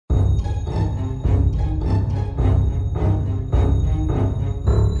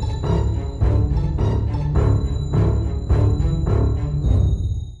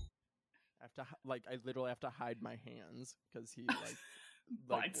literally have to hide my hands because he like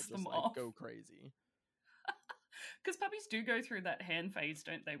Bites will them just off. go crazy. Because puppies do go through that hand phase,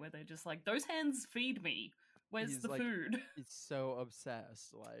 don't they? Where they're just like, those hands feed me. Where's He's the like, food? he's so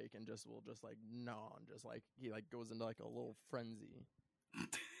obsessed, like, and just will just like gnaw, and just like he like goes into like a little frenzy.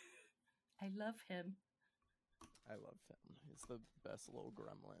 I love him. I love him. He's the best little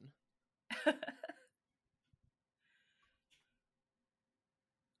gremlin.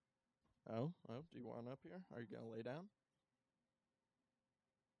 Oh, do you want up here? Are you gonna lay down?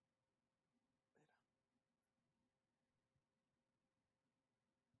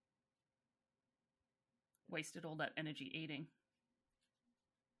 Wasted all that energy eating.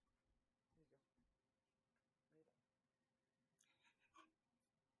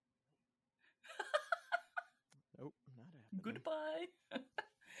 Nope, not happening. Goodbye.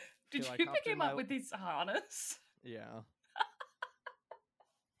 Did you pick him up with his harness? Yeah.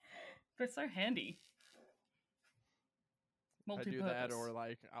 They're so handy. I do Multi-purpose. that, or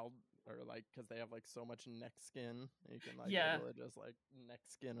like because they have like so much neck skin, you can like Yeah. literally just like neck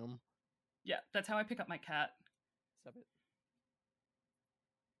skin them. Yeah, that's how I pick up my cat. Stop it.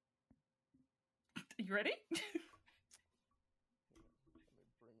 Are you ready? Let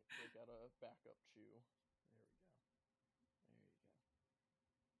me break out a backup chew. There we go.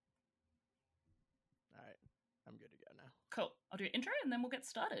 There you go. All right, I'm good to go now. Cool. I'll do an intro and then we'll get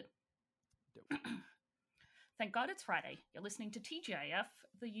started. Dope. Thank God it's Friday. You're listening to TGIF,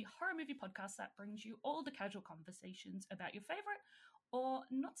 the horror movie podcast that brings you all the casual conversations about your favorite or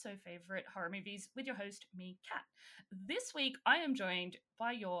not so favorite horror movies with your host, me, Kat. This week, I am joined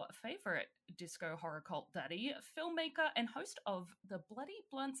by your favorite disco horror cult daddy, filmmaker, and host of the Bloody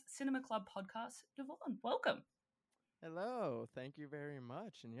Blunts Cinema Club podcast, Devon. Welcome. Hello. Thank you very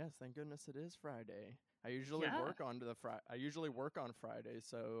much. And yes, thank goodness it is Friday. I usually work on Friday,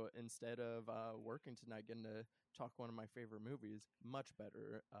 so instead of working tonight, getting to talk one of my favorite movies, much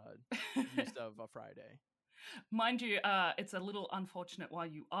better use of a Friday. Mind you, it's a little unfortunate while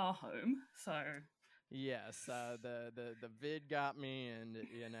you are home, so... Yes, the vid got me, and,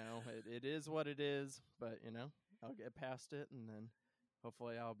 you know, it is what it is, but, you know, I'll get past it, and then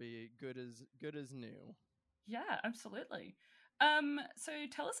hopefully I'll be good as new. Yeah, absolutely. So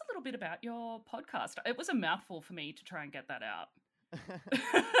tell us a little bit about your podcast. It was a mouthful for me to try and get that out.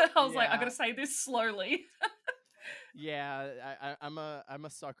 I was like, I gotta say this slowly. Yeah, I'm a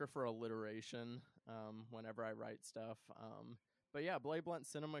sucker for alliteration whenever I write stuff. But yeah, Bloody Blunt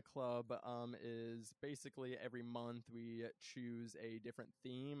Cinema Club is basically every month we choose a different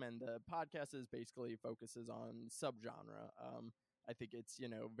theme, and the podcast is basically focuses on subgenre. I think it's, you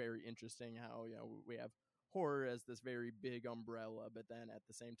know, very interesting how, you know, we have horror as this very big umbrella, but then at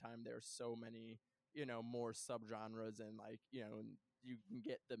the same time there's so many, you know, more subgenres, and like, you know, you can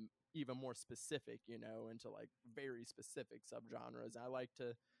get them even more specific, you know, into like very specific subgenres. I like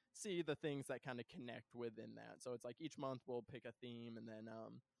to see the things that kind of connect within that. So it's like each month we'll pick a theme, and then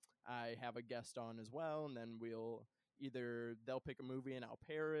I have a guest on as well, and then they'll pick a movie and I'll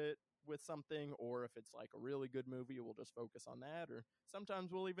pair it with something, or if it's like a really good movie, we'll just focus on that, or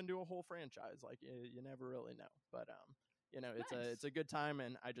sometimes we'll even do a whole franchise. Like you never really know, but you know, it's a good time,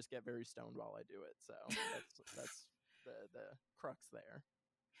 and I just get very stoned while I do it. So that's the crux there.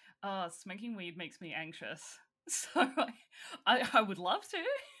 Smoking weed makes me anxious, so I would love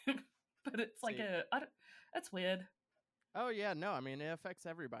to, but it's like that's weird. Oh yeah, no, I mean, it affects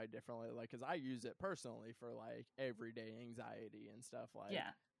everybody differently. Like, cause I use it personally for like everyday anxiety and stuff. Like,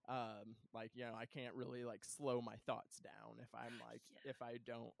 like, you know, I can't really like slow my thoughts down if I'm like if I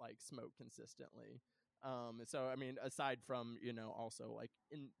don't like smoke consistently. So I mean, aside from, you know, also like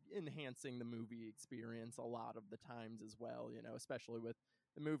enhancing the movie experience a lot of the times as well, you know, especially with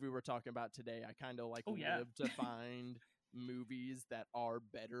the movie we're talking about today, I kind of like live to find movies that are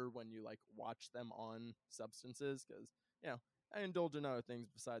better when you like watch them on substances, because, you know, I indulge in other things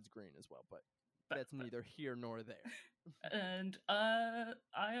besides green as well, but that's neither here nor there. And I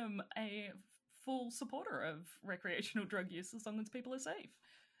am a full supporter of recreational drug use as long as people are safe.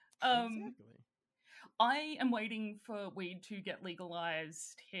 Exactly. I am waiting for weed to get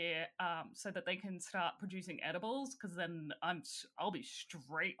legalized here, so that they can start producing edibles, because then I'll be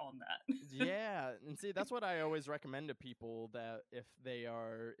straight on that. Yeah, and see, that's what I always recommend to people, that if they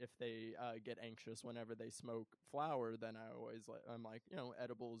get anxious whenever they smoke flower, then I'm like, you know,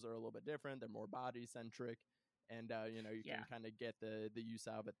 edibles are a little bit different. They're more body centric, and you know, you can kind of get the use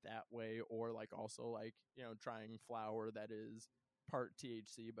out of it that way, or like also like, you know, trying flower that is part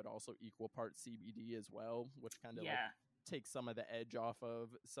THC but also equal part CBD as well, which kind of like takes some of the edge off of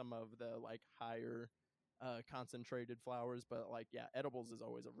some of the like higher concentrated flowers. But like, yeah, edibles is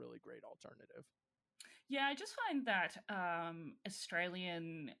always a really great alternative. Yeah, I just find that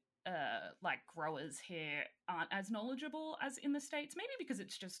Australian like growers here aren't as knowledgeable as in the States. Maybe because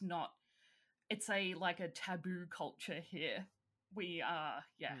it's just not. It's a taboo culture here. We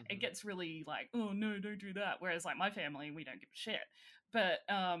it Hmm. gets really like, oh no, don't do that. Whereas like my family, we don't give a shit. But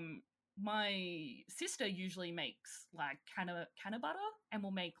my sister usually makes like canna butter and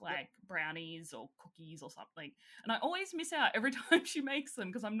will make Yep. like brownies or cookies or something. And I always miss out every time she makes them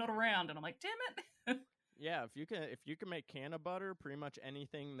because I'm not around and I'm like, damn it. Yeah, if you can make can of butter, pretty much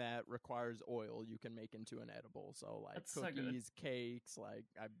anything that requires oil, you can make into an edible. So like That's so good. cookies, cakes, like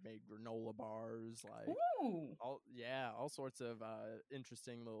I've made granola bars, like Ooh. all sorts of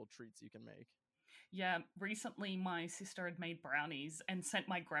interesting little treats you can make. Yeah, recently my sister had made brownies and sent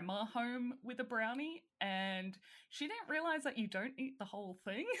my grandma home with a brownie, and she didn't realize that you don't eat the whole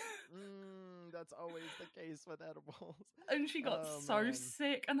thing. That's always the case with edibles. And she got Oh so man.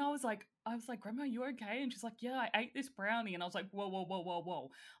 sick. And I was like, Grandma, you okay? And she's like, yeah, I ate this brownie. And I was like, whoa, whoa, whoa, whoa,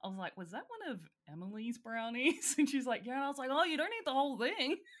 whoa. I was like, was that one of Emily's brownies? And she's like, yeah. And I was like, oh, you don't eat the whole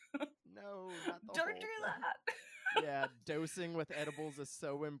thing. No, not the Don't do whole thing. that. Yeah, dosing with edibles is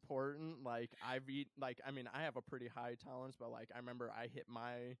so important. Like I mean, I have a pretty high tolerance, but like I remember I hit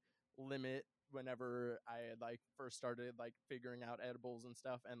my limit whenever I had like first started like figuring out edibles and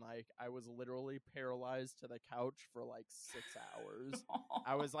stuff, and like I was literally paralyzed to the couch for like 6 hours.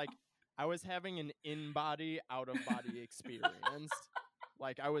 I was like I was having an in-body, out-of-body experience.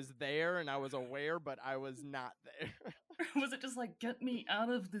 Like I was there and I was aware, but I was not there. Was it just like, get me out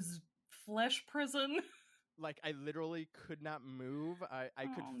of this flesh prison? Like I literally could not move. I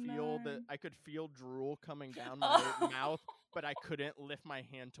could Oh, feel no. I could feel drool coming down my Oh. mouth, but I couldn't lift my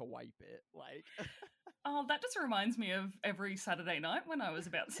hand to wipe it. Like Oh, that just reminds me of every Saturday night when I was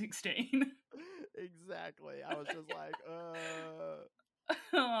about 16. exactly. I was just like,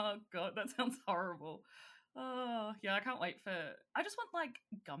 Oh god, that sounds horrible. Oh yeah, I can't wait for. I just want like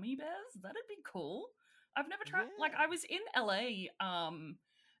gummy bears. That'd be cool. I've never tried. Like yeah. I was in LA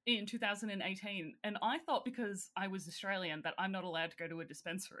in 2018, and I thought because I was Australian that I'm not allowed to go to a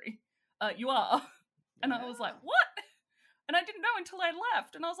dispensary. You are, and I was like, Yeah. what? And I didn't know until I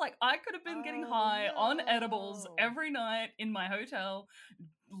left, and I was like, I could have been getting Oh high on edibles no. every night in my hotel,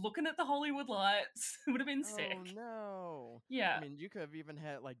 looking at the Hollywood lights. It would have been Oh sick. no. I Yeah. mean, you could have even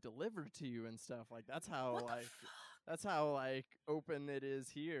had it, like delivered to you and stuff. Like What the fuck? that's how like open it is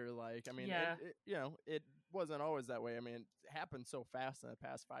here. Like I mean, Yeah. it wasn't always that way. I mean, it happened so fast in the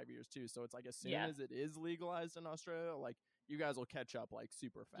past 5 years too. So it's like as soon Yeah. as it is legalized in Australia, like you guys will catch up like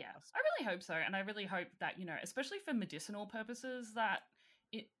super Yeah. fast. I really hope so. And I really hope that, especially for medicinal purposes, that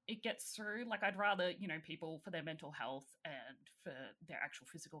it gets through. Like I'd rather, people for their mental health and for their actual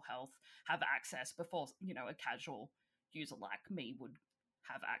physical health have access before, a casual user like me would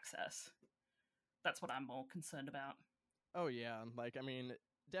have access. That's what I'm more concerned about. Oh yeah, like I mean,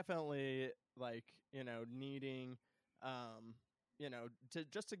 definitely like needing, um, to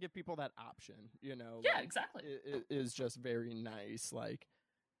just to give people that option. Yeah, Like exactly. it is just very nice. Like,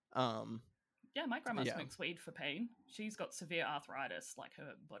 um, Yeah, my grandma yeah. smokes weed for pain. She's got severe arthritis, like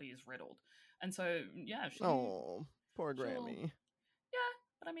her body is riddled. And so, yeah, Oh, poor she'll, Grammy. yeah,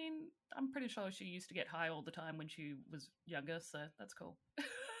 but I mean, I'm pretty sure she used to get high all the time when she was younger, so that's cool.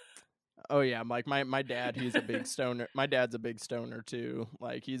 Oh yeah, like my dad, he's a big stoner. My dad's a big stoner too.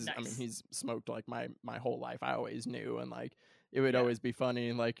 Like I mean, Nice. he's smoked like my whole life. I always knew, and like it would Yeah. always be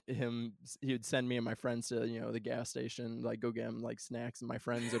funny. Like he would send me and my friends to the gas station, like go get him like snacks, and my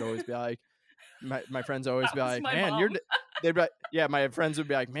friends would always be like, my friends always That be was like, my man, mom. they'd be like, yeah, my friends would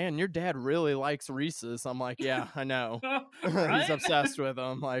be like, man, your dad really likes Reese's. I'm like, yeah, I know. He's Right? obsessed with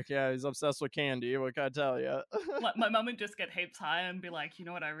them. Like, yeah, he's obsessed with candy. What can I tell you? Like, my mum would just get heaps high and be like, you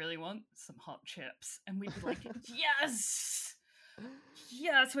know what I really want? Some hot chips. And we'd be like, yes!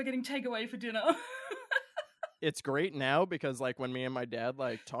 Yes, we're getting takeaway for dinner. It's great now because like when me and my dad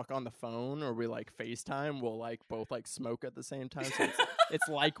like talk on the phone or we like FaceTime, we'll like both like smoke at the same time. So it's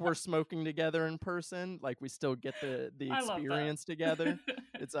like we're smoking together in person. Like we still get the I love that. experience together.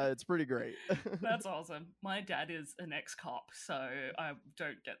 It's pretty great. That's awesome. My dad is an ex-cop, so I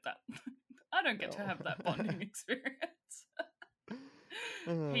don't get that. I don't get to have that bonding experience.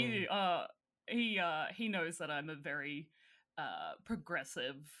 He knows that I'm a very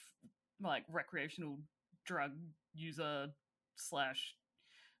progressive, like recreational drug user slash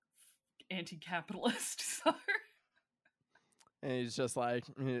anti-capitalist. So And he's just like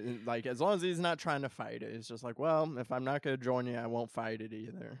as long as he's not trying to fight it, it's just like, well, if I'm not going to join you, I won't fight it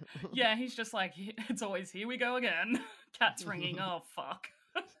either. yeah, he's just like, it's always here we go again. Cat's ringing. Oh fuck,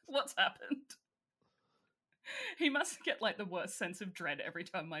 what's happened? He must get like the worst sense of dread every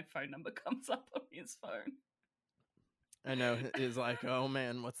time my phone number comes up on his phone. I know. He's like, oh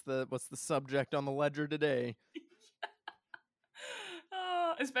man, what's the subject on the ledger today?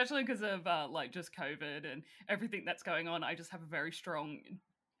 Especially because of like just COVID and everything that's going on. I just have a very strong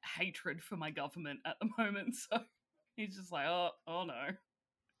hatred for my government at the moment. So he's just like, oh no.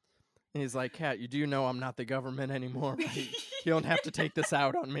 He's like, Kat, you do know I'm not the government anymore, right? You don't have to take this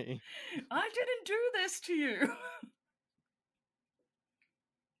out on me. I didn't do this to you.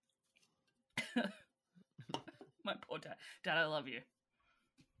 My poor dad. Dad, I love you.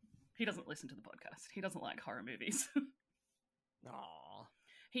 He doesn't listen to the podcast. He doesn't like horror movies. Aww.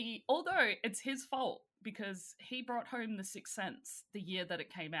 Although it's his fault because he brought home The Sixth Sense the year that it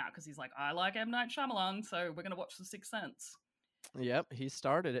came out because he's like, I like M. Night Shyamalan, so we're going to watch The Sixth Sense. Yep, he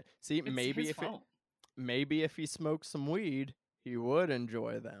started it. See, It's maybe if he smoked some weed, he would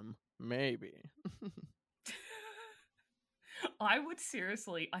enjoy them. Maybe. I would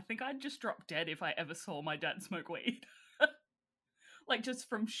seriously, I think I'd just drop dead if I ever saw my dad smoke weed. Like, just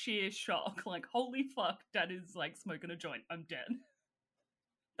from sheer shock. Like, holy fuck, dad is, like, smoking a joint. I'm dead.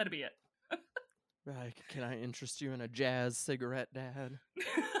 That'd be it. Like, can I interest you in a jazz cigarette, Dad?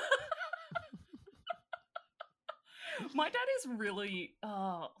 My dad is really,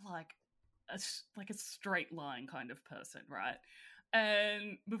 like a straight line kind of person, right?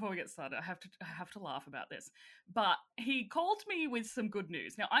 And before we get started, I have to laugh about this. But he called me with some good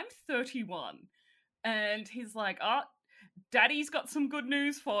news. Now, I'm 31, and he's like, oh, Daddy's got some good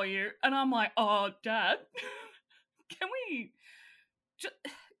news for you. And I'm like, oh, Dad, can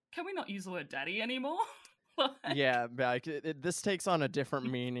we not use the word daddy anymore? Like, yeah, like this takes on a different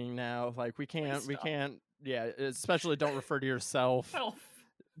meaning now. Like we can't, yeah, especially don't refer to yourself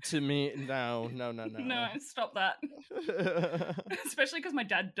to me. No. No, stop that. Especially because my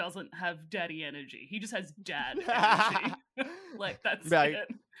dad doesn't have daddy energy. He just has dad energy. Like, that's it.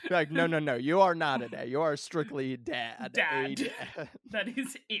 Like, no, you are not a dad. You are strictly dad. Dad. That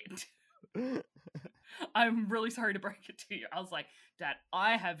is it. I'm really sorry to break it to you. I was like, Dad,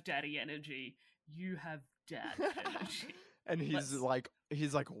 I have daddy energy. You have dad energy. And he's like,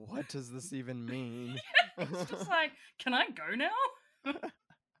 what does this even mean? Yeah, it's just like, can I go now?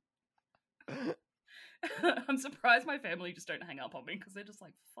 I'm surprised my family just don't hang up on me because they're just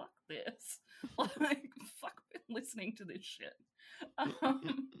like, fuck this. Like, fuck listening to this shit.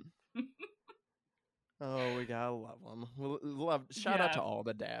 Oh, we gotta love them. Shout out to all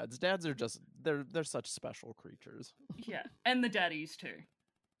the dads. Dads are just they're such special creatures. Yeah, and the daddies too,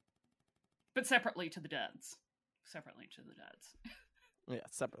 but separately to the dads. Yeah, separately to the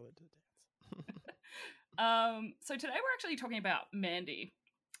dads. So today we're actually talking about Mandy,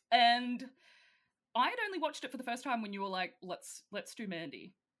 and I had only watched it for the first time when you were like, "Let's do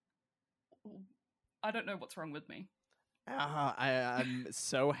Mandy." I don't know what's wrong with me. I'm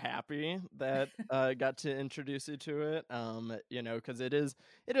so happy that I got to introduce you to it. Because it is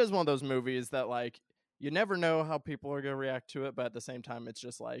one of those movies that, like, you never know how people are gonna react to it, but at the same time, it's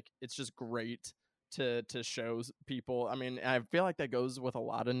just great to show people. I mean, I feel like that goes with a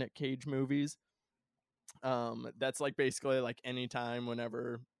lot of Nick Cage movies. That's like basically like anytime,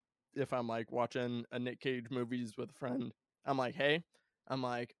 whenever, if I'm like watching a Nick Cage movies with a friend, I'm like, hey,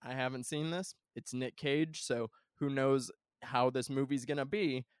 I haven't seen this. It's Nick Cage, so who knows how this movie's gonna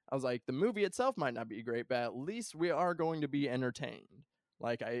be. I was like, the movie itself might not be great, but at least we are going to be entertained.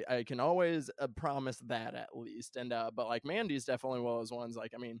 Like, I can always promise that, at least. And but like, Mandy's definitely one of those ones.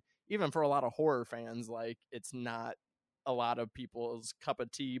 Like, I mean, even for a lot of horror fans, like, it's not a lot of people's cup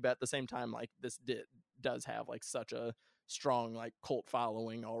of tea, but at the same time, like, this does have like such a strong like cult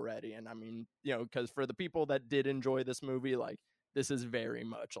following already. And I mean, because for the people that did enjoy this movie, like, this is very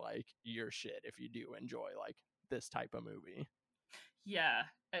much like your shit if you do enjoy like this type of movie. Yeah,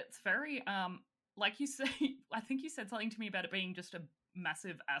 it's very like you say, I think you said something to me about it being just a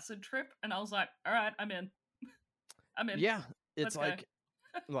massive acid trip, and I was like, all right, I'm in. Yeah, it's like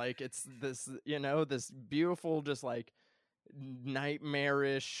like it's this, this beautiful, just like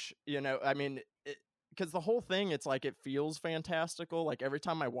nightmarish, I mean, because the whole thing, it's like, it feels fantastical. Like, every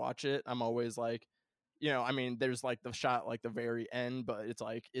time I watch it, I'm always like, I mean, there's like the shot like the very end, but it's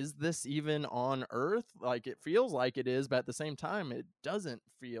like, is this even on Earth? Like, it feels like it is, but at the same time, it doesn't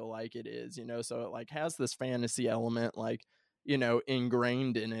feel like it is, so it like has this fantasy element, like,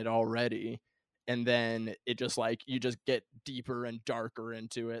 ingrained in it already. And then it just like, you just get deeper and darker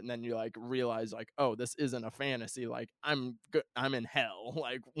into it, and then you like realize like, oh, this isn't a fantasy. Like, I'm in hell.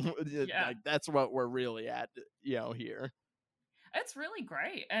 Like, like, that's what we're really at, here. It's really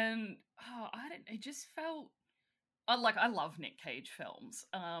great, and it just felt like, I love Nick Cage films.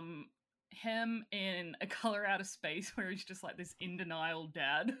 him in A Color Out of Space, where he's just like this in denial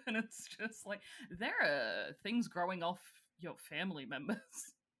dad, and it's just like there are things growing off your family members.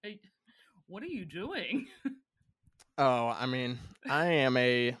 What are you doing? Oh, I mean, I am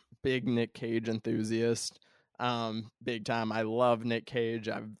a big Nick Cage enthusiast. Big time. I love Nick Cage.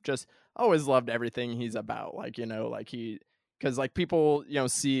 I've just always loved everything he's about. Like, like because like people,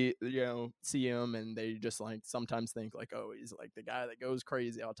 see him and they just like sometimes think like, oh, he's like the guy that goes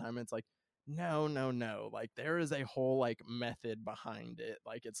crazy all the time. It's like, no, no, no. Like there is a whole like method behind it.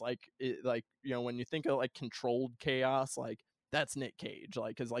 Like it's like when you think of like controlled chaos, like that's Nick Cage.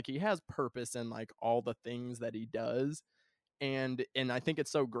 Like, cause like he has purpose in like all the things that he does. And I think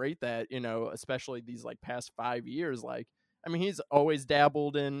it's so great that, especially these like past 5 years, like, I mean, he's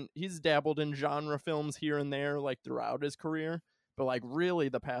dabbled in genre films here and there, like throughout his career. But like really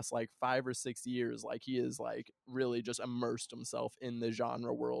the past like 5 or 6 years, like he is like really just immersed himself in the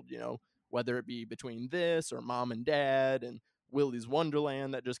genre world, whether it be between this or Mom and Dad and Willy's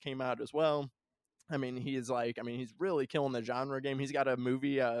Wonderland that just came out as well. I mean, he's really killing the genre game. He's got a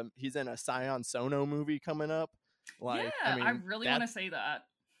movie. He's in a Sion Sono movie coming up. Like, I Yeah, I mean, really want to see that.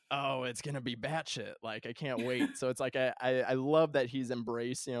 oh, it's gonna be batshit. Like, I can't wait. So it's like I love that he's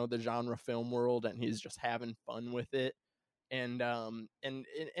embraced, the genre film world, and he's just having fun with it. And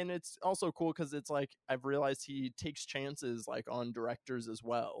it's also cool because it's like I've realized he takes chances like on directors as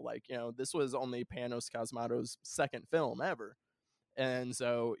well. Like, this was only Panos Cosmato's second film ever. And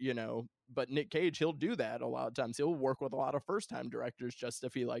so, but Nick Cage, he'll do that a lot of times. He'll work with a lot of first time directors just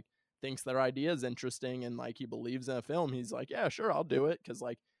if he like thinks their idea is interesting and like he believes in a film. He's like, yeah, sure, I'll do it. Cause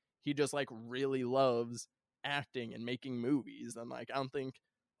like he just like really loves acting and making movies. And like, I don't think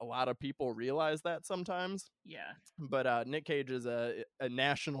a lot of people realize that sometimes. Yeah. But Nick Cage is a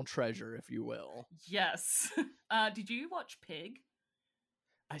national treasure, if you will. Yes. Did you watch Pig?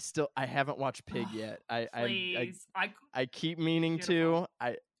 I haven't watched Pig yet. Please. I keep meaning to.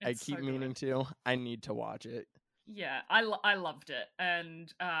 I keep so meaning to. I need to watch it. Yeah, I loved it,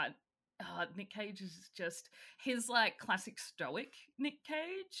 and Nick Cage is just his like classic stoic Nick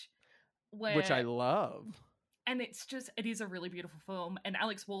Cage, Which I love. And it is a really beautiful film, and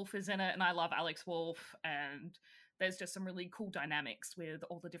Alex Wolff is in it, and I love Alex Wolff, and there's just some really cool dynamics with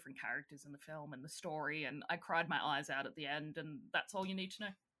all the different characters in the film and the story, and I cried my eyes out at the end, and that's all you need to know.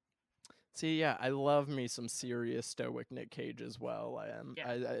 See, yeah, I love me some serious stoic Nick Cage as well.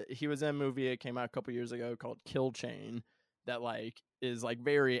 He was in a movie that came out a couple years ago called Kill Chain that like is like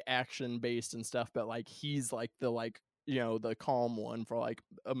very action based and stuff, but like he's like the calm one for like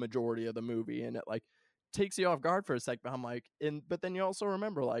a majority of the movie, and it like takes you off guard for a sec. But I'm like, but then you also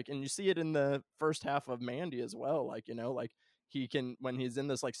remember like, and you see it in the first half of Mandy as well. Like like he can when he's in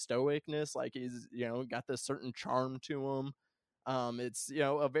this like stoicness, like he's got this certain charm to him. It's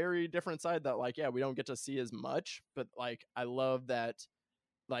a very different side that like we don't get to see as much, but like I love that.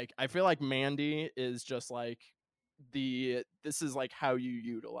 Like I feel like Mandy is just like this is like how you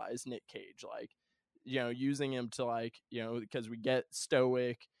utilize Nick Cage, like using him to like because we get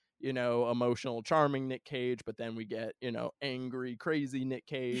stoic, emotional, charming Nick Cage, but then we get angry, crazy Nick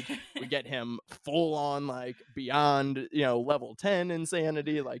Cage. We get him full on like beyond level 10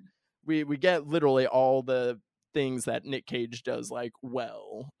 insanity. Like we get literally all the things that Nick Cage does like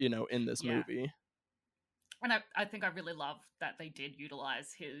well, in this movie. And I think I really love that they did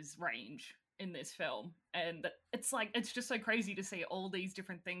utilize his range in this film. And it's just so crazy to see all these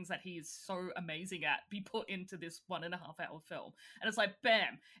different things that he is so amazing at be put into this 1.5 hour film. And it's like,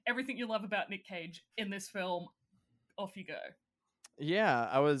 bam, everything you love about Nick Cage in this film, off you go. Yeah,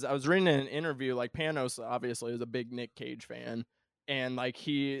 I was reading an interview, like Panos obviously is a big Nick Cage fan. And like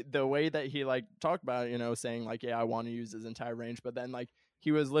the way that he like talked about it, saying like, yeah, I want to use his entire range, but then like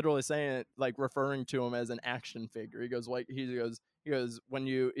he was literally saying it, like referring to him as an action figure. He goes when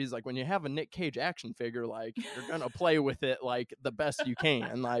you have a Nick Cage action figure, like you're gonna play with it like the best you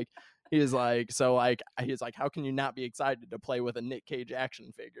can. Like he's like, how can you not be excited to play with a Nick Cage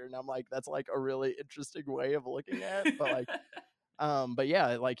action figure? And I'm like, that's like a really interesting way of looking at it. But like, but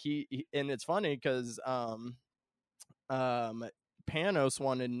yeah, like he and it's funny because Panos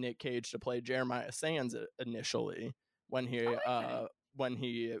wanted Nick Cage to play Jeremiah Sands initially when he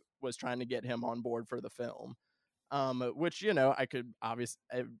was trying to get him on board for the film. Which you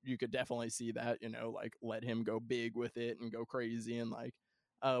could definitely see that, like let him go big with it and go crazy and like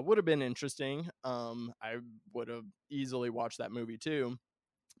would have been interesting. I would have easily watched that movie too.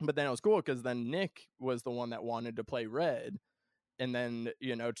 But then it was cool because then Nick was the one that wanted to play Red, and then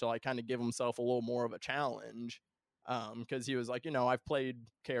to like kind of give himself a little more of a challenge. because he was like, I've played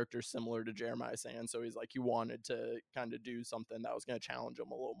characters similar to Jeremiah Sands, so he's like, he wanted to kind of do something that was going to challenge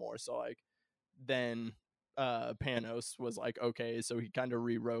him a little more. So like then Panos was like, okay, so he kind of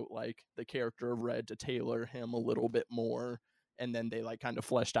rewrote like the character of Red to tailor him a little bit more, and then they like kind of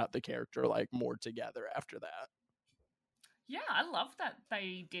fleshed out the character like more together after that. Yeah, I love that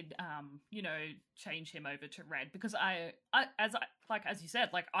they did, change him over to Red, because as you said,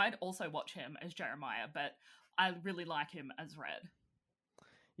 like I'd also watch him as Jeremiah, but I really like him as Red.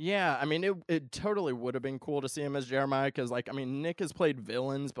 Yeah, I mean, it totally would have been cool to see him as Jeremiah, because like, I mean, Nick has played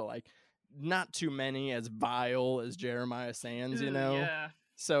villains, but like not too many as vile as Jeremiah Sands, Yeah.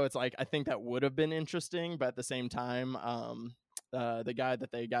 So it's like, I think that would have been interesting, but at the same time, the guy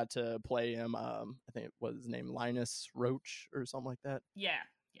that they got to play him, I think it was his name Linus Roach or something like that. Yeah.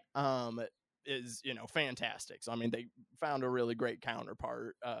 Is fantastic. So I mean, they found a really great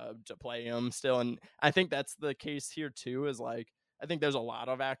counterpart to play him still, and I think that's the case here too. Is like, I think there's a lot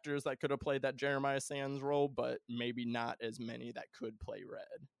of actors that could have played that Jeremiah Sands role, but maybe not as many that could play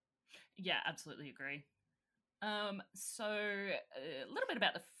Red. Yeah, absolutely agree. So a little bit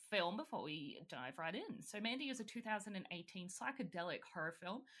about the film before we dive right in. So Mandy is a 2018 psychedelic horror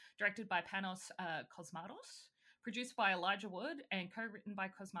film directed by Panos Cosmatos, produced by Elijah Wood, and co-written by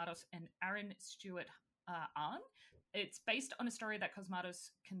Cosmatos and Aaron Stewart Arn. It's based on a story that Cosmatos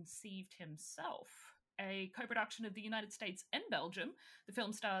conceived himself. A co-production of the United States and Belgium, the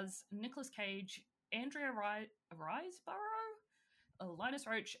film stars Nicolas Cage, Andrea Riseborough, Linus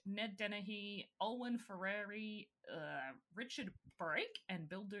Roach, Ned Dennehy, Olwen Ferrari, Richard Brake, and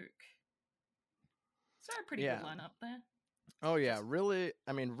Bill Duke. So a pretty good lineup there. Oh yeah, really.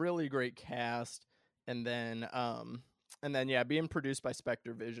 I mean, really great cast, and then yeah, being produced by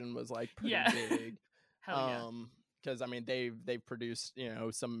Spectre Vision was like pretty big. Hell yeah. Because I mean, they've produced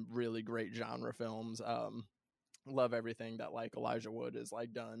some really great genre films. Love everything that like Elijah Wood has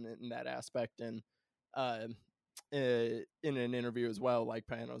like done in that aspect, and in an interview as well, like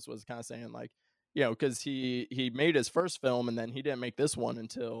Panos was kind of saying like, because he made his first film and then he didn't make this one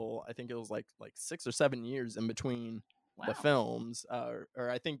until I think it was like 6 or 7 years in between the films, or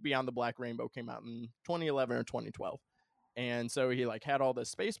I think Beyond the Black Rainbow came out in 2011 or 2012, and so he like had all this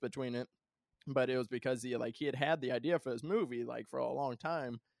space between it, but it was because he had the idea for his movie like for a long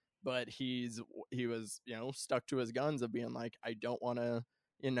time, but he was stuck to his guns of being like, I don't want to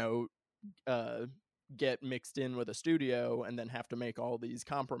get mixed in with a studio and then have to make all these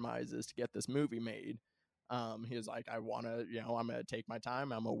compromises to get this movie made. He was like, I want to, I'm going to take my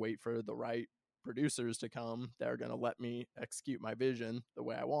time. I'm going to wait for the right producers to come that are going to let me execute my vision the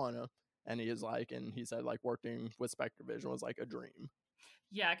way I want to. And he said like working with Spectre Vision was like a dream.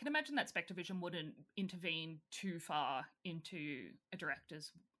 Yeah, I can imagine that Spectre Vision wouldn't intervene too far into a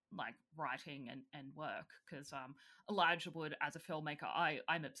director's like writing and work, because Elijah Wood as a filmmaker,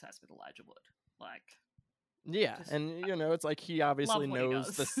 I'm obsessed with Elijah Wood. Like, yeah, and it's like he obviously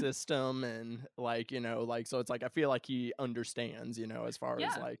knows the system, and like so it's like I feel like he understands as far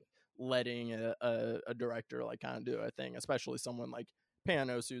as like letting a director like kind of do a thing, especially someone like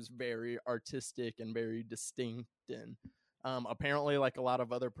Panos who's very artistic and very distinct. And apparently like a lot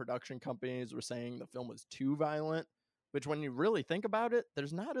of other production companies were saying the film was too violent, which when you really think about it,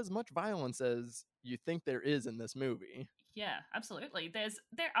 there's not as much violence as you think there is in this movie. Yeah, absolutely.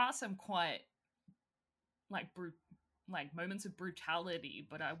 There are some quite like moments of brutality,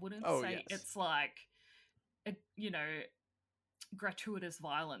 but I wouldn't say it's like gratuitous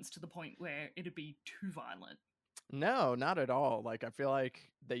violence to the point where it'd be too violent. No, not at all. Like I feel like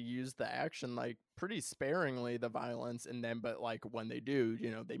they use the action like pretty sparingly, the violence, and then but like when they do,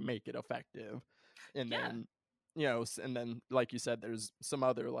 they make it effective. And then and then like you said, there's some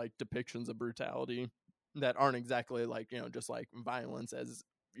other like depictions of brutality that aren't exactly like just like violence as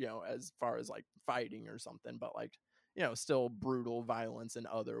as far as like fighting or something, but like still brutal violence in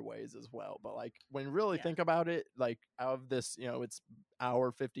other ways as well. But like when you really think about it, like out of this it's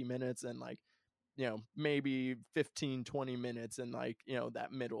hour 50 minutes, and like maybe 15-20 minutes in like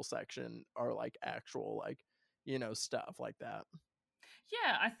that middle section are like actual like stuff like that.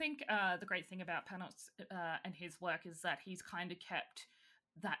 Yeah, I think the great thing about Panos and his work is that he's kind of kept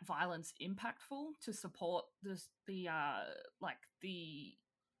that violence impactful to support the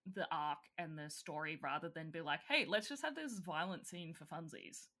arc and the story, rather than be like, hey, let's just have this violent scene for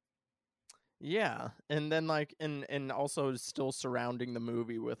funsies. Yeah, and then like and also still surrounding the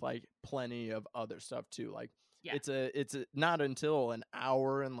movie with like plenty of other stuff too. Like it's not until an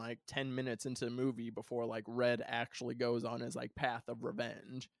hour and like 10 minutes into the movie before like Red actually goes on his like path of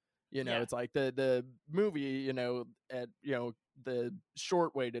revenge. Yeah. It's like the movie, at the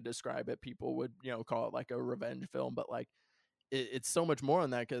short way to describe it, people would call it like a revenge film, but like it's so much more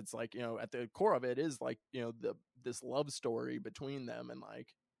than that, because it's like at the core of it is like this love story between them, and like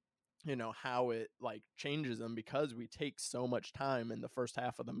how it like changes them, because we take so much time in the first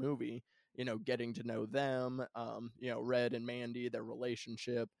half of the movie getting to know them, Red and Mandy, their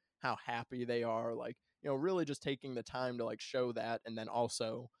relationship, how happy they are, like really just taking the time to like show that, and then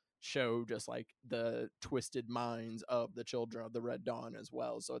also show just like the twisted minds of the children of the Red Dawn as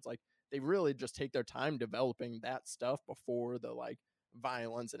well. So it's like they really just take their time developing that stuff before the like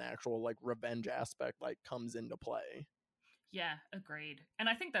violence and actual like revenge aspect like comes into play. Yeah, agreed. And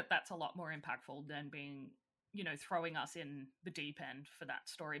I think that that's a lot more impactful than being, throwing us in the deep end for that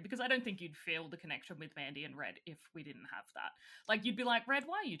story, because I don't think you'd feel the connection with Mandy and Red if we didn't have that. Like, you'd be like, Red,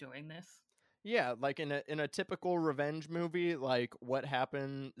 why are you doing this? Yeah, like in a typical revenge movie, like what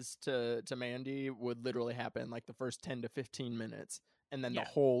happens to Mandy would literally happen like the first 10 to 15 minutes, and then the Yeah.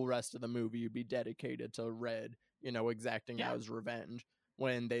 whole rest of the movie would be dedicated to Red, exacting Yeah. out his revenge.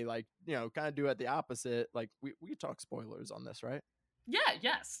 When they like, kind of do it the opposite. Like we talk spoilers on this, right? Yeah,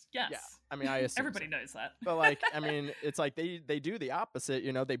 yes, yes. Yeah. I mean, I assume everybody so. knows that. But like, I mean, it's like they do the opposite,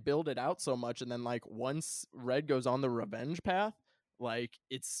 they build it out so much, and then like once Red goes on the revenge path, like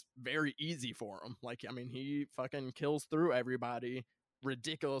it's very easy for him. Like, I mean, he fucking kills through everybody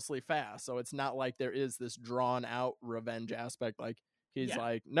ridiculously fast. So it's not like there is this drawn out revenge aspect. Like he's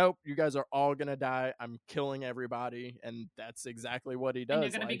like, nope, you guys are all gonna die. I'm killing everybody, and that's exactly what he does. And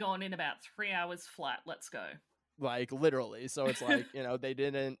you're gonna be gone in about 3 hours flat. Let's go. Like literally. So it's like, they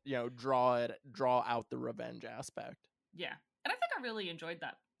didn't, draw out the revenge aspect. Yeah. And I think I really enjoyed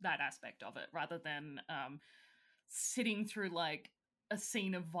that aspect of it, rather than sitting through like a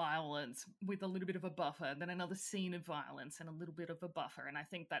scene of violence with a little bit of a buffer, and then another scene of violence and a little bit of a buffer. And I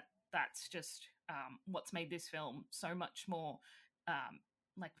think that that's just what's made this film so much more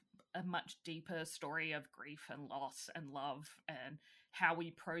like a much deeper story of grief and loss and love, and how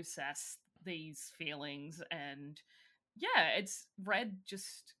we process these feelings. And yeah, it's Red,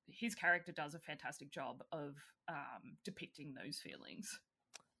 just his character does a fantastic job of depicting those feelings.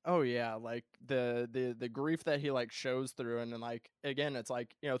 Oh yeah, like the grief that he like shows through, and then like again, it's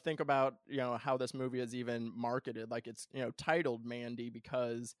like think about how this movie is even marketed. Like it's titled Mandy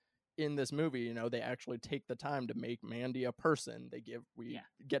because in this movie they actually take the time to make Mandy a person. We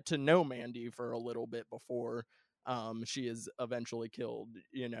get to know Mandy for a little bit before she is eventually killed,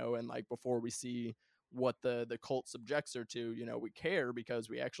 and like before we see what the cult subjects her to, we care because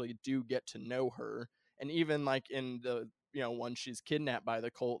we actually do get to know her. And even like in the once she's kidnapped by the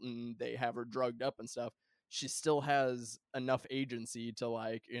cult and they have her drugged up and stuff, she still has enough agency to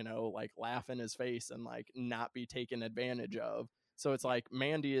like like laugh in his face and like not be taken advantage of. So it's like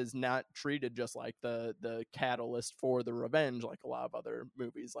Mandy is not treated just like the catalyst for the revenge, like a lot of other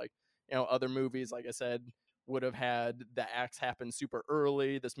movies. Like other movies, like I said, would have had the acts happen super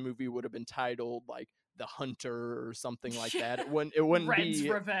early. This movie would have been titled like The Hunter or something like that. It wouldn't Red's be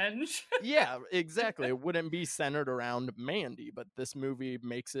revenge. yeah, exactly. It wouldn't be centered around Mandy, but this movie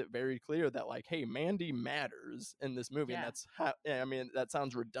makes it very clear that like, hey, Mandy matters in this movie. And that's how, I mean, that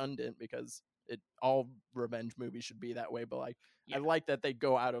sounds redundant because all revenge movies should be that way, but like I like that they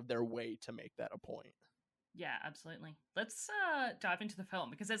go out of their way to make that a point. Yeah, absolutely. Let's dive into the film,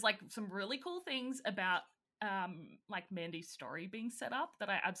 because there's like some really cool things about like Mandy's story being set up that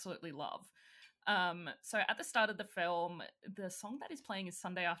I absolutely love. So at the start of the film, the song that is playing is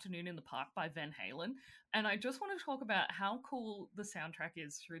Sunday Afternoon in the Park by Van Halen. And I just want to talk about how cool the soundtrack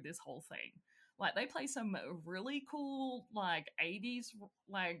is through this whole thing. Like, they play some really cool, like, 80s,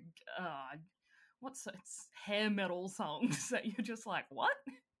 like, it's hair metal songs that you're just like, what?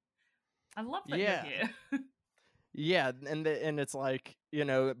 I love that you're here. Yeah, and it's like,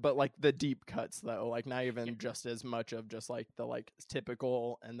 but like the deep cuts though, like not even just as much of just like the like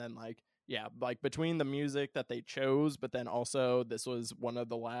typical, and then like like between the music that they chose, but then also this was one of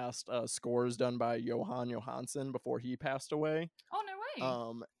the last scores done by Johan Johansson before he passed away. Oh, no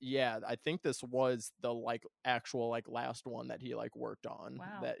way. Yeah, I think this was the like actual like last one that he like worked on.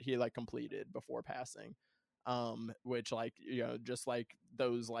 Wow. That he like completed before passing. Which like just like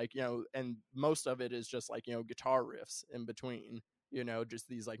those like and most of it is just like guitar riffs in between, just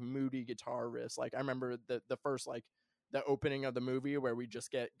these like moody guitar riffs. Like I remember the first like the opening of the movie where we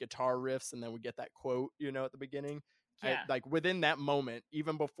just get guitar riffs and then we get that quote at the beginning. Like within that moment,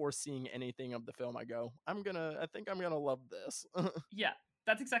 even before seeing anything of the film, I go, I think I'm gonna love this. Yeah,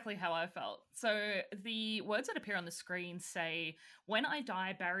 That's exactly how I felt. So the words that appear on the screen say, "When I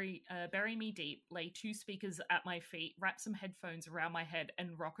die, bury me deep, lay 2 speakers at my feet, wrap some headphones around my head,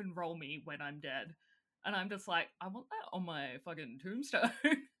 and rock and roll me when I'm dead." And I'm just like, I want that on my fucking tombstone.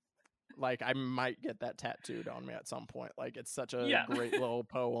 Like, I might get that tattooed on me at some point. Like, it's such a Yeah. great little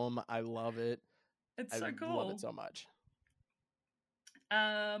poem. I love it. It's I so love cool. it so much.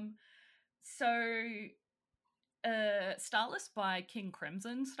 So Starless by King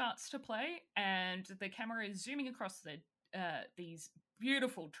Crimson starts to play, and the camera is zooming across these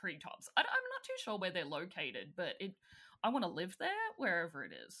beautiful treetops. I'm not too sure where they're located, but I want to live there wherever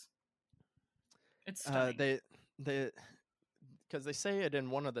it is. It's stunning. They because they say it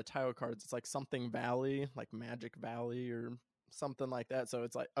in one of the title cards. It's like something Valley, like Magic Valley or something like that. So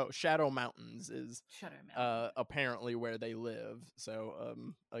it's like, oh, Shadow Mountains is Shadow Mountain. apparently where they live. So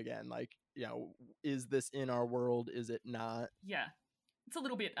again, like, you know, is this in our world? Is it not? Yeah, it's a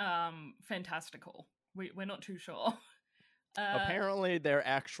little bit fantastical. We're not too sure. Apparently, they're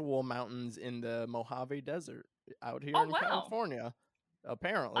actual mountains in the Mojave Desert out here in California.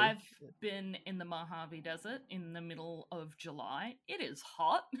 Apparently, I've been in the Mojave Desert in the middle of July. It is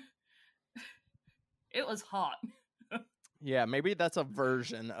hot. It was hot. Yeah, maybe that's a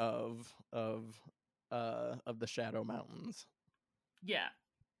version of the Shadow Mountains. Yeah.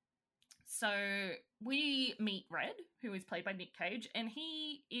 So we meet Red, who is played by Nick Cage, and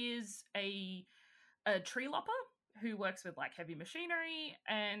he is a tree lopper who works with like heavy machinery,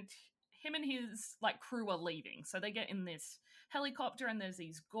 and him and his like crew are leaving. So they get in this helicopter, and there's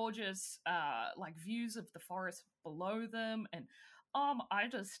these gorgeous like views of the forest below them, and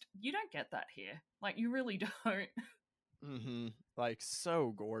you don't get that here. Like, you really don't. Mm-hmm. Like,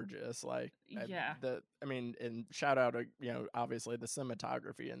 so gorgeous. Like, Yeah. I mean, and shout out to, you know, obviously the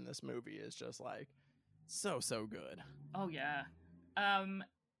cinematography in this movie is just like so good. Oh yeah.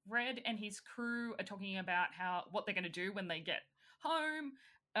 Red and his crew are talking about what they're going to do when they get home.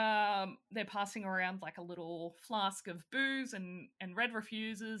 They're passing around like a little flask of booze, and Red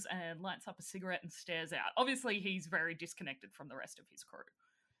refuses and lights up a cigarette and stares out. Obviously, he's very disconnected from the rest of his crew.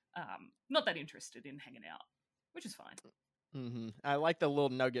 Not that interested in hanging out, which is fine. Mm-hmm. I like the little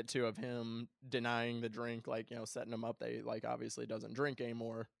nugget too of him denying the drink, like, you know, setting him up. They like obviously doesn't drink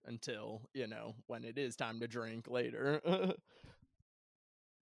anymore until, you know, when it is time to drink later.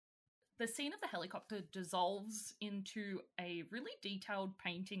 The scene of the helicopter dissolves into a really detailed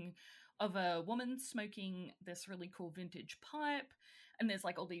painting of a woman smoking this really cool vintage pipe, and there's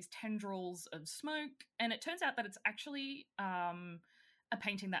like all these tendrils of smoke, and it turns out that it's actually a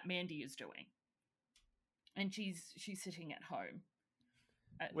painting that Mandy is doing, and she's sitting at home.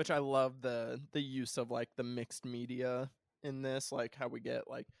 Which I love the use of like the mixed media in this, like how we get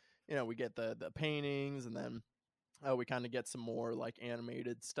like, you know, we get the paintings, and then we kind of get some more like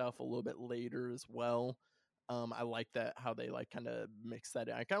animated stuff a little bit later as well. I like that how they like kind of mix that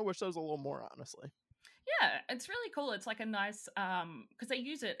in. I kind of wish there was a little more, honestly. Yeah, it's really cool. It's like a nice because they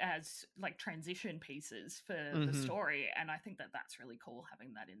use it as like transition pieces for the story, and I think that that's really cool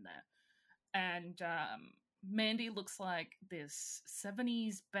having that in there. And Mandy looks like this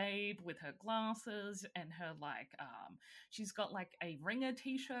 70s babe with her glasses and her like she's got like a Ringer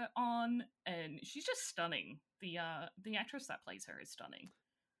t-shirt on, and she's just stunning. The actress that plays her is stunning.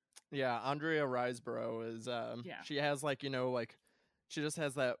 Yeah, Andrea Riseborough is she has like, you know, like she just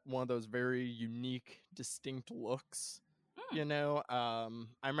has that one of those very unique, distinct looks. You know, I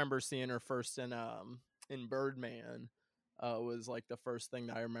remember seeing her first in Birdman. Was like the first thing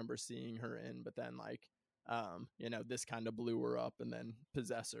that I remember seeing her in, but then like you know, this kind of blew her up, and then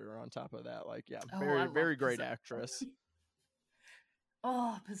Possessor on top of that. Like, yeah, very great actress.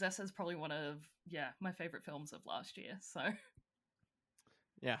 Oh, Possessor is probably one of my favorite films of last year. So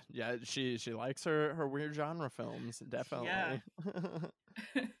yeah, she likes her weird genre films, definitely. Yeah.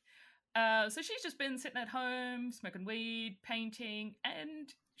 So she's just been sitting at home, smoking weed, painting, and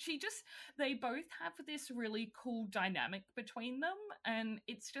they both have this really cool dynamic between them, and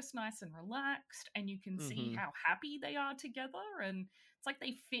it's just nice and relaxed, and you can see how happy they are together, and it's like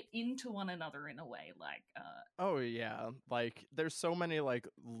they fit into one another in a way. Like, oh yeah, like there's so many like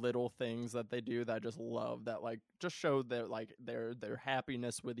little things that they do that I just love, that like just show their like their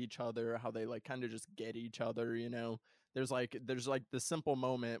happiness with each other, how they like kind of just get each other, you know. There's like the simple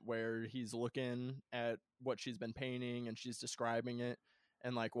moment where he's looking at what she's been painting and she's describing it,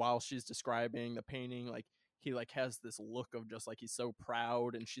 and like while she's describing the painting, like he like has this look of just like he's so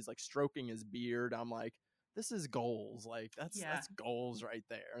proud, and she's like stroking his beard. I'm like, this is goals. Like that's goals right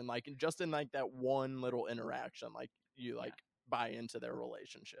there. And like just in like that one little interaction, like you like buy into their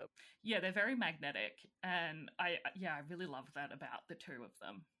relationship. Yeah, they're very magnetic, and I really love that about the two of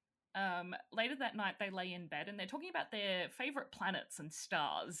them. Later that night, they lay in bed and they're talking about their favorite planets and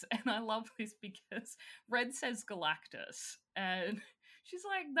stars. And I love this because Red says Galactus, and she's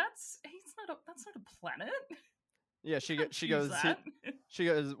like, "That's not a planet." Yeah, she goes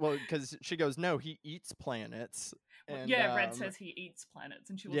well, because she goes, no, he eats planets. And yeah, Red says he eats planets,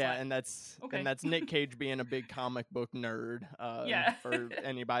 and she was like, and that's okay. and that's Nick Cage being a big comic book nerd. Yeah. For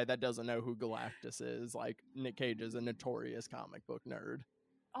anybody that doesn't know who Galactus is, like, Nick Cage is a notorious comic book nerd.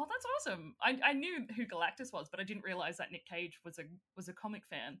 Oh, that's awesome! I knew who Galactus was, but I didn't realize that Nick Cage was a comic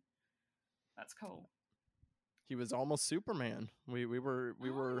fan. That's cool. He was almost Superman. We were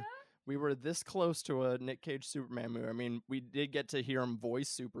Yeah? we were this close to a Nick Cage Superman movie. I mean, we did get to hear him voice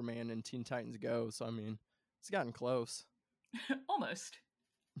Superman in Teen Titans Go, so I mean, it's gotten close. Almost.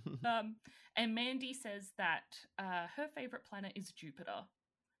 And Mandy says that her favorite planet is Jupiter.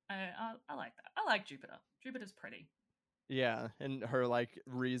 I like that. I like Jupiter. Jupiter's pretty. Yeah, and her like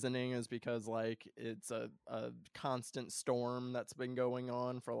reasoning is because like it's a constant storm that's been going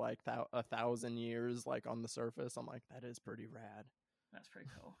on for like 1,000 years, like on the surface. I'm like, that is pretty rad. That's pretty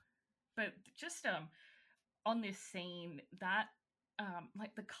cool. But just on this scene, that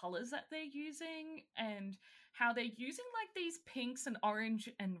like the colors that they're using and how they're using like these pinks and orange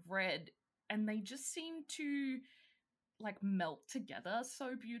and red, and they just seem to like melt together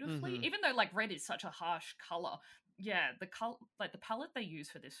so beautifully. Mhm. Even though like red is such a harsh color, yeah, the palette they use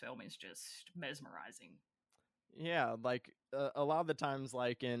for this film is just mesmerizing. Yeah, like a lot of the times,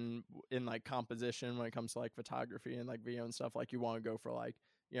 like in like composition, when it comes to like photography and like video and stuff, like you want to go for like,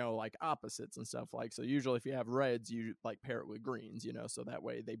 you know, like opposites and stuff. Like, so usually if you have reds, you like pair it with greens, you know, so that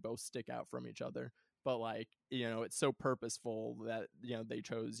way they both stick out from each other. But like, you know, it's so purposeful that, you know, they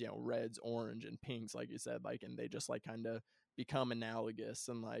chose, you know, reds, orange, and pinks, like you said, like, and they just like kind of become analogous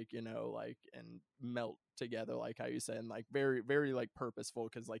and like, you know, like, and melt together, like how you said, and like very, very like purposeful,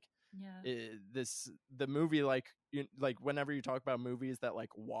 because like Yeah. the movie, like, you like whenever you talk about movies that like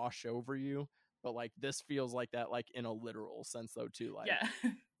wash over you, but like this feels like that, like in a literal sense though too, like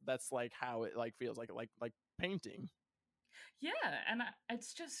Yeah. that's like how it like feels like painting. Yeah, and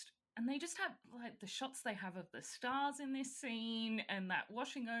it's just, and they just have like the shots they have of the stars in this scene, and that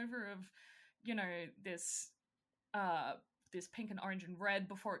washing over of, you know, this this pink and orange and red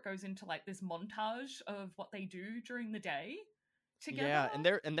before it goes into like this montage of what they do during the day together. Yeah,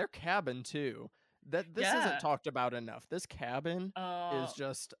 and their cabin too. That this isn't talked about enough. This cabin is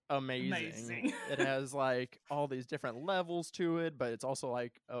just amazing. It has like all these different levels to it, but it's also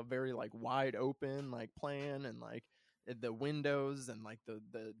like a very like wide open like plan, and like the windows, and like the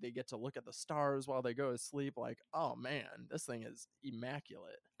they get to look at the stars while they go to sleep. Like, oh man, this thing is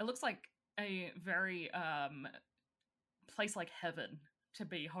immaculate. It looks like a very place like heaven to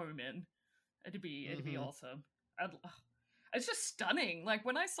be home in. It'd be awesome. It's just stunning. Like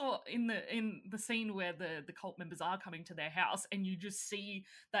when I saw in the scene where the cult members are coming to their house, and you just see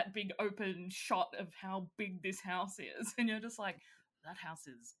that big open shot of how big this house is, and you're just like, that house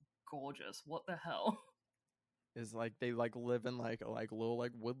is gorgeous. What the hell? Is like they like live in like a little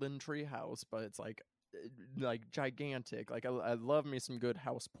like woodland tree house, but it's like gigantic. Like I love me some good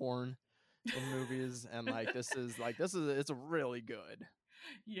house porn in movies, and like this is it's really good.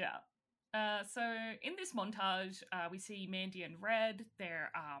 Yeah. So in this montage, we see Mandy and Red.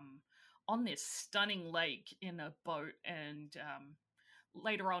 They're on this stunning lake in a boat, and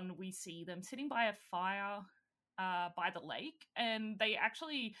later on we see them sitting by a fire by the lake. And they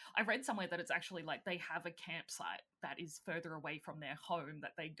actually, I read somewhere that it's actually like they have a campsite that is further away from their home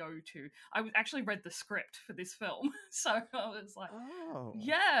that they go to. I actually read the script for this film, so I was like, oh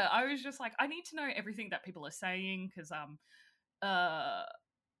yeah, I was just like, I need to know everything that people are saying, because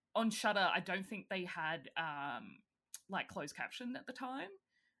on Shudder, I don't think they had like closed caption at the time,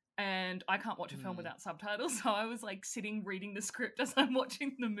 and I can't watch a film without subtitles. So I was like sitting reading the script as I'm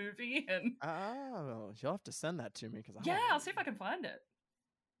watching the movie, and you'll have to send that to me, because I'll see if I can find it.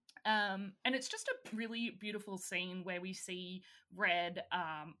 And it's just a really beautiful scene where we see Red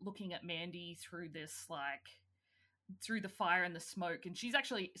looking at Mandy through this like through the fire and the smoke, and she's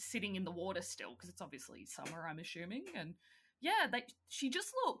actually sitting in the water still because it's obviously summer, I'm assuming, and yeah, she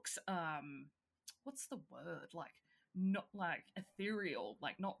just looks what's the word, like not like ethereal,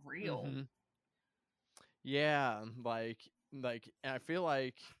 like not real. Yeah, like I feel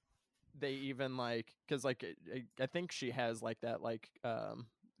like they even like, because like I think she has like that, like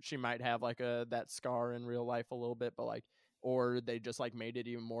she might have like that scar in real life a little bit, but like, or they just like made it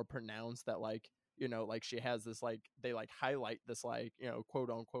even more pronounced that like, you know, like she has this like, they like highlight this like, you know, quote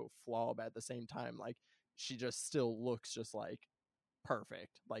unquote flaw, but at the same time like she just still looks just like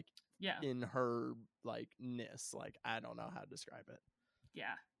perfect, like Yeah. in her like ness. Like, I don't know how to describe it.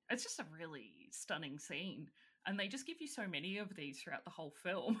 Yeah. It's just a really stunning scene. And they just give you so many of these throughout the whole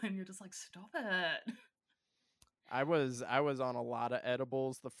film, and you're just like, stop it. I was on a lot of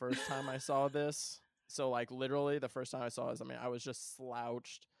edibles the first time I saw this. So like literally the first time I saw this, I mean, I was just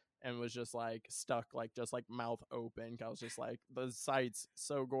slouched and was just like stuck, like just like mouth open. I was just like, the sights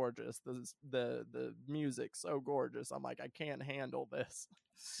so gorgeous, the music so gorgeous. I'm like, I can't handle this.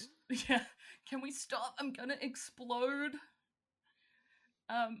 Yeah. Can we stop? I'm gonna explode.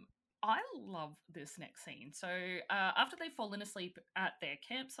 I love this next scene. So after they've fallen asleep at their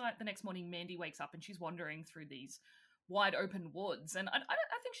campsite, the next morning Mandy wakes up and she's wandering through these wide open woods, and I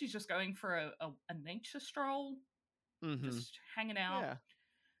think she's just going for a nature stroll, just hanging out.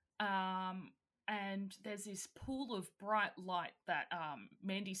 Yeah. And there's this pool of bright light that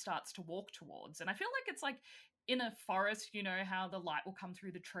Mandy starts to walk towards, and I feel like it's like in a forest, you know how the light will come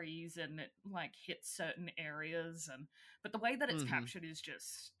through the trees and it like hits certain areas, but the way that it's captured is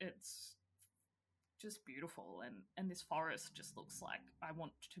it's just beautiful, and this forest just looks like I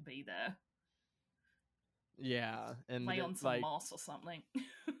want to be there. Yeah, and lay on some like moss or something.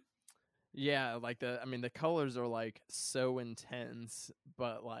 yeah, like the colors are like so intense,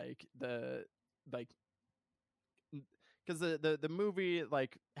 but like because the movie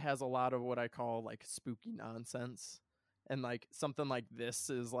like has a lot of what I call like spooky nonsense, and like something like this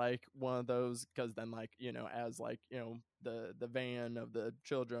is like one of those, because then like, you know, as like, you know, the van of the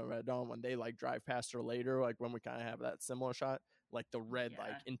children of Red Dawn, when they like drive past her later, like when we kind of have that similar shot, like the red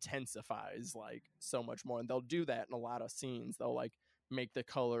like intensifies like so much more, and they'll do that in a lot of scenes. They'll like make the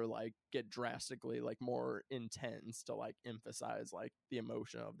color like get drastically like more intense to like emphasize like the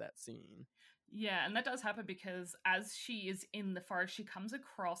emotion of that scene. Yeah, and that does happen because as she is in the forest, she comes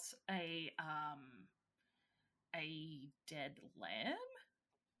across a dead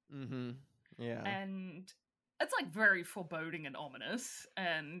lamb. Yeah. And it's like very foreboding and ominous,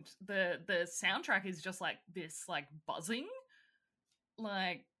 and the soundtrack is just like this like buzzing,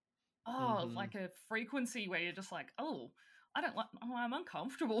 like like a frequency where you're just like, oh, I don't like, oh, I'm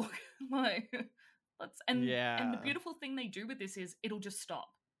uncomfortable. Like, and the beautiful thing they do with this is it'll just stop.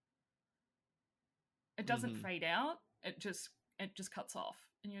 It doesn't fade out. It just cuts off,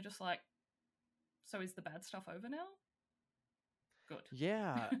 and you're just like, so is the bad stuff over now? Good.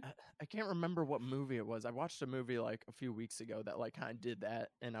 Yeah, I can't remember what movie it was. I watched a movie like a few weeks ago that like kind of did that,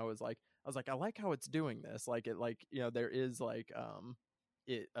 and I was like, I like how it's doing this. Like it, like, you know, there is like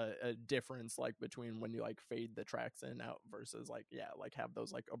a difference like between when you like fade the tracks in out versus like, yeah, like have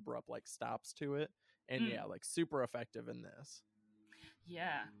those like abrupt like stops to it, and yeah, like super effective in this.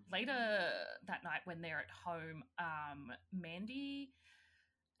 Yeah. Later that night when they're at home, Mandy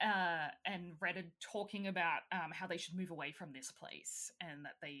and Red are talking about how they should move away from this place and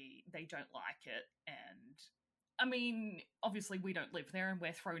that they don't like it. And I mean, obviously we don't live there, and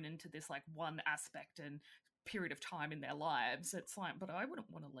we're thrown into this like one aspect and period of time in their lives. It's like, but I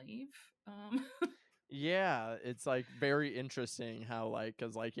wouldn't want to leave. Yeah, it's like very interesting how like,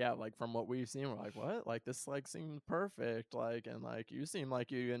 because like, yeah, like from what we've seen, we're like, what, like this like seems perfect, like, and like you seem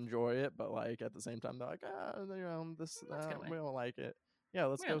like you enjoy it, but like at the same time they're like, you know, this we don't like it. Yeah,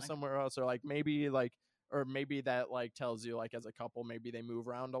 let's go somewhere else. Or like maybe like, or maybe that like tells you like as a couple, maybe they move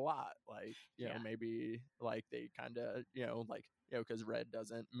around a lot, like, you know, maybe like they kind of, you know, like, you know, because Red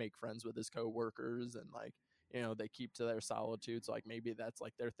doesn't make friends with his coworkers, and like, you know, they keep to their solitude. So like maybe that's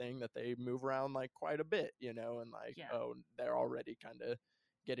like their thing, that they move around like quite a bit, you know, and like, oh, they're already kind of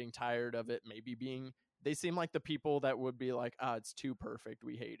getting tired of it. Maybe being, they seem like the people that would be like, it's too perfect,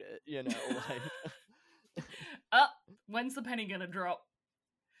 we hate it, you know, like when's the penny gonna drop?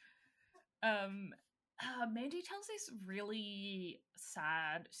 Mandy tells this really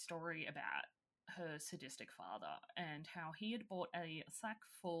sad story about her sadistic father and how he had brought a sack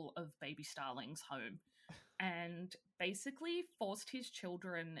full of baby starlings home and basically forced his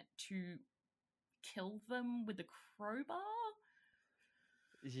children to kill them with a crowbar.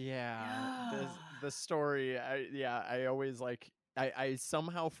 Yeah. The story, I always like, I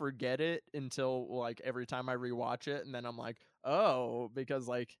somehow forget it until like every time I rewatch it, and then I'm like, oh, because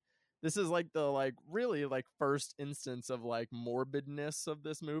like this is like the like really like first instance of like morbidness of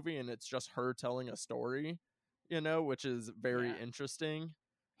this movie, and it's just her telling a story, you know, which is very interesting.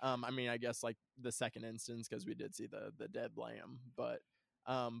 I mean, I guess like the second instance, because we did see the dead lamb, but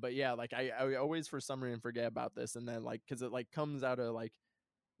yeah, like I always for some reason forget about this, and then like because it like comes out of like,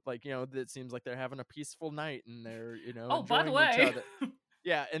 you know, it seems like they're having a peaceful night and they're, you know, oh, by the way, each other.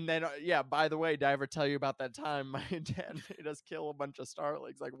 Yeah, and then by the way, did I ever tell you about that time my dad made us kill a bunch of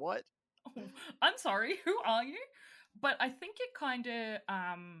starlings? Like, what? I'm sorry, who are you? But I think it kind of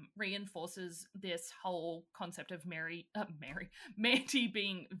reinforces this whole concept of Mandy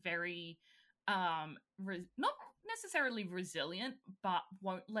being very, not necessarily resilient, but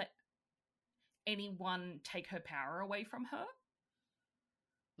won't let anyone take her power away from her.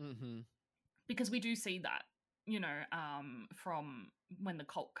 Mm-hmm. Because we do see that, from when the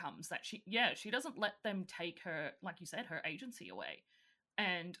cult comes, that she doesn't let them take her, like you said, her agency away.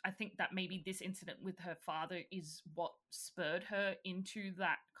 And I think that maybe this incident with her father is what spurred her into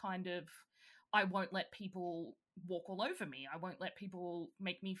that kind of, I won't let people walk all over me. I won't let people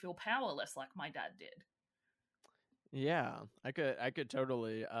make me feel powerless like my dad did. Yeah, I could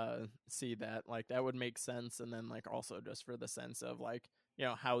totally see that. Like that would make sense, and then like also just for the sense of like,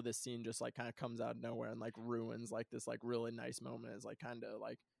 how this scene just like kind of comes out of nowhere and like ruins like this like really nice moment is like kind of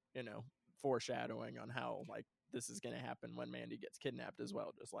like, foreshadowing on how like this is going to happen when Mandy gets kidnapped as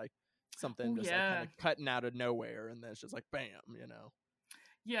well. Just like something like kind of cutting out of nowhere, and then it's just like bam.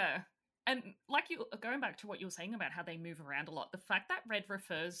 Yeah. And like you going back to what you were saying about how they move around a lot, the fact that Red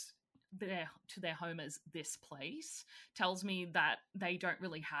refers to their home as this place tells me that they don't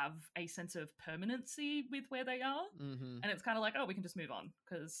really have a sense of permanency with where they are. Mm-hmm. And it's kind of like, oh, we can just move on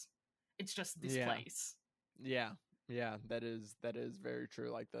because it's just this place. Yeah, that is very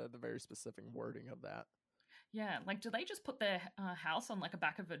true. Like the very specific wording of that. Yeah, like do they just put their house on like a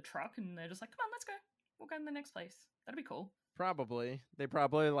back of a truck and they're just like, come on, let's go. We'll go in the next place. That'd be cool. Probably. They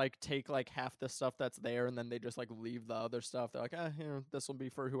probably like take like half the stuff that's there and then they just like leave the other stuff. They're like, this will be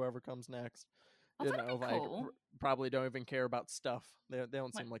for whoever comes next. Oh, that'd be cool. Probably don't even care about stuff. They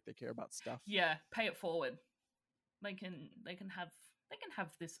don't seem like they care about stuff. Yeah, pay it forward. They can have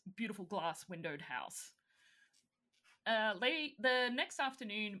this beautiful glass windowed house. The next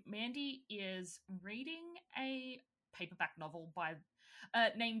afternoon, Mandy is reading a paperback novel by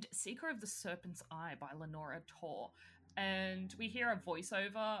named Seeker of the Serpent's Eye by Lenora Torr. And we hear a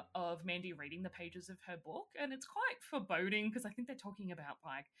voiceover of Mandy reading the pages of her book, and it's quite foreboding because I think they're talking about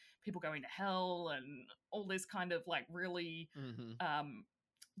like people going to hell and all this kind of like really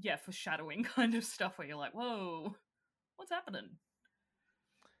foreshadowing kind of stuff where you're like, whoa, what's happening?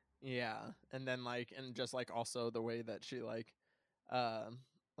 Yeah, and then like, and just like also the way that she like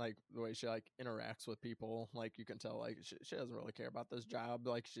the way she like interacts with people, like you can tell like she doesn't really care about this job.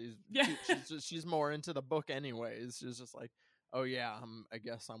 Like she's more into the book anyways. She's just like, oh yeah, I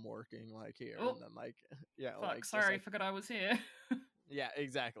guess I'm working like here, and then like fuck, like sorry, like, forgot I was here. Yeah,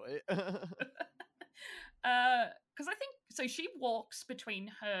 exactly. Because I think so. She walks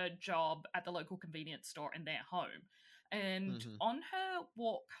between her job at the local convenience store and their home. And on her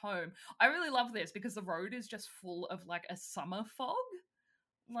walk home, I really love this because the road is just full of like a summer fog.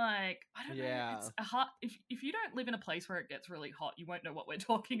 Like, I don't know, it's a hot. If you don't live in a place where it gets really hot, you won't know what we're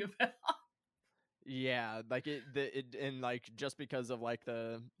talking about. Yeah, like it and like just because of like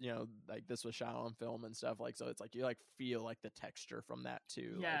the like this was shot on film and stuff, like so it's like you like feel like the texture from that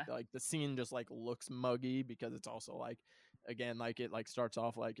too. Yeah, like the scene just like looks muggy because it's also like again like it like starts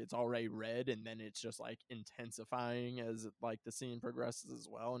off like it's already red and then it's just like intensifying as like the scene progresses as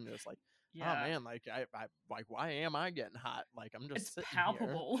well, and just like oh man, like I like why am I getting hot? Like I'm just it's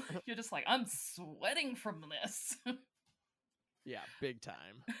palpable. You're just like I'm sweating from this. Yeah, big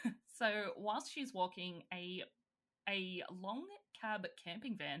time. So whilst she's walking, a long cab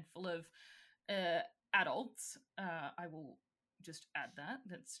camping van full of adults, I will just add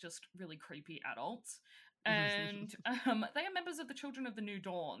that's just really creepy adults, and they are members of the Children of the New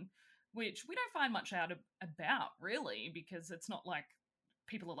Dawn, which we don't find much out about really, because it's not like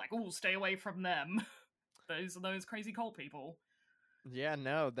people are like, oh, stay away from them. those crazy cult people. Yeah,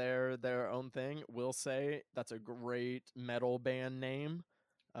 no, they're their own thing. We'll say that's a great metal band name.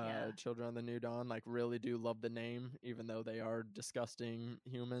 Children of the New Dawn, like really do love the name, even though they are disgusting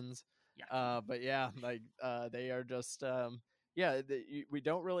humans. Yeah. But yeah, like they are just we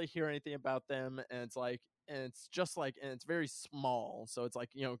don't really hear anything about them, and it's just like, and it's very small, so it's like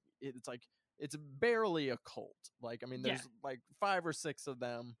it's like it's barely a cult. Like I mean, there's like 5 or 6 of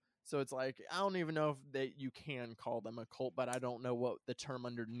them. So it's like, I don't even know if you can call them a cult, but I don't know what the term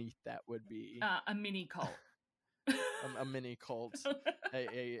underneath that would be. A mini cult. A mini cult.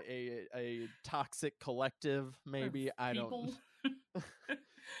 a toxic collective, maybe. I don't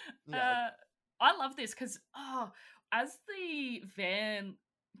yeah. I love this because, as the van,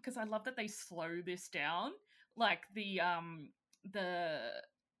 because I love that they slow this down. Like the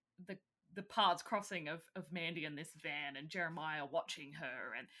paths crossing of Mandy and this van and Jeremiah watching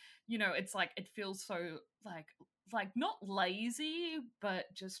her, and it's like it feels so like not lazy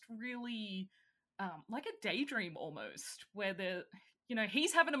but just really like a daydream almost, where You know,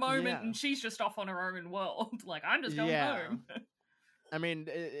 he's having a moment Yeah. and she's just off on her own world. Like, I'm just going Yeah. home. I mean,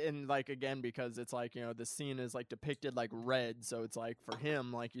 and like again, because it's like, you know, the scene is like depicted like red, so it's like for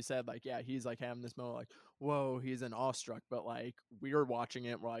him, like you said, like yeah, he's like having this moment, like whoa, he's in awestruck, but like we're watching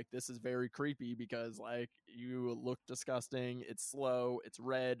it, we're like this is very creepy because like you look disgusting, it's slow, it's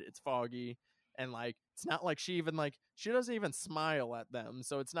red, it's foggy, and like it's not like she doesn't even smile at them,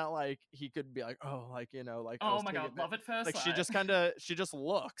 so it's not like he could be like oh like you know like I Oh was my taken god, back. love at first Like sight. she just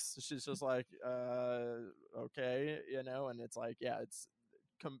looks, she's just like okay, you know, and it's like yeah, it's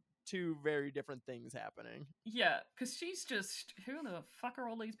two very different things happening. Yeah, because she's just, who the fuck are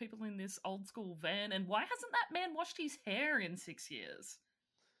all these people in this old school van, and why hasn't that man washed his hair in 6 years?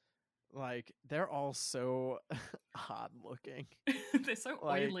 Like they're all so odd looking. They're so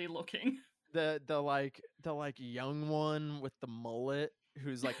Like oily looking. the young one with the mullet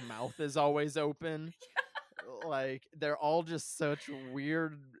whose like mouth is always open. Like they're all just such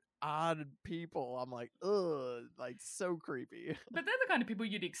weird odd people. I'm like, ugh, like so creepy. But they're the kind of people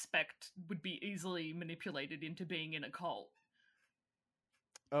you'd expect would be easily manipulated into being in a cult.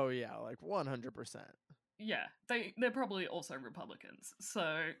 Oh yeah, like 100%. Yeah, they're probably also Republicans,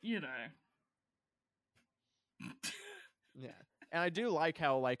 so, you know. Yeah. And I do like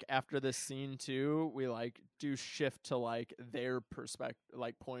how like after this scene too, we like do shift to like their perspective,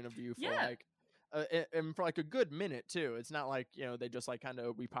 like point of view for Yeah. like and for like a good minute too. It's not like, you know, they just like kind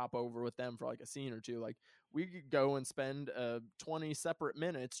of we pop over with them for like a scene or two. Like we could go and spend 20 separate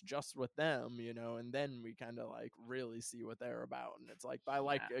minutes just with them, you know, and then we kind of like really see what they're about. And it's like I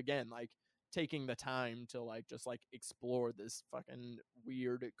like again like taking the time to like just like explore this fucking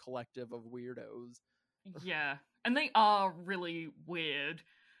weird collective of weirdos. Yeah, and they are really weird.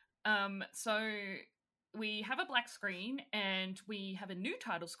 So we have a black screen and we have a new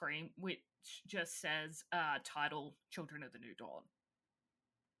title screen which just says title Children of the New Dawn.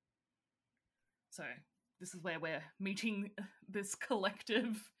 So this is where we're meeting this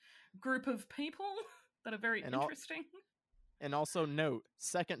collective group of people that are very interesting. And also note,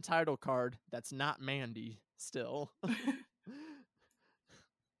 second title card that's not Mandy still.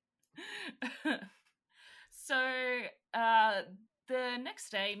 So the next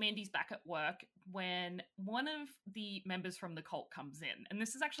day, Mandy's back at work when one of the members from the cult comes in. And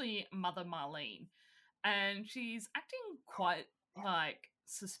this is actually Mother Marlene. And she's acting quite, like,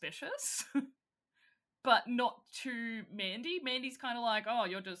 suspicious. But not to Mandy. Mandy's kind of like, oh,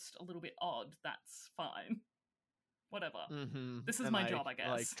 you're just a little bit odd. That's fine. Whatever. Mm-hmm. This is and my like, job, I guess.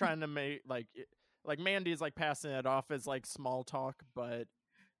 Like, trying to make, like Mandy's, like, passing it off as, like, small talk, but...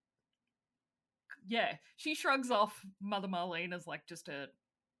 Yeah, she shrugs off Mother Marlene as, like, just a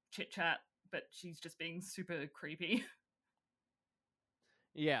chit-chat, but she's just being super creepy.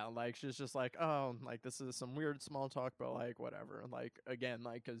 Yeah, like, she's just like, oh, like, this is some weird small talk, but, like, whatever. Like, again,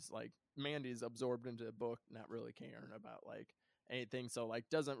 like, because, like, Mandy's absorbed into the book, not really caring about, like, anything, so, like,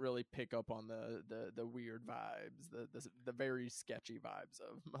 doesn't really pick up on the weird vibes, the very sketchy vibes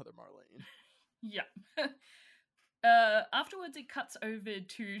of Mother Marlene. Yeah. Afterwards, it cuts over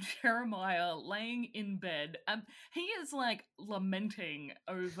to Jeremiah laying in bed. He is, like, lamenting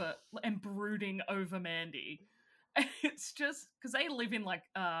over and brooding over Mandy. It's just because they live in like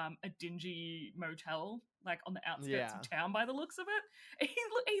a dingy motel, like on the outskirts of town. By the looks of it,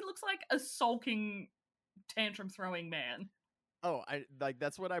 he looks like a sulking, tantrum throwing man. Oh, I like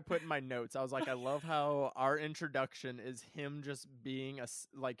that's what I put in my notes. I was like, I love how our introduction is him just being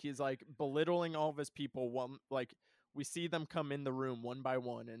he's like belittling all of his people. One like we see them come in the room one by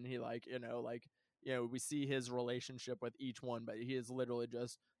one, and he we see his relationship with each one, but he is literally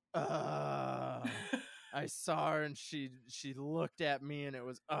just I saw her and she looked at me and it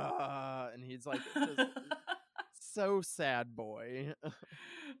was and he's like just so sad boy.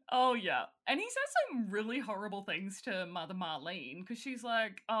 Oh yeah, and he says some really horrible things to Mother Marlene because she's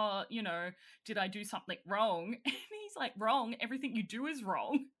like, did I do something wrong? And he's like, wrong? Everything you do is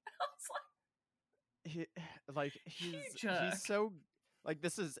wrong. I was like, he's so like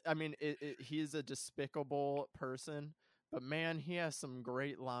this is. I mean, he's a despicable person. But man, he has some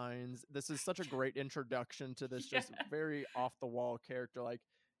great lines. This is such a great introduction to this just very off the wall character. Like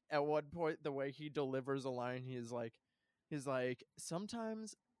at one point, the way he delivers a line, he's like,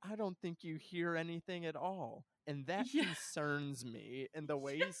 sometimes I don't think you hear anything at all. And that concerns me. And the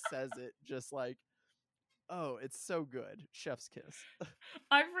way he says it, just like, oh, it's so good. Chef's kiss.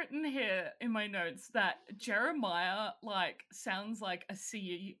 I've written here in my notes that Jeremiah sounds like a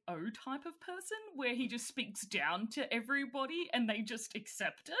CEO type of person where he just speaks down to everybody and they just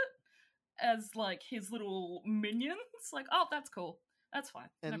accept it as like his little minions. Like, oh, that's cool. That's fine.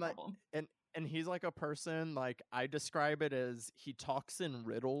 No problem. And he's like a person, like, I describe it as he talks in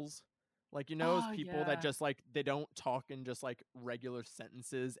riddles. Like, those Oh, people that yeah. just, like, they don't talk in just, like, regular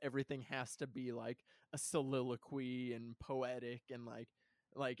sentences. Everything has to be, like, a soliloquy and poetic and, like,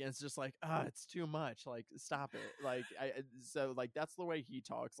 and it's just like, it's too much. Like, stop it. Like, so, like, that's the way he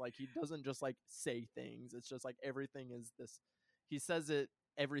talks. Like, he doesn't just, like, say things. It's just, like, everything is this. He says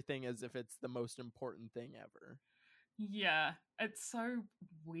everything as if it's the most important thing ever. Yeah, it's so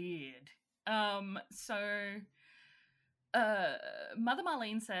weird. So Mother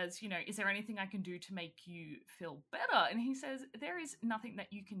Marlene says, is there anything I can do to make you feel better? And he says, there is nothing that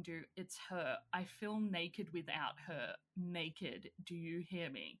you can do. It's her. I feel naked without her. Naked. Do you hear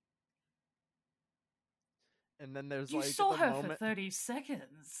me? And then there's You like saw the her moment. for 30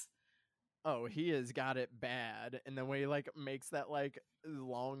 seconds. Oh, he has got it bad. And then when he like makes that like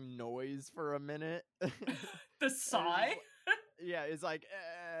long noise for a minute. The sigh. Yeah, it's like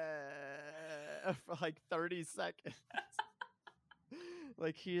for like 30 seconds.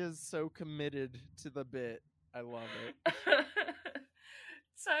 Like he is so committed to the bit. I love it.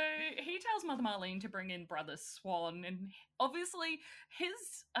 So he tells Mother Marlene to bring in Brother Swan, and obviously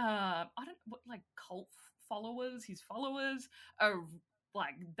his I don't what like cult followers, his followers are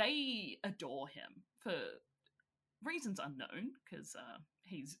like they adore him for reasons unknown because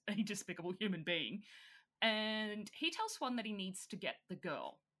he's a despicable human being, and he tells Swan that he needs to get the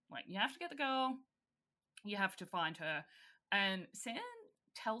girl. Like you have to get the girl, you have to find her, and Sam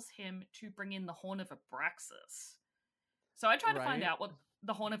tells him to bring in the Horn of Abraxas. So I tried to find out what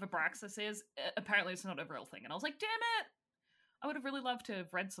the Horn of Abraxas is. Apparently it's not a real thing. And I was like, damn it! I would have really loved to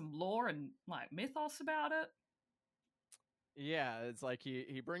have read some lore and like mythos about it. Yeah, it's like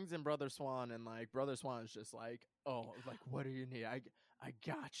he brings in Brother Swan, and like Brother Swan is just like, oh, like what do you need? I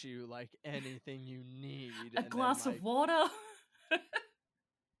got you, like anything you need. A glass of water.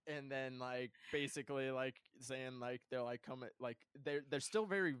 And then like basically like saying like they're like coming like they're still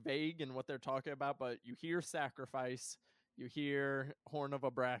very vague in what they're talking about, but you hear sacrifice, you hear Horn of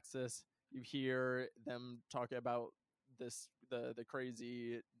Abraxas, you hear them talking about the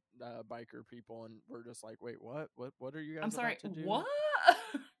crazy biker people, and we're just like, wait, what are you guys I'm sorry, about to do? what?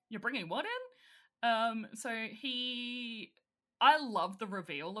 You're bringing what in? So I love the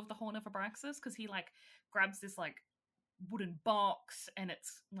reveal of the Horn of Abraxas because he like grabs this like wooden box and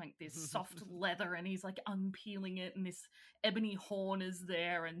it's like this soft leather and he's like unpeeling it and this ebony horn is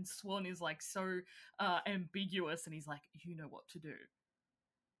there and Swan is like so ambiguous and he's like, you know what to do.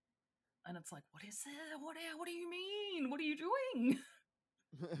 And it's like, what is it? What do you mean? What are you doing?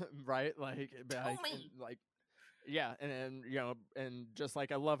 Right? Like, Tell me. like yeah, and and just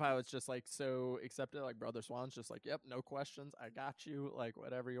like I love how it's just like so accepted. Like Brother Swan's just like, yep, no questions, I got you. Like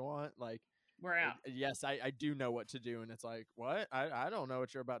whatever you want. Like we're out. Yes, I do know what to do, and it's like, what? I don't know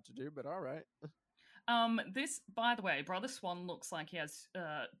what you're about to do, but all right. This, by the way, Brother Swan looks like he has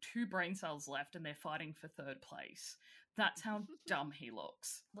 2 brain cells left, and they're fighting for 3rd place. That's how dumb he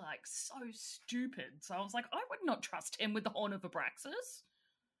looks. Like so stupid. So I was like, I would not trust him with the Horn of Abraxas.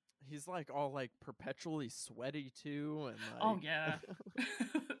 He's like all like perpetually sweaty too, and like... oh yeah.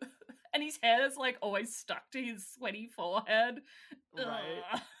 And his hair is like always stuck to his sweaty forehead.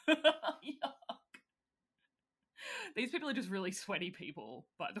 Right. Yuck. These people are just really sweaty people,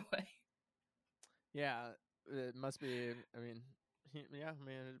 by the way. Yeah, it must be. I mean,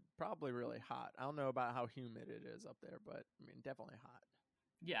 it's probably really hot. I don't know about how humid it is up there, but I mean, definitely hot.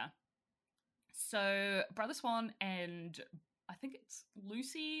 Yeah. So Brother Swan and I think it's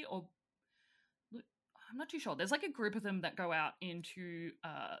Lucy or I'm not too sure. There's like a group of them that go out into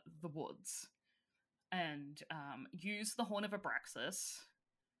the woods and use the Horn of Abraxas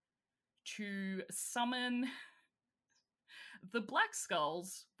to summon the Black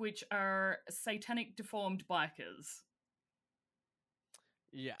Skulls, which are satanic deformed bikers.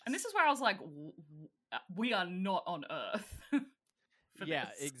 Yes. And this is where I was like, we are not on Earth. Yeah,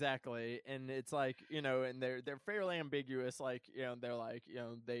 exactly. And it's like, and they're fairly ambiguous. Like, they're like,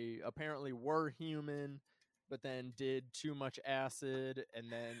 they apparently were human, but then did too much acid,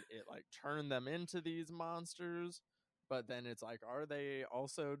 and then it like turned them into these monsters. But then it's like, are they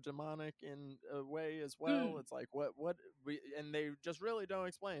also demonic in a way as well? It's like, and they just really don't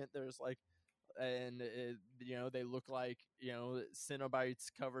explain it. There's like, and they look like Cenobites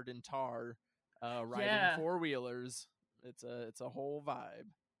covered in tar, riding 4-wheelers. It's a whole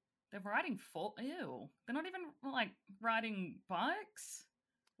vibe. They're riding ew. They're not even like riding bikes.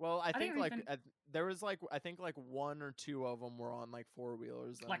 Well, I think there was like I think like 1 or 2 of them were on like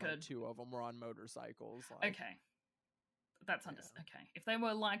 4-wheelers, and like 2 of them were on motorcycles. Like, okay, that's okay. If they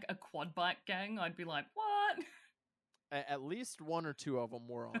were like a quad bike gang, I'd be like, what? At least one or two of them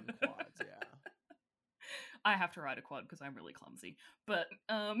were on quads, yeah. I have to ride a quad because I'm really clumsy. But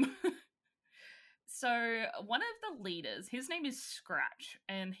so one of the leaders, his name is Scratch,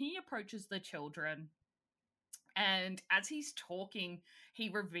 and he approaches the children. And as he's talking, he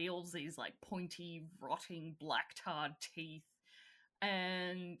reveals these like pointy, rotting, black tarred teeth.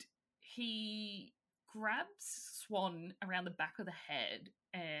 And he grabs Swan around the back of the head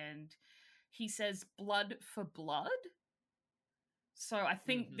and he says, "Blood for blood." So I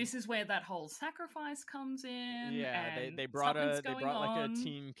think this is where that whole sacrifice comes in. Yeah, and they brought like a on.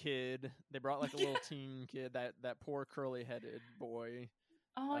 teen kid. They brought like a little teen kid, that poor curly headed boy,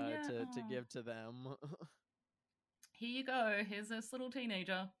 to give to them. Here you go. Here's this little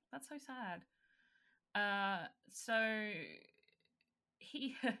teenager. That's so sad. So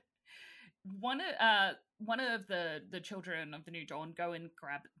he one of the children of the New Dawn go and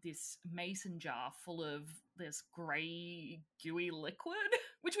grab this mason jar full of this grey gooey liquid,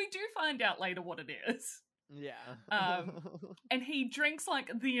 which we do find out later what it is. Yeah. And he drinks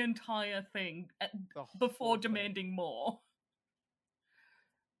like the entire thing before demanding more.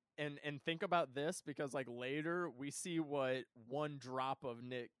 And think about this, because like later we see what one drop of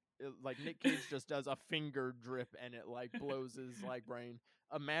Nick Cage just does a finger drip and it like blows his like brain.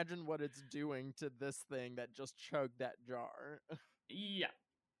 Imagine what it's doing to this thing that just chugged that jar. Yeah.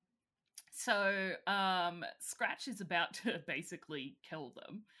 So Scratch is about to basically kill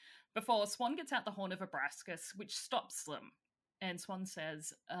them before Swan gets out the Horn of Abraxas, which stops them. And Swan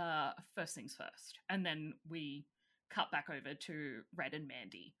says, first things first. And then we cut back over to Red and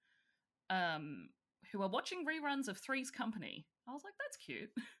Mandy, who are watching reruns of Three's Company. I was like, that's cute.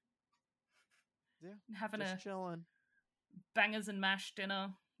 Yeah, having just a chilling. Bangers and mash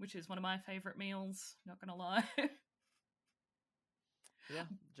dinner, which is one of my favorite meals, not gonna lie. Yeah,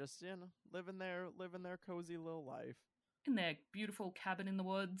 just living their cozy little life in their beautiful cabin in the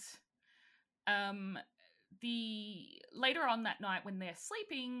woods. The later on that night when they're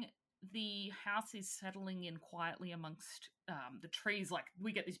sleeping, the house is settling in quietly amongst the trees. Like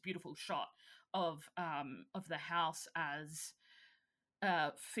we get this beautiful shot of the house as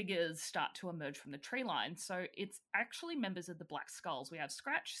figures start to emerge from the tree line. So it's actually members of the Black Skulls. We have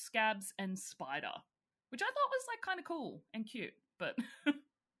Scratch, Scabs, and Spider, which I thought was like kind of cool and cute. But it's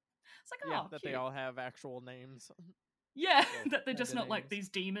like, yeah, oh, that cute. They all have actual names. Yeah, that they're just not like these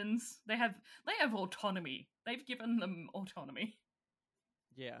demons. They have autonomy. They've given them autonomy.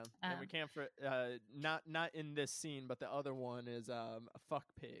 Yeah, and we can't not in this scene, but the other one is a fuck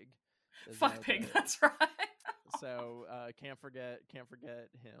pig. Fuck pig, that's right. So can't forget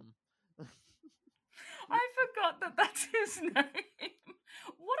him. I forgot that that's his name.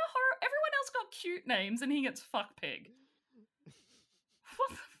 What a horror! Everyone else got cute names, and he gets fuck pig.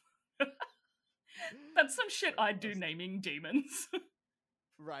 What? That's some shit I'd do naming demons.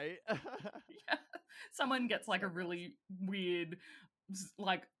 Right? Yeah. Someone gets like a really weird,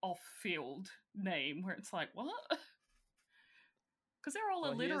 like off-field name where it's like, what? Because they're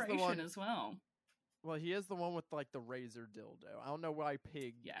all alliteration as well. Well, he is the one with like the razor dildo. I don't know why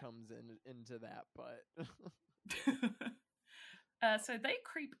pig comes into that, but so they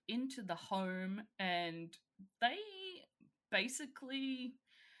creep into the home and they basically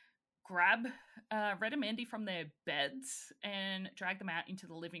grab Red and Mandy from their beds and drag them out into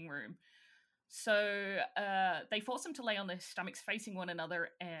the living room. So they force them to lay on their stomachs facing one another,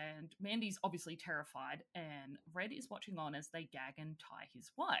 and Mandy's obviously terrified, and Red is watching on as they gag and tie his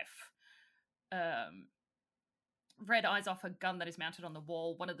wife. Red eyes off a gun that is mounted on the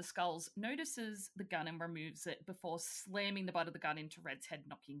wall. One of the skulls notices the gun and removes it before slamming the butt of the gun into Red's head,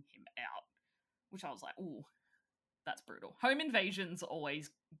 knocking him out. Which I was like, ooh, that's brutal. Home invasions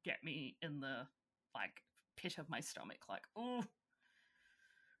always get me in the like pit of my stomach. Like, ooh,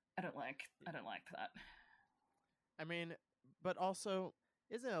 I don't like that. I mean, but also,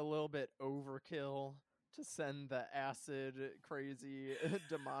 isn't it a little bit overkill to send the acid crazy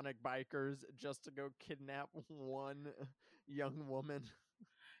demonic bikers just to go kidnap one young woman?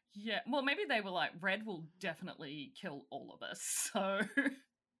 Yeah, well, maybe they were like, Red will definitely kill all of us, so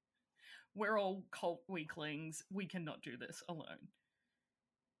we're all cult weaklings. We cannot do this alone.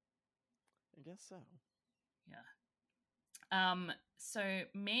 I guess so. Yeah. So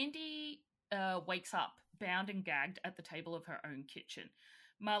Mandy wakes up bound and gagged at the table of her own kitchen.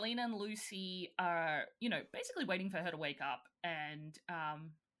 Marlene and Lucy are, basically waiting for her to wake up, and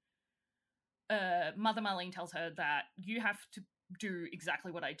Mother Marlene tells her that you have to do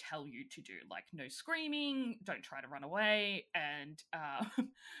exactly what I tell you to do, like no screaming, don't try to run away, and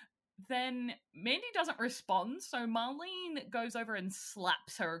then Mandy doesn't respond, so Marlene goes over and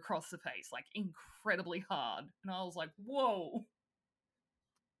slaps her across the face, like incredibly hard. And I was like, whoa.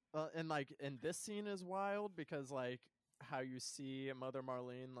 And like, and this scene is wild because like how you see Mother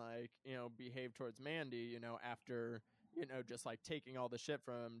Marlene like, you know, behave towards Mandy, you know, after, you know, just like taking all the shit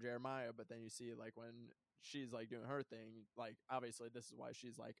from Jeremiah, but then you see like when she's like doing her thing, like obviously this is why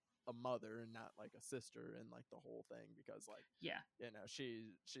she's like a mother and not like a sister and like the whole thing, because like, Yeah. you know,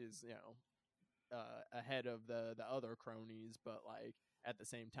 she's, you know, ahead of the other cronies, but like at the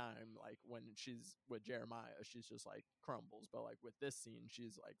same time, like when she's with Jeremiah, she's just like crumbles. But like with this scene,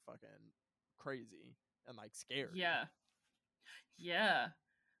 she's like fucking crazy and like scary. Yeah. Yeah.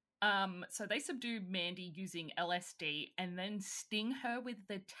 So they subdue Mandy using LSD and then sting her with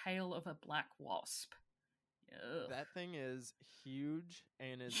the tail of a black wasp. Ugh. That thing is huge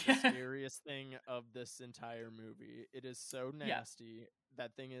and is Yeah. the scariest thing of this entire movie. It is so nasty. Yeah.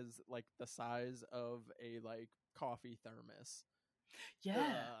 That thing is like the size of a like coffee thermos.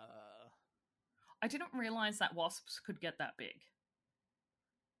 Yeah. I didn't realize that wasps could get that big.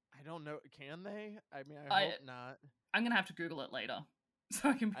 I don't know. Can they? I mean, I hope not. I'm gonna have to Google it later, so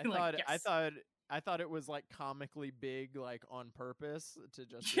I can be yes. I thought it was like comically big, like on purpose to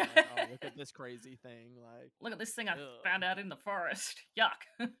just be like, oh, look at this crazy thing. Like, look at this thing I found out in the forest.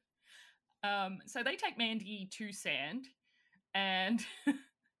 Yuck. So they take Mandy to Sand, and I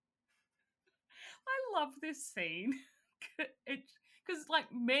love this scene. Because like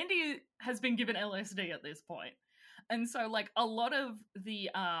Mandy has been given LSD at this point, and so like a lot of the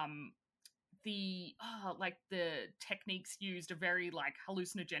like the techniques used are very like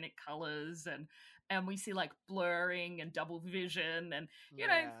hallucinogenic colors, and we see like blurring and double vision, and you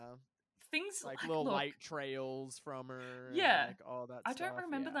know things like little light trails from her. Yeah, and, like all that. I don't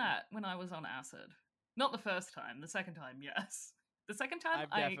remember that when I was on acid. Not the first time. The second time, yes. The second time,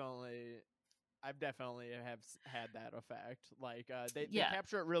 I've definitely have had that effect. Like they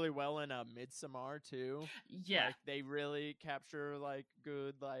capture it really well in Midsommar too. Yeah, like, they really capture like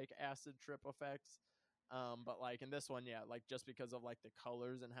good like acid trip effects. But like in this one, yeah, like just because of like the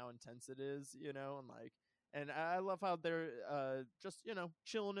colors and how intense it is, you know, and I love how they're just, you know,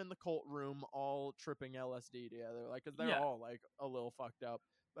 chilling in the cult room, all tripping LSD together, like because they're all like a little fucked up.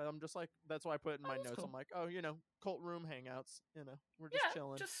 But I'm just like, that's why I put in my notes. Cool. I'm like, oh, you know, cult room hangouts, you know, we're just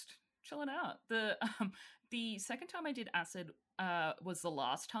chilling. Just chilling out. The second time I did acid was the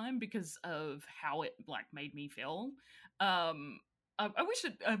last time because of how it like made me feel. I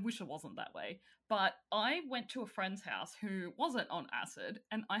wish it wasn't that way. But I went to a friend's house who wasn't on acid,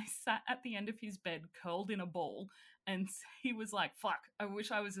 and I sat at the end of his bed curled in a ball, and he was like, fuck, I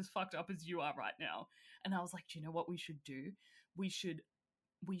wish I was as fucked up as you are right now. And I was like, do you know what we should do? We should,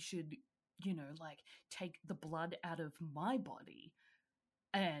 you know, like take the blood out of my body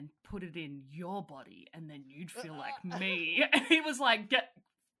and put it in your body, and then you'd feel like me. And he was like,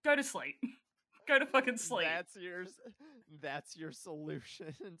 go to sleep. Go to fucking sleep. That's your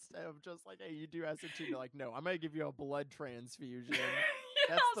solution. Instead of just like, hey, you do acid too. You're like, no, I'm gonna give you a blood transfusion.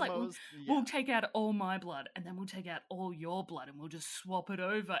 That's I was like, we'll take out all my blood, and then we'll take out all your blood, and we'll just swap it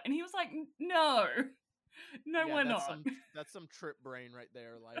over. And he was like, no, we're not. That's some trip brain right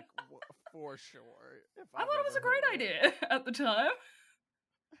there, like for sure. I thought it was a great idea at the time.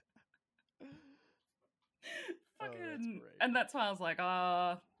 Fucking, and that's why I was like,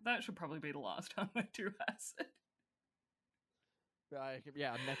 that should probably be the last time I do acid.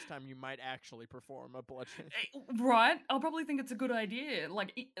 Yeah, next time you might actually perform a blood transfusion. Right? I'll probably think it's a good idea,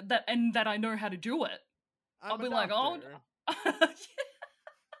 like that, and that I know how to do it. I'll be like, oh, yeah. What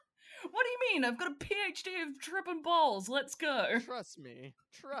do you mean? I've got a PhD of tripping balls. Let's go. Trust me.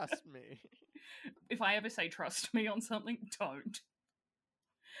 If I ever say trust me on something, don't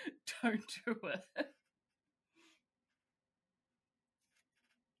do it.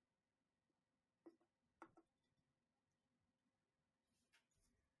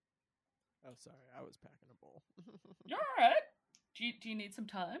 Oh, sorry, I was packing a bowl. You're all right. Do you need some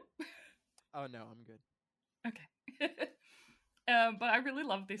time? Oh, no, I'm good. Okay. But I really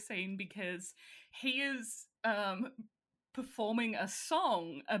love this scene because he is performing a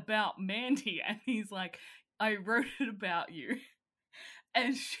song about Mandy, and he's like, I wrote it about you.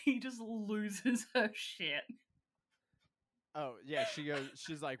 And she just loses her shit. Oh, yeah,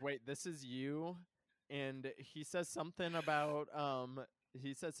 she's like, wait, this is you? And he says something about,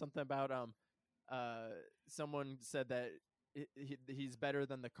 someone said that he's better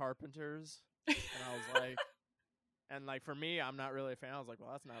than the Carpenters. And I was like, and like for me, I'm not really a fan. I was like, well,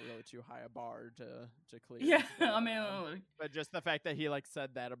 that's not really too high a bar to clear. Yeah, but, I mean, but just the fact that he like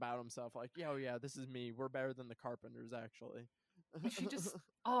said that about himself, like, yeah, this is me. We're better than the Carpenters, actually. She just,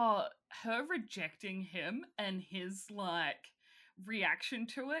 Oh, her rejecting him and his like reaction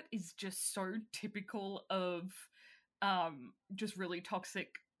to it is just so typical of just really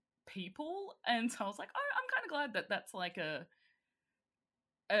toxic people. And so I was like, oh, I'm kind of glad that that's like a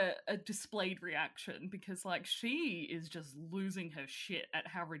displayed reaction, because like she is just losing her shit at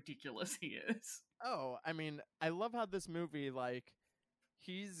how ridiculous he is. Oh, I mean, I love how this movie, like,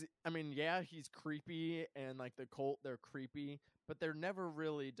 he's creepy, and like the cult, they're creepy, but they're never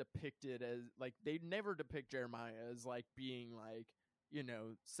really depicted as, like, they never depict Jeremiah as like being like,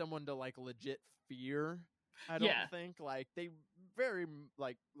 someone to like legit fear. I don't Yeah. think, like, they very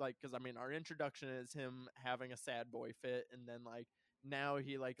like because I mean our introduction is him having a sad boy fit, and then like now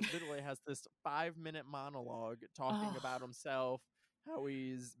he like literally has this 5-minute monologue talking Oh, about himself, how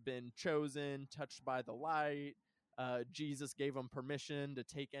he's been chosen, touched by the light. Jesus gave him permission to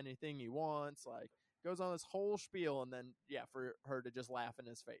take anything he wants. Like, goes on this whole spiel, and then for her to just laugh in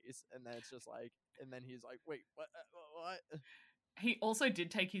his face, and then it's just like, and then he's like, "Wait, what? What?" he also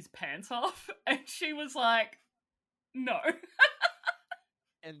did take his pants off, and she was like, no.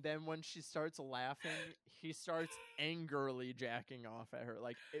 And then when she starts laughing, he starts angrily jacking off at her,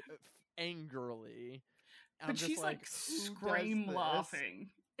 like angrily. I'm But just she's like who does scream this?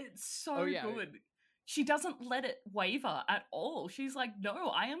 laughing. It's so Oh, yeah. good. She doesn't let it waver at all. She's like, no,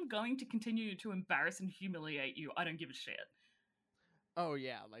 I am going to continue to embarrass and humiliate you. I don't give a shit. Oh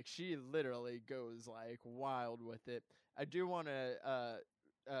yeah, like she literally goes like wild with it. I do want to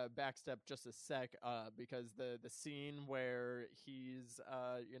backstep just a sec, because the scene where he's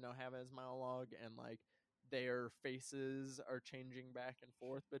having his monologue, and like their faces are changing back and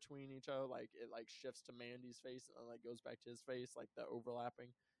forth between each other, like it like shifts to Mandy's face and then like goes back to his face, like the overlapping.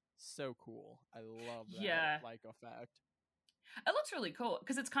 So cool. I love that Yeah. like effect. It looks really cool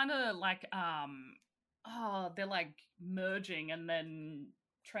because it's kind of like they're like merging and then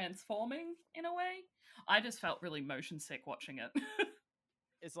transforming in a way. I just felt really motion sick watching it.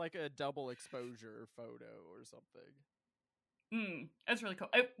 It's like a double exposure photo or something. It's really cool.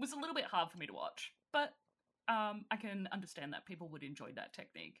 It was a little bit hard for me to watch, but I can understand that people would enjoy that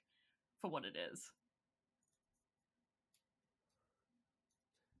technique for what it is.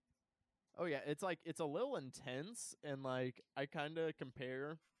 Oh yeah, it's like it's a little intense, and like I kind of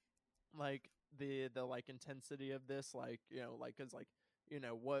compare like the like intensity of this, like like because like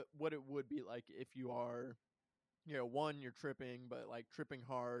what it would be like if you are one, you're tripping, but like tripping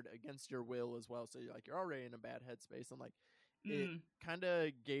hard against your will as well, so you're already in a bad headspace, and like it kind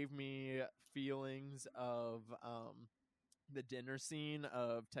of gave me feelings of the dinner scene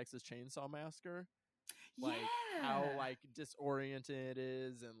of Texas Chainsaw Massacre, like how like disoriented it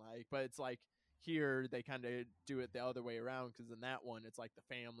is, and like but it's like here they kind of do it the other way around, because in that one it's like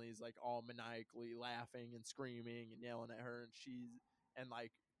the family's like all maniacally laughing and screaming and yelling at her, and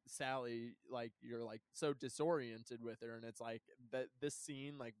like Sally, like you're like so disoriented with her, and it's like that this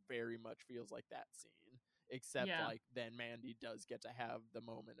scene like very much feels like that scene, except like then Mandy does get to have the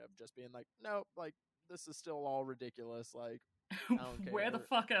moment of just being like, nope, like this is still all ridiculous, like I don't care. Where the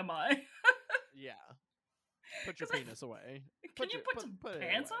fuck am I? Yeah. Put your penis away. Can you put some put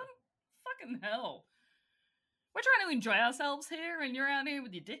pants on? Fucking hell. We're trying to enjoy ourselves here and you're out here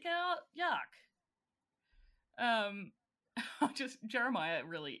with your dick out? Yuck. Jeremiah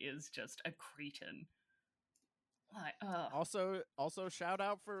really is just a cretin. Like, Also shout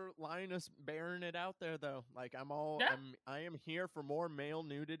out for Linus bearing it out there though. Like I am here for more male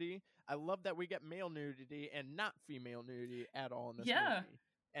nudity. I love that we get male nudity and not female nudity at all in this movie.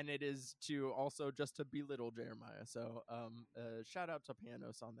 And it is to also just to belittle Jeremiah. So shout out to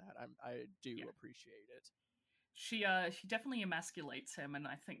Panos on that. I do appreciate it. She definitely emasculates him, and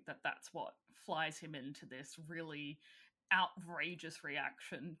I think that that's what flies him into this really outrageous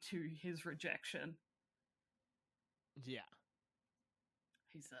reaction to his rejection. Yeah.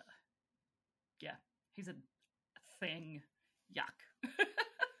 He's a thing. Yuck.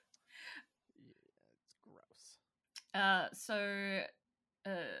 Yeah, it's gross. So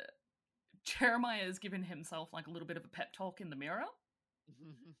Jeremiah has given himself like a little bit of a pep talk in the mirror.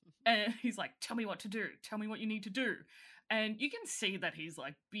 And he's like, tell me what to do. Tell me what you need to do. And you can see that he's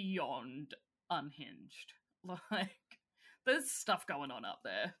like beyond unhinged. Like, there's stuff going on up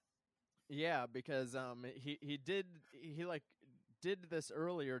there. Yeah, because he did this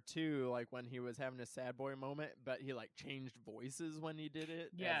earlier too, like when he was having a sad boy moment, but he like changed voices when he did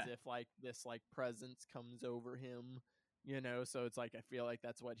it, as if like this like presence comes over him, so it's like I feel like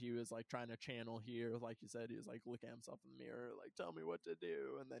that's what he was like trying to channel here. Like you said, he was like looking at himself in the mirror, like tell me what to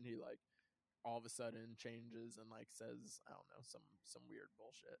do, and then he like all of a sudden changes and like says, I don't know, some weird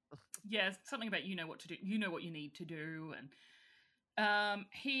bullshit. Yeah, something about you know what to do, you know what you need to do, and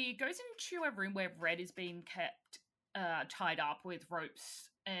He goes into a room where Red is being kept tied up with ropes,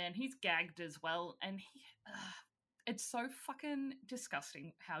 and he's gagged as well. And it's so fucking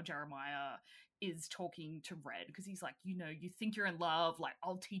disgusting how Jeremiah is talking to Red, because he's like, you know, you think you're in love, like,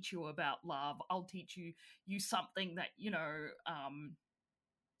 I'll teach you about love. I'll teach you something that, you know,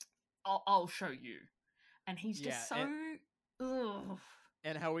 I'll show you. And he's just so ugh.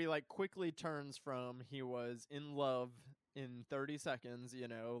 And how he like quickly turns from he was in love in 30 seconds, you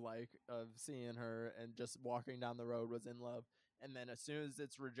know, like of seeing her and just walking down the road was in love. And then as soon as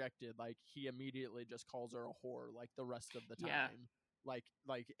it's rejected, like he immediately just calls her a whore like the rest of the time. Yeah. Like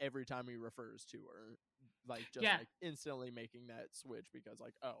every time he refers to her, like just like instantly making that switch because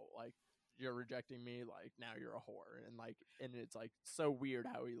like, oh, like you're rejecting me, like now you're a whore. And it's like so weird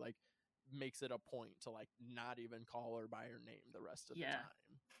how he like makes it a point to like not even call her by her name the rest of the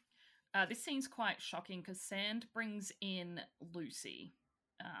time. This scene's quite shocking because Sand brings in Lucy,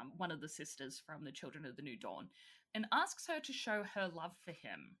 one of the sisters from the Children of the New Dawn, and asks her to show her love for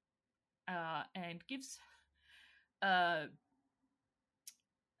him, and gives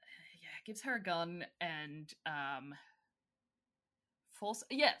her a gun and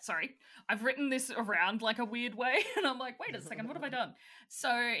I've written this around like a weird way, and I'm like, wait a second, what have I done?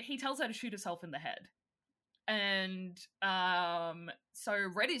 So he tells her to shoot herself in the head. And so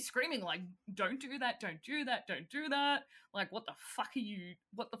Red is screaming like, don't do that, don't do that, don't do that. Like, what the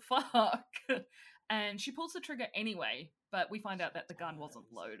fuck? And she pulls the trigger anyway, but we find out that the gun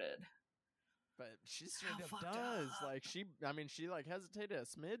wasn't loaded. But she straight up does. Like she like hesitated a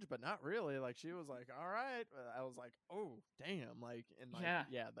smidge, but not really. Like she was like, all right. I was like, oh damn. Like, and like,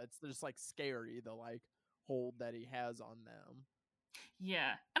 yeah, that's just like scary, the like hold that he has on them.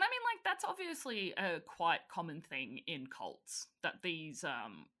 Yeah. And I mean, like, that's obviously a quite common thing in cults, that these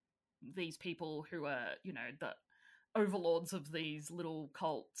people who are, you know, the overlords of these little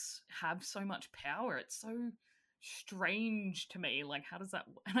cults have so much power. It's so strange to me. Like, how does that,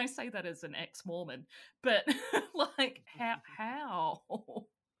 and I say that as an ex-Mormon, but like, how?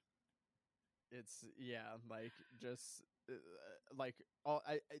 It's, yeah, like, just, like, all,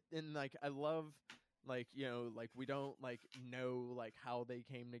 I love, like, you know, like, we don't, like, know, like, how they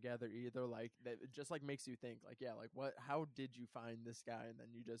came together either, like, that it just, like, makes you think, like, yeah, like, how did you find this guy, and then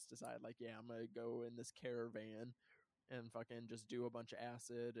you just decide, like, yeah, I'm gonna go in this caravan and fucking just do a bunch of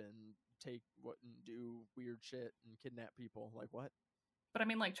acid and do weird shit and kidnap people, like, what? But I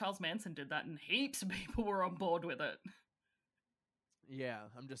mean, like, Charles Manson did that, and heaps of people were on board with it. Yeah,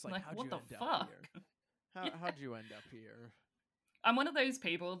 I'm just like how'd what you the end fuck? up here? How'd you end up here? I'm one of those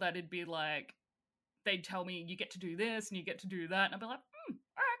people that'd be like, they'd tell me, you get to do this and you get to do that, and I'd be like, all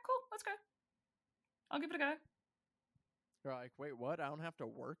right, cool, let's go. I'll give it a go. You're like, wait, what? I don't have to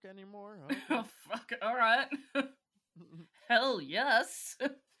work anymore? Okay. Oh, fuck it, all right. Hell yes.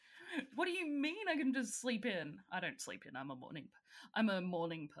 What do you mean I can just sleep in? I don't sleep in. I'm a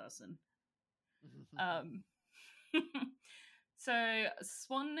morning person. So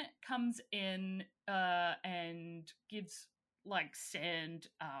Swan comes in and gives like Sand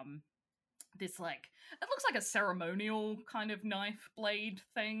this, like, it looks like a ceremonial kind of knife blade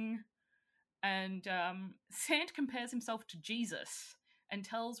thing, and Sand compares himself to Jesus and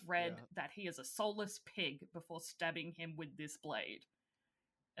tells Red that he is a soulless pig before stabbing him with this blade.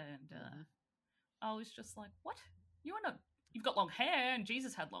 And I was just like, what? You've got long hair, and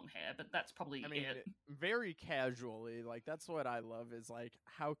Jesus had long hair, but that's probably it. Very casually, like, that's what I love, is like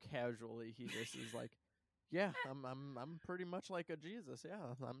how casually he just is like, yeah, I'm pretty much like a Jesus. Yeah,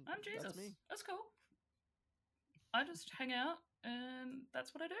 I'm Jesus. That's me. That's cool. I just hang out, and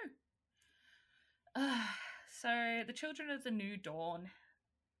that's what I do. So the Children of the New Dawn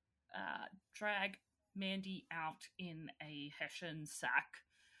drag Mandy out in a Hessian sack,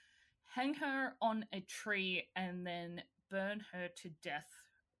 hang her on a tree, and then burn her to death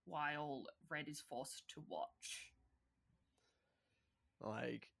while Red is forced to watch.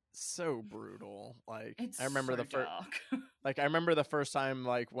 Like, so brutal. Like, it's I remember so dark. Like, I remember the first time,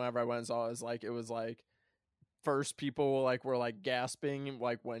 like, whenever I went and saw it was like first people like were like gasping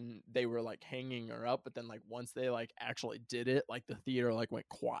like when they were like hanging her up, but then like once they like actually did it, like the theater like went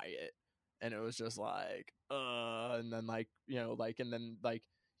quiet, and it was just like and then like, you know, like, and then like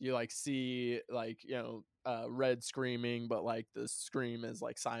you like see like, you know, Red screaming, but like the scream is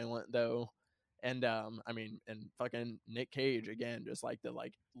like silent though. And I mean, and fucking Nick Cage again, just like the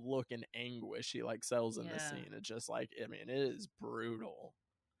like look and anguish he like sells in this scene. It's just like, I mean, it is brutal.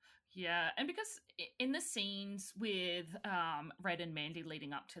 Yeah, and because in the scenes with Red and Mandy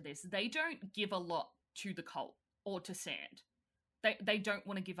leading up to this, they don't give a lot to the cult or to Sand. they don't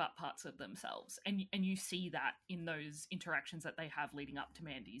want to give up parts of themselves, and you see that in those interactions that they have leading up to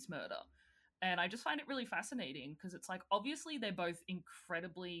Mandy's murder. And I just find it really fascinating because it's like, obviously they're both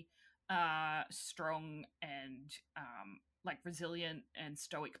incredibly strong and like resilient and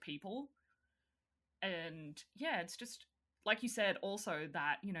stoic people. And yeah, it's just like you said also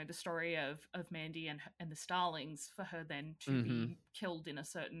that, you know, the story of Mandy and the Starlings, for her then to be killed in a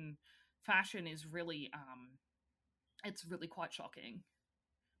certain fashion is really it's really quite shocking.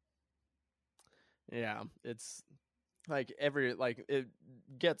 Yeah, it's like it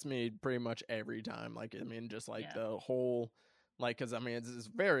gets me pretty much every time. Like, I mean, just like the whole, like, because I mean, it's this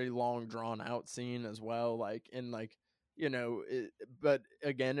very long drawn out scene as well, like, in like, you know, but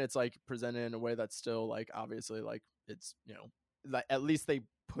again, it's like presented in a way that's still like, obviously, like, it's, you know, like at least they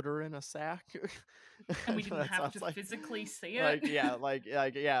put her in a sack and we didn't have to physically see it. Like, yeah,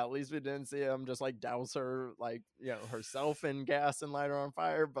 yeah, at least we didn't see him just like douse her, like, you know, herself in gas and light her on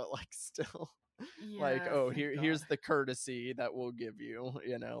fire, but like still, like, oh, here's the courtesy that we'll give you,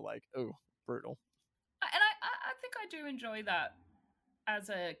 you know, like, oh, brutal. And I think I do enjoy that as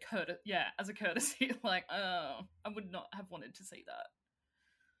a courtesy. Like, oh, I would not have wanted to see that.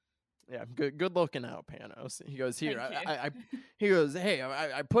 Yeah, good looking out, Panos. He goes, here, he goes, hey,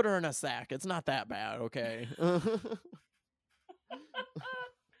 I put her in a sack. It's not that bad, okay?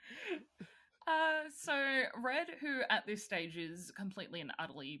 So Red, who at this stage is completely and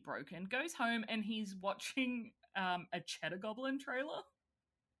utterly broken, goes home and he's watching a Cheddar Goblin trailer,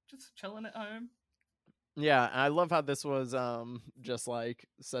 just chilling at home. Yeah, I love how this was just like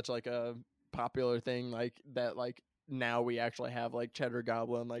such like a popular thing, like that, like now we actually have like Cheddar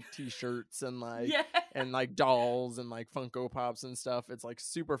Goblin like t-shirts and like and like dolls and like Funko Pops and stuff. It's like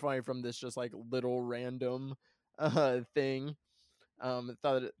super funny from this just like little random thing. I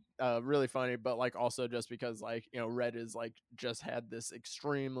thought it really funny, but like also just because like, you know, Red is like just had this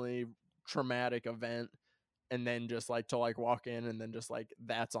extremely traumatic event, and then just like to like walk in and then just like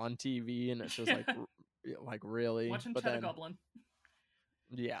that's on TV, and it's just like really watching but Cheddar then, Goblin.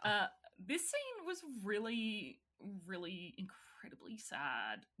 Yeah. This scene was really, really incredibly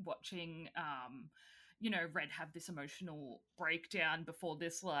sad, watching you know, Red have this emotional breakdown before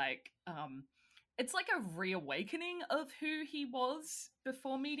this, like it's like a reawakening of who he was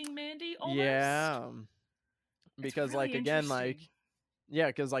before meeting Mandy, almost. Yeah. Because really, like, again, like, yeah,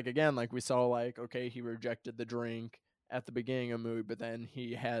 because like, again, like we saw, like, okay, he rejected the drink at the beginning of the movie, but then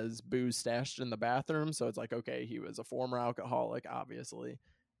he has booze stashed in the bathroom, so it's like, okay, he was a former alcoholic, obviously.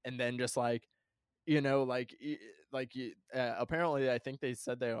 And then just like, you know, like apparently I think they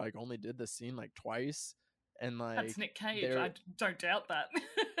said they like only did the scene like twice, and like that's Nick Cage. I don't doubt that.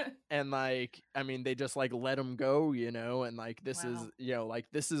 And like, I mean, they just like let him go, you know, and like this is, you know, like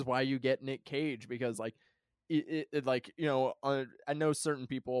this is why you get Nick Cage, because like it like, you know, I know certain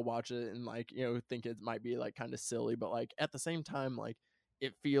people watch it and like, you know, think it might be like kind of silly, but like at the same time, like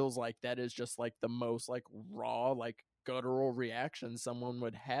it feels like that is just like the most like raw, like guttural reaction someone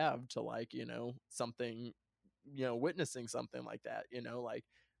would have to like, you know, something, you know, witnessing something like that, you know, like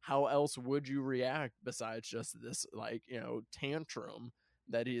how else would you react besides just this like, you know, tantrum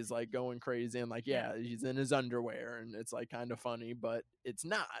that he's like going crazy, and like, yeah, he's in his underwear and it's like kind of funny, but it's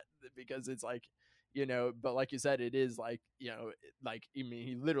not, because it's like, you know, but like you said, it is like, you know, like, I mean,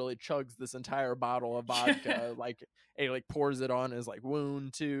 he literally chugs this entire bottle of vodka, like, and he like pours it on his like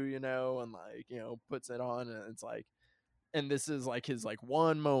wound too, you know, and like, you know, puts it on, and it's like, and this is like his like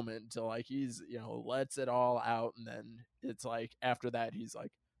one moment to like, he's, you know, lets it all out, and then it's like after that he's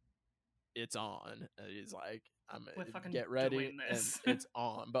like, it's on, and he's like, I'm gonna get ready, and it's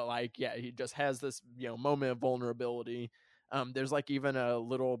on. But like, yeah, he just has this, you know, moment of vulnerability. There's like even a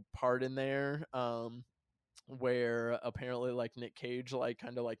little part in there where apparently like Nick Cage like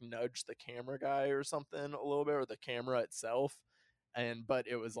kind of like nudged the camera guy or something a little bit, or the camera itself, but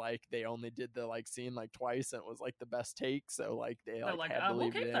it was like they only did the like scene like twice, and it was like the best take, so like they like had to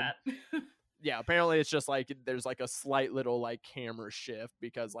leave it in. That. Yeah, apparently it's just like there's like a slight little like camera shift,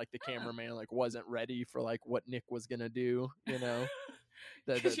 because like the cameraman like wasn't ready for like what Nick was gonna do, you know.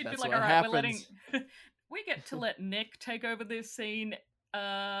 Because you'd be like, all right, we get to let Nick take over this scene.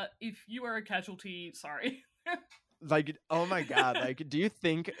 If you are a casualty, sorry. Like, oh my god, like, do you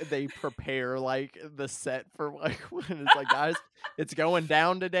think they prepare like the set for like when it's like, guys, it's going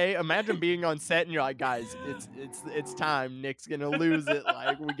down today? Imagine being on set and you're like, guys, it's time, Nick's gonna lose it,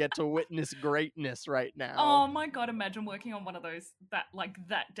 like we get to witness greatness right now. Oh my god, imagine working on one of those that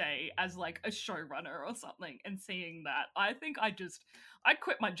day as like a showrunner or something and seeing that. I think I'd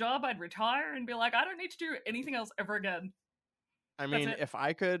quit my job, I'd retire and be like, I don't need to do anything else ever again. I That's mean, it.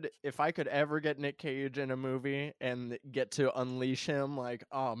 if I could ever get Nick Cage in a movie and get to unleash him, like,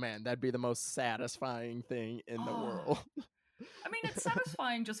 oh man, that'd be the most satisfying thing in the Oh, world. I mean, it's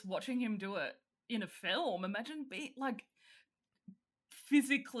satisfying just watching him do it in a film. Imagine being like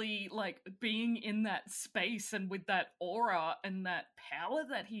physically like being in that space and with that aura and that power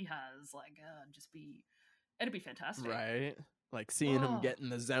that he has. Like, it'd be fantastic. Right? Like seeing him Oh, get in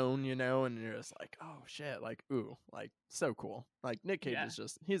the zone, you know, and you're just like, oh shit, like, ooh, like so cool. Like Nick Cage yeah. is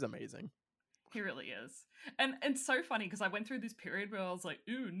just, he's amazing. He really is. And it's so funny because I went through this period where I was like,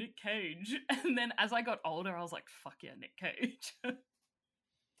 ooh, Nick Cage. And then as I got older, I was like, fuck yeah, Nick Cage.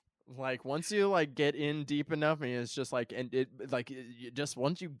 Like once you like get in deep enough, and it's just like, and it like you just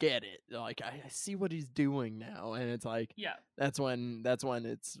once you get it, like I see what he's doing now, and it's like Yeah. that's when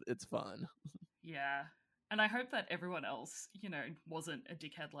it's fun. Yeah. And I hope that everyone else, wasn't a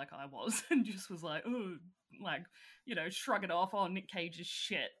dickhead like I was and just was like, oh, like, shrug it off. Oh, Nick Cage is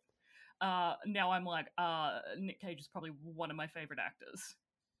shit. Now I'm like, Nick Cage is probably one of my favorite actors.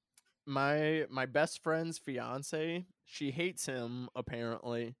 My best friend's fiance, she hates him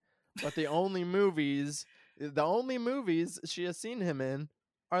apparently, but the only movies she has seen him in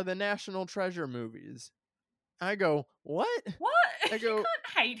are the National Treasure movies. I go, what? What? I go, you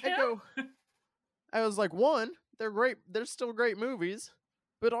can't hate him. I was like, one, they're great. They're still great movies,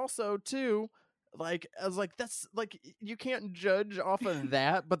 but also two, like I was like, that's like you can't judge off of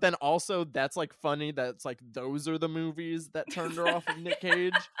that. But then also that's like funny. That's like those are the movies that turned her off of Nick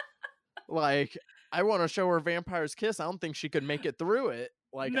Cage. Like I want to show her Vampire's Kiss. I don't think she could make it through it.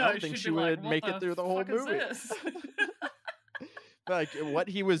 Like No, I don't think she'd she be like, would "What make the it through the whole fuck is movie. this?" Like what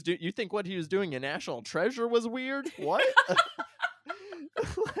he was doing. You think what he was doing in National Treasure was weird? What?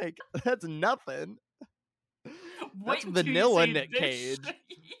 Like that's nothing. That's Wait till you vanilla see Nick this Cage. shit.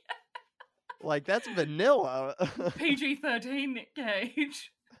 Like that's vanilla. PG-13 Nick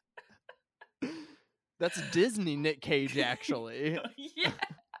Cage. That's Disney Nick Cage, actually. Yeah,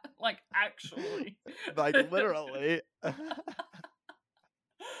 like actually. Like literally.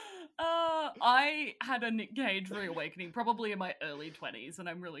 I had a Nick Cage reawakening probably in my early 20s, and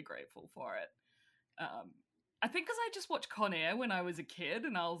I'm really grateful for it. I think because I just watched Con Air when I was a kid,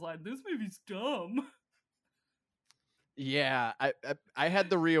 and I was like, this movie's dumb. Yeah, I had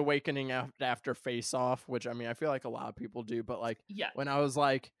the reawakening after Face Off, which I mean I feel like a lot of people do, but like Yeah. when I was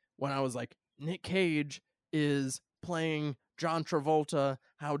like Nick Cage is playing John Travolta,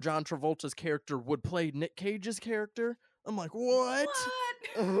 how John Travolta's character would play Nick Cage's character. I'm like, what?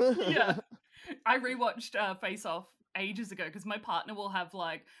 Yeah. I rewatched Face Off ages ago because my partner will have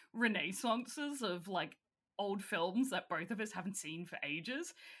like renaissances of like old films that both of us haven't seen for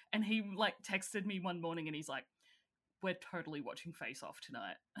ages. And he like texted me one morning and he's like, we're totally watching Face Off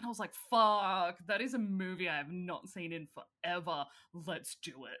tonight. And I was like, fuck, that is a movie I have not seen in forever. Let's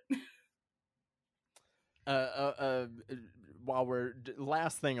do it. While we're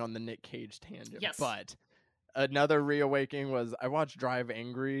last thing on the Nick Cage tangent, Yes. but another reawakening was I watched Drive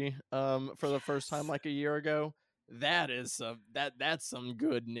Angry for the first time like a year ago. That is that's some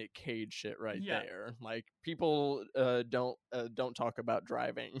good Nick Cage shit right there. Like people don't talk about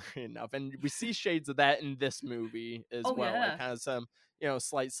Drive Angry enough, and we see shades of that in this movie as well. Yeah. Like kind of some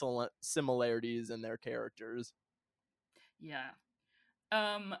slight similarities in their characters. Yeah.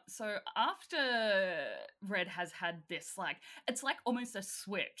 So after Red has had this, like, it's like almost a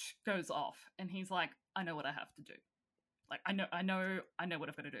switch goes off, and he's like, I know what I have to do. Like, I know what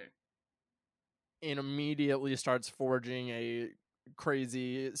I've got to do. And immediately starts forging a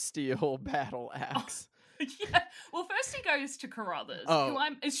crazy steel battle axe. Oh, yeah. Well, first he goes to Carruthers, Oh. who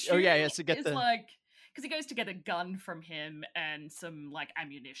I'm assuming he has to get is like, because he goes to get a gun from him and some like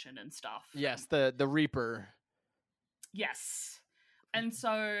ammunition and stuff. Yes, the Reaper. Yes. And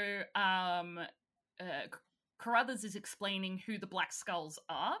so Carruthers is explaining who the Black Skulls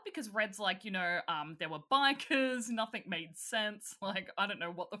are, because Red's like, there were bikers, nothing made sense. Like, I don't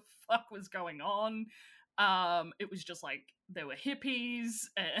know what the fuck was going on. It was just like, there were hippies.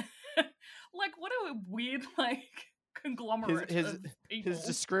 Like, what a weird, like, conglomerate of people. His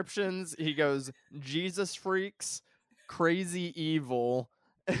descriptions, he goes, Jesus freaks, crazy evil.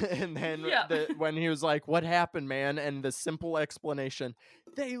 And then when he was like, what happened, man? And the simple explanation,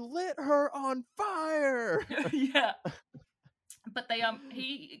 they lit her on fire. Yeah. But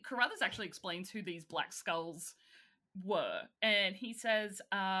Carruthers actually explains who these Black Skulls were. And he says,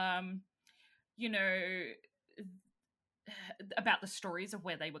 about the stories of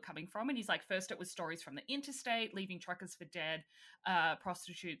where they were coming from. And he's like, first it was stories from the interstate, leaving truckers for dead,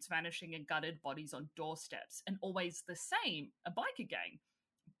 prostitutes vanishing and gutted bodies on doorsteps. And always the same, a biker gang.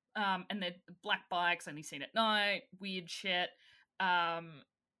 And they're black bikes, only seen at night, weird shit.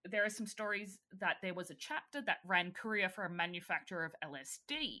 there are some stories that there was a chapter that ran courier for a manufacturer of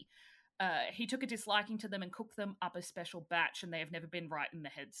LSD. He took a disliking to them and cooked them up a special batch, and they have never been right in the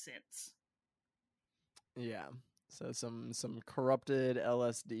head since. Yeah. So some corrupted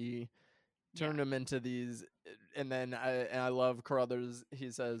LSD turned them into these, and then I love Carruthers.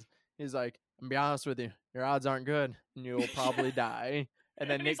 He's like, "I'll be honest with you, your odds aren't good, and you'll probably die." And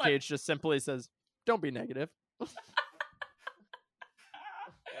then Nick Cage just simply says, "Don't be negative."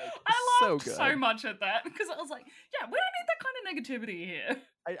 I laughed so much at that because I was like, "Yeah, we don't need that kind of negativity here."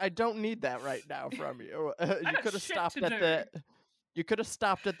 I don't need that right now from you. You could have stopped You could have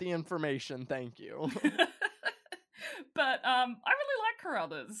stopped at the information. Thank you. But I really like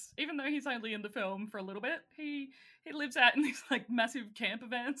Carruthers, even though he's only in the film for a little bit. He lives out in this like massive camper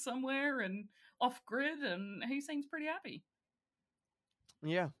van somewhere and off grid, and he seems pretty happy.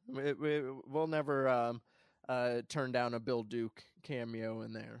 Yeah, we'll never turn down a Bill Duke cameo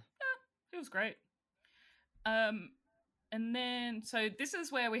in there. Yeah, it was great. And then, so this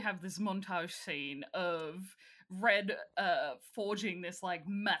is where we have this montage scene of Red forging this like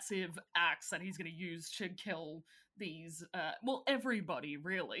massive axe that he's going to use to kill these, everybody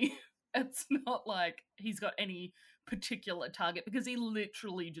really. It's not like he's got any particular target because he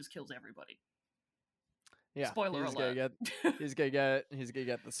literally just kills everybody. Yeah, spoiler alert. He's gonna get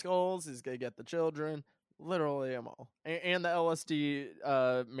the skulls. He's gonna get the children. Literally them all, and the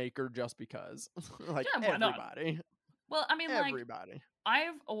LSD maker just because, like everybody. Not? Well, I mean, everybody.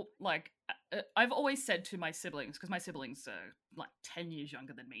 I've always said to my siblings, because my siblings are like 10 years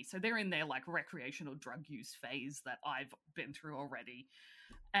younger than me, so they're in their like recreational drug use phase that I've been through already,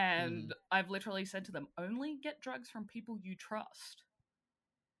 and I've literally said to them, only get drugs from people you trust.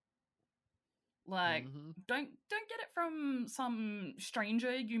 Like, don't get it from some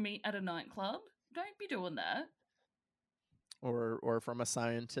stranger you meet at a nightclub. Don't be doing that. Or from a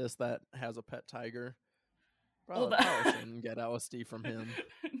scientist that has a pet tiger. Probably shouldn't get LSD from him.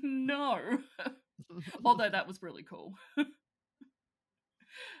 No. Although that was really cool.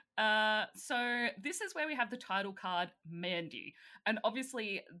 So this is where we have the title card, Mandy. And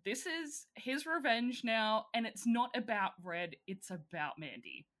obviously this is his revenge now, and it's not about Red, it's about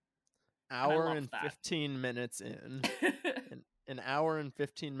Mandy. Hour and 15 minutes in. An hour and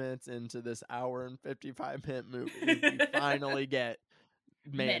 15 minutes into this hour and 55-minute movie, we finally get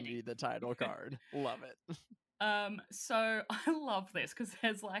Mandy, the title card. Love it. So I love this because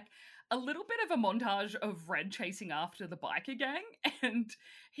there's like a little bit of a montage of Red chasing after the biker gang, and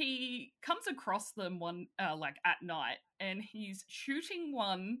he comes across them one like at night, and he's shooting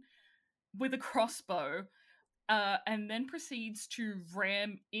one with a crossbow, and then proceeds to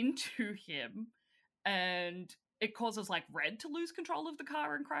ram into him, and it causes like Red to lose control of the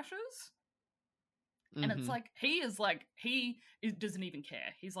car and crashes. And it's like he doesn't even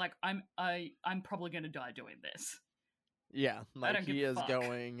care. He's like, I'm probably gonna die doing this. Yeah, like he is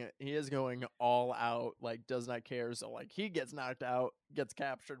going all out, like does not care. So like he gets knocked out, gets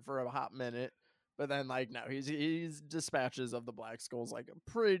captured for a hot minute, but then like no, he's dispatches of the Black Skulls like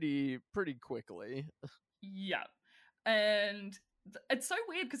pretty quickly. Yeah, and it's so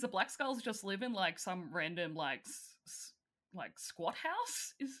weird because the Black Skulls just live in like some random like squat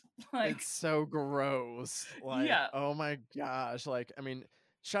house. Is like, it's so gross. Like, yeah. Oh my gosh. Like, I mean,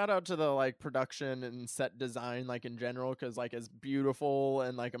 shout out to the like production and set design like in general, because like as beautiful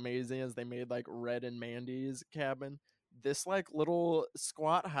and like amazing as they made like Red and Mandy's cabin, this like little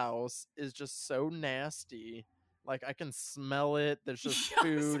squat house is just so nasty. Like I can smell it. There's just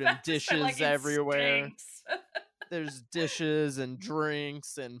food and dishes everywhere. There's dishes and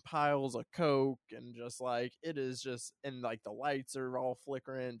drinks and piles of Coke, and just like it is just, and like the lights are all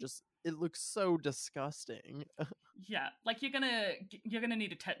flickering. Just it looks so disgusting. Yeah, like you're gonna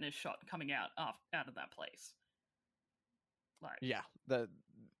need a tetanus shot coming out of that place. Like, yeah,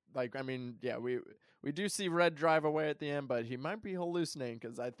 I mean, yeah, we do see Red drive away at the end, but he might be hallucinating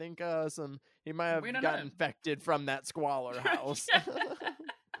because I think he might have got infected from that squalor house.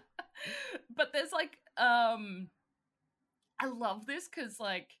 But there's like I love this because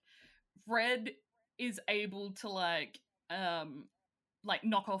like Red is able to like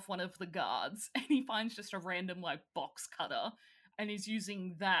knock off one of the guards, and he finds just a random like box cutter, and he's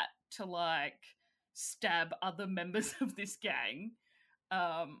using that to like stab other members of this gang.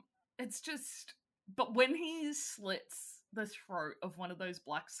 It's just, but when he slits the throat of one of those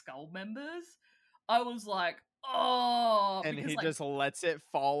Black Skull members, I was like, oh, and he just lets it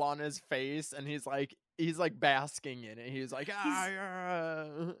fall on his face, and he's like basking in it. He's like,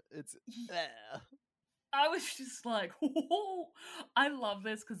 it's. I was just like, whoa, I love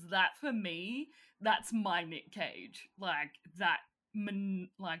this because that for me, that's my Nick Cage. Like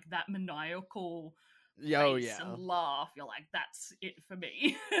like that maniacal Oh face yeah. and laugh, you're like, that's it for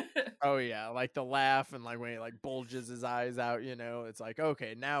me. Oh yeah, like the laugh and like when he like bulges his eyes out, you know, it's like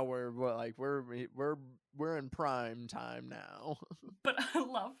okay, now we're in prime time now. But I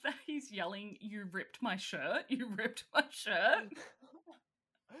love that he's yelling, "You ripped my shirt! You ripped my shirt!"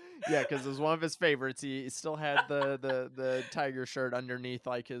 Yeah, because it was one of his favorites. He still had the tiger shirt underneath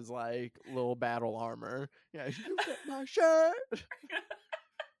like his like little battle armor. Yeah, you ripped my shirt.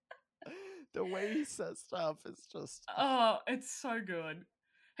 The way he says stuff is just Oh, it's so good.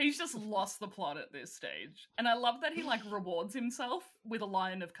 He's just lost the plot at this stage. And I love that he like rewards himself with a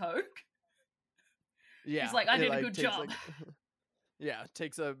line of coke. yeah. He's like, I it, did a like, good takes, job. Yeah,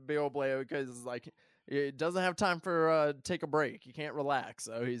 takes a big old blade because like it doesn't have time for take a break. You can't relax.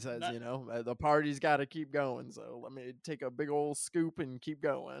 So he says, No. you know, the party's got to keep going. So let me take a big old scoop and keep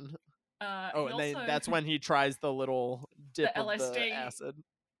going. Oh, and then that's when he tries the little dip of LSD. the acid.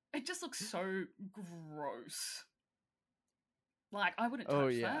 It just looks so gross. Like, I wouldn't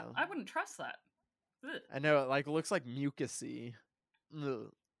touch that. I wouldn't trust that. Ugh. I know, it like looks like mucusy.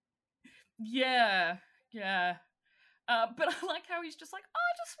 Ugh. Yeah, yeah. But I like how he's just like, oh,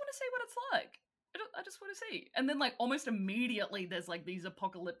 I just want to see what it's like. I just want to see. And then, like, almost immediately, there's like these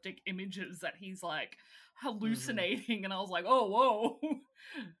apocalyptic images that he's like hallucinating. And I was like, oh, whoa,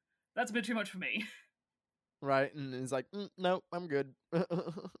 that's a bit too much for me. Right. And he's like, no, I'm good.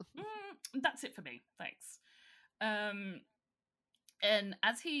 That's it for me. Thanks. And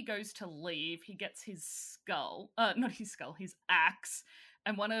as he goes to leave, he gets his skull, not his skull, his axe.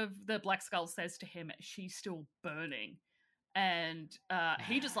 And one of the Black Skulls says to him, she's still burning. And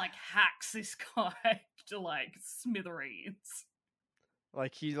he just like hacks this guy to like smithereens.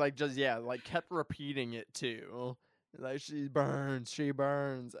 Like he like just like kept repeating it too. Like she burns.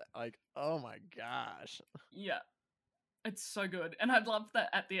 Like, oh my gosh. Yeah. It's so good. And I love that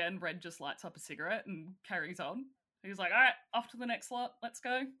at the end Red just lights up a cigarette and carries on. He's like, all right, off to the next lot. Let's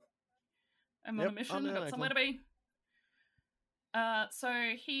go. I'm on a mission. I've got somewhere to be. So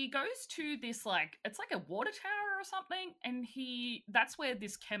he goes to this like, it's like a water tower or something, and that's where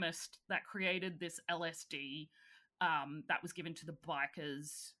this chemist that created this LSD that was given to the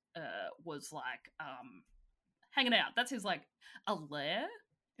bikers was like hanging out. That's his like a lair.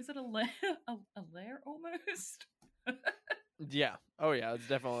 Is it a lair? a lair almost. Yeah. Oh yeah, it's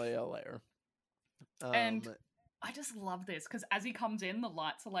definitely a lair. And I just love this because as he comes in, the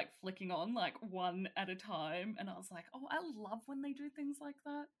lights are like flicking on like one at a time, and I was like, oh, I love when they do things like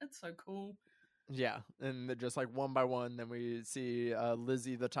that. It's so cool. Yeah, and they're just like one by one. Then we see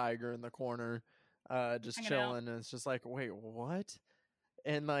Lizzie the tiger in the corner, just hanging chilling, out. and it's just like, wait, what?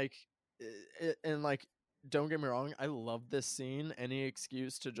 And like, don't get me wrong, I love this scene. Any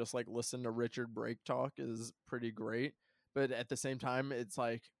excuse to just like listen to Richard Brake talk is pretty great, but at the same time, it's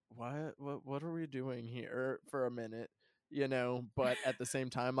like, what are we doing here for a minute, you know? But at the same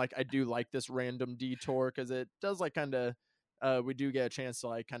time, like I do like this random detour because it does like kind of we do get a chance to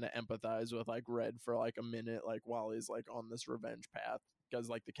like kind of empathize with like Red for like a minute, like while he's like on this revenge path, because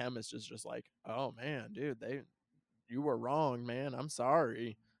like the chemist is just like, oh man, dude, you were wrong, man, I'm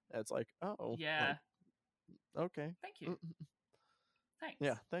sorry. It's like, oh Yeah. like, okay, thank you. Thanks.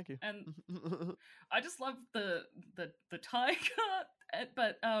 Yeah, thank you. And I just love the tiger,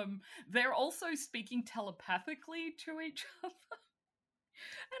 but they're also speaking telepathically to each other,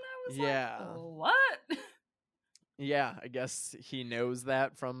 and I was like, what? Yeah, I guess he knows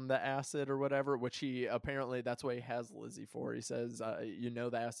that from the acid or whatever, which he apparently that's what he has Lizzie for. He says, you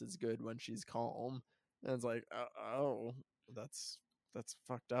know, the acid's good when she's calm, and it's like, oh, that's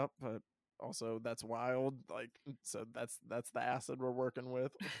fucked up, but also that's wild. Like, so that's the acid we're working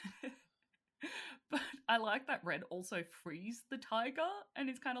with. But I like that Red also frees the tiger, and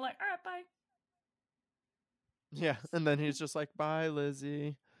he's kind of like, all right, bye. Yeah, and then he's just like, bye,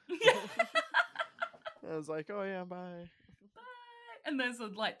 Lizzie. I was like, oh yeah, bye. Bye. And there's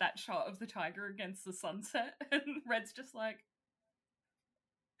like that shot of the tiger against the sunset, and Red's just like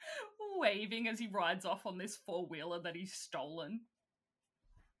waving as he rides off on this 4-wheeler that he's stolen.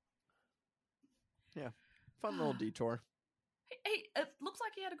 Yeah, fun little detour. It looks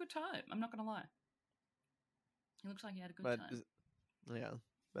like he had a good time. I'm not gonna lie. He looks like he had a good time. Yeah.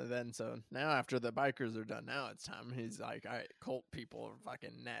 But then, so now after the bikers are done, now it's time. He's like, all right, cult people are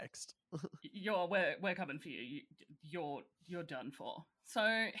fucking next. We're coming for you. You're done for. So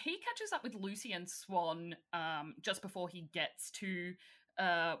he catches up with Lucy and Swan just before he gets to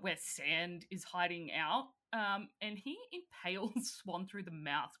where Sand is hiding out. And he impales Swan through the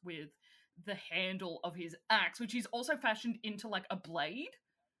mouth with the handle of his axe, which he's also fashioned into like a blade.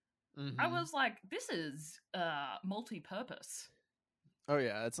 Mm-hmm. I was like, this is multi-purpose. Oh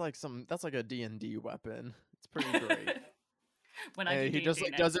yeah, it's like that's like a D&D weapon. It's pretty great. When I do And he just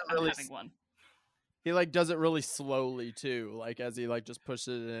D&D like next, doesn't I'm really having one. he like does it really slowly too, like as he like just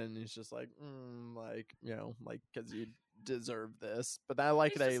pushes it in. He's just like like, you know, like because you deserve this. But I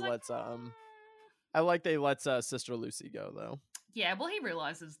like He's that he just like, lets I like that he lets Sister Lucy go though. yeah, well, he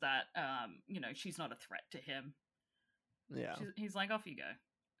realizes that, you know, she's not a threat to him. Yeah. He's like, off you go.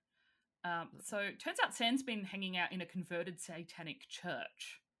 So turns out Sam's been hanging out in a converted satanic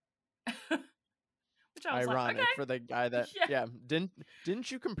church. Which I was Ironic like, okay. for the guy that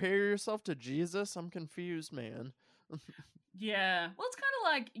didn't you compare yourself to Jesus? I'm confused, man. Yeah, well, it's kind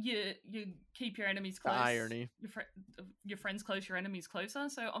of like you keep your enemies The close. irony. Your friends close, your enemies closer.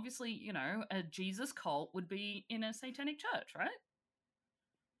 So obviously, you know, a Jesus cult would be in a satanic church, right?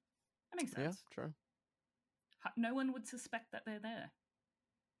 That makes sense. Yeah, true. No one would suspect that they're there.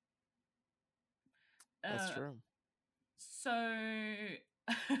 That's true. So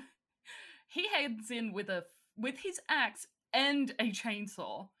he heads in with his axe and a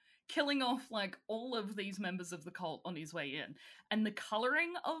chainsaw, killing off like all of these members of the cult on his way in. And the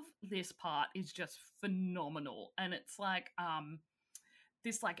coloring of this part is just phenomenal. And it's like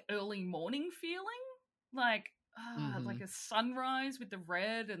this like early morning feeling, like like a sunrise with the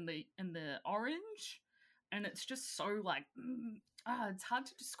red and the orange. And it's just so like it's hard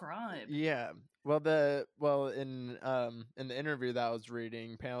to describe. Yeah. Well, in the interview that I was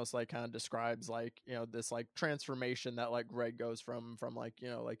reading, Panos like kind of describes like, you know, this like transformation that like Greg goes from like, you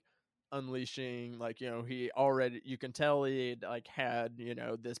know, like unleashing, like, you know, he already, you can tell he like had, you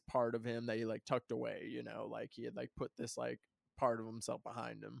know, this part of him that he like tucked away, you know, like he had like put this like part of himself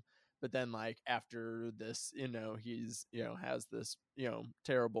behind him. But then like after this, you know, he's, you know, has this, you know,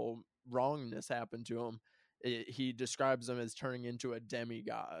 terrible wrongness happen to him. He describes him as turning into a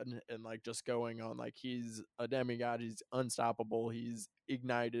demigod and like just going on like he's a demigod. He's unstoppable. He's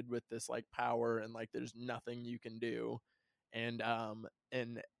ignited with this like power and like there's nothing you can do. And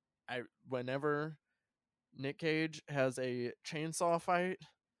I whenever Nick Cage has a chainsaw fight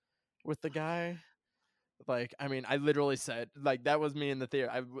with the guy, like, I mean, I literally said, like, that was me in the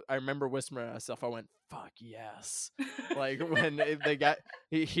theater. I remember whispering to myself, I went, fuck yes. Like, when the guy,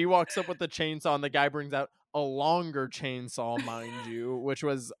 he walks up with the chainsaw and the guy brings out a longer chainsaw, mind you, which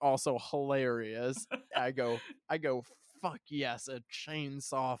was also hilarious. I go, fuck yes, a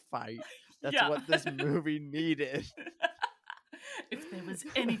chainsaw fight. That's what this movie needed. If there was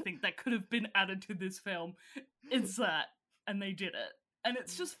anything that could have been added to this film, it's that. And they did it. And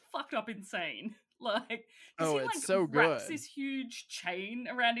it's just fucked up insane. Like, he like so wraps good. this huge chain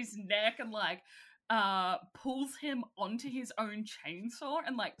around his neck and like pulls him onto his own chainsaw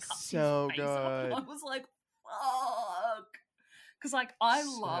and like cuts his face up. And I was like, fuck. Because like I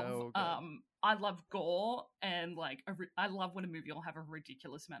love gore and like I love when a movie will have a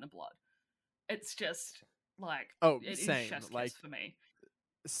ridiculous amount of blood. It's just like it same. is chef's kiss like for me.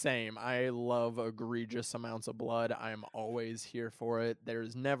 Same. I love egregious amounts of blood. I'm always here for it.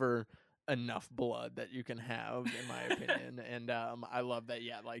 There's never enough blood that you can have, in my opinion. And I love that.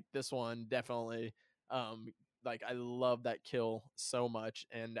 Yeah, like this one definitely. Like I love that kill so much.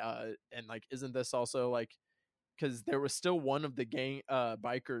 And like, isn't this also like, because there was still one of the gang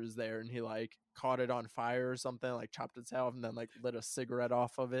bikers there, and he like caught it on fire or something, like chopped itself, and then like lit a cigarette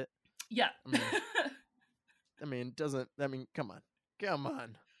off of it. Yeah. I mean, come on.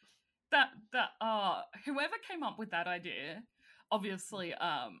 That whoever came up with that idea, obviously,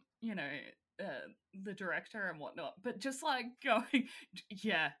 you know, the director and whatnot, but just like going,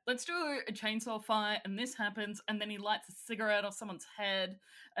 yeah, let's do a chainsaw fight, and this happens, and then he lights a cigarette off someone's head,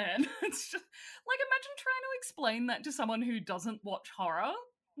 and it's just like, imagine trying to explain that to someone who doesn't watch horror.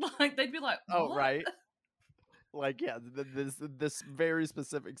 Like, they'd be like, what? Oh, right. Like, yeah, this very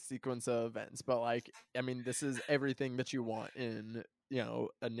specific sequence of events, but like, I mean, this is everything that you want in, you know,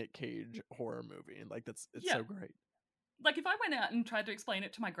 a Nick Cage horror movie. Like, it's so great. Like, if I went out and tried to explain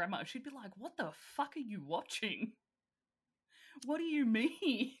it to my grandma, she'd be like, what the fuck are you watching? What do you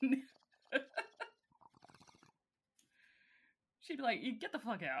mean? She'd be like, you get the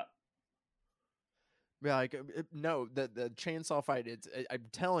fuck out. Yeah, like, no, the chainsaw fight, I'm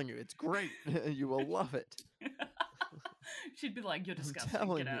telling you, it's great. You will love it. She'd be like, you're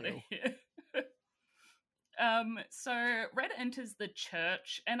disgusting, get out of here. So Red enters the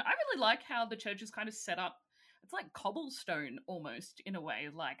church, and I really like how the church is kind of set up. It's like cobblestone almost, in a way,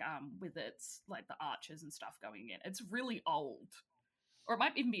 like with its like the arches and stuff going in. It's really old, or it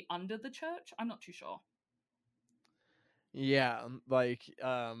might even be under the church. I'm not too sure. Yeah, like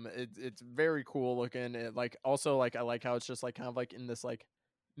it's very cool looking. It, like, also, like, I like how it's just like kind of like in this like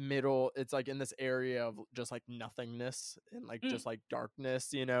middle, it's like in this area of just like nothingness and like Mm. just like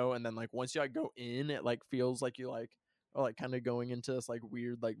darkness, you know, and then like once you like go in, it like feels like you like are like kind of going into this like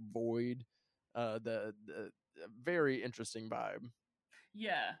weird like void. The very interesting vibe.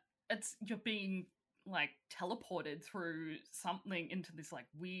 Yeah, it's you're being like teleported through something into this like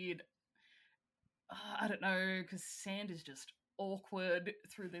weird. I don't know, because sand is just awkward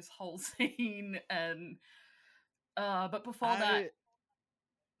through this whole scene, and but before that, I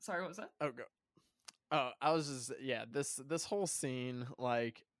sorry, what was that? oh go I was just yeah, this whole scene,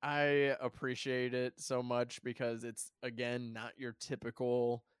 like I appreciate it so much because it's again not your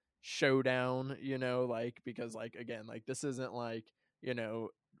typical showdown, you know, like because like again, like this isn't like, you know,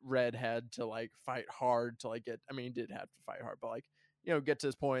 Red had to like fight hard to like get I mean, he did have to fight hard, but like, you know, get to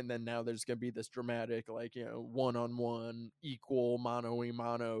this point and then now there's gonna be this dramatic, like, you know, one on one, equal mano a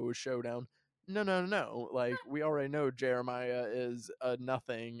mano showdown. No, no, no, no. Like we already know Jeremiah is a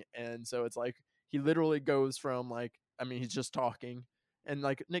nothing, and so it's like he literally goes from like I mean he's just talking and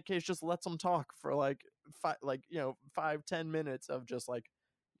like Nick Cage just lets him talk for like like you know 5-10 minutes of just like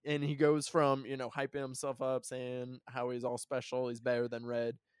and he goes from you know hyping himself up saying how he's all special, he's better than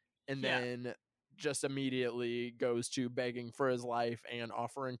Red, and Yeah, then just immediately goes to begging for his life and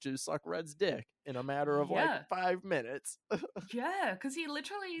offering to suck Red's dick in a matter of like yeah. 5 minutes. Yeah, because he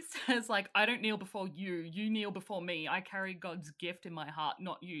literally says, like, I don't kneel before you. You kneel before me. I carry God's gift in my heart,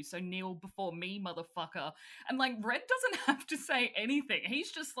 not you. So kneel before me, motherfucker. And like Red doesn't have to say anything.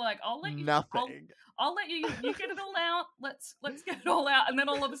 He's just like, Nothing. I'll let you get it all out. Let's get it all out. And then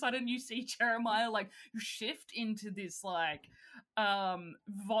all of a sudden you see Jeremiah like shift into this like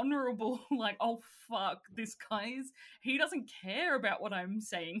vulnerable, like, oh fuck, this guy's he doesn't care about what I'm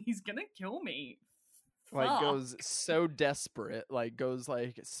saying. He's gonna kill me. Like Fuck. goes so desperate, like goes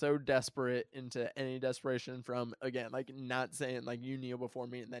like so desperate into any desperation from again like not saying like you kneel before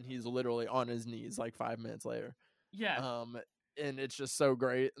me and then he's literally on his knees like 5 minutes later. Yeah. um and it's just so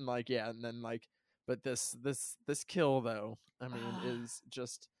great and like yeah and then like but this kill though I mean is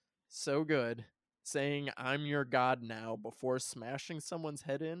just so good. Saying I'm your god now before smashing someone's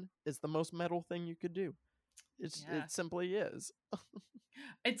head in is the most metal thing you could do. Yeah. It simply is.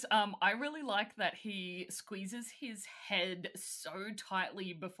 It's I really like that he squeezes his head so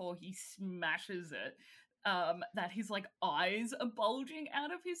tightly before he smashes it. That his like eyes are bulging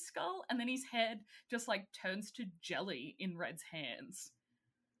out of his skull, and then his head just like turns to jelly in Red's hands.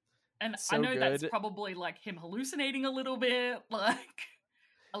 And I So know that's good. probably like him hallucinating a little bit, like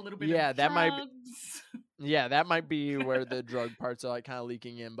a little bit of Yeah, that might be, drugs. yeah, that might be where the drug parts are like kind of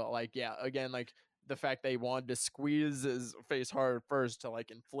leaking in, but like yeah, again like the fact they wanted to squeeze his face hard first to like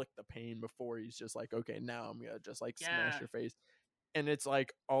inflict the pain before he's just like okay, now I'm going to just like smash Yeah. your face. And it's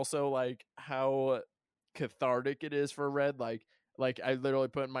like also like how cathartic it is for Red like I literally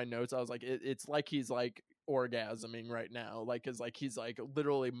put in my notes I was like it's like he's like orgasming right now like cuz like he's like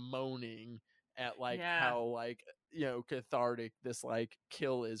literally moaning at like Yeah. how like you know cathartic this like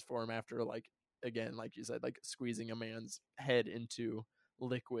kill is for him after like again like you said like squeezing a man's head into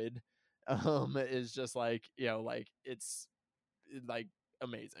liquid is just like you know like it's like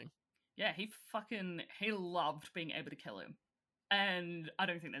amazing. Yeah, he loved being able to kill him. And I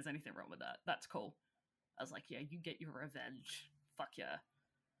don't think there's anything wrong with that. That's cool. I was like, yeah, you get your revenge. Fuck yeah.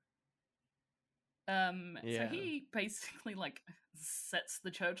 So Yeah, he basically like sets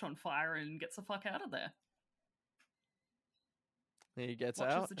the church on fire and gets the fuck out of there. he gets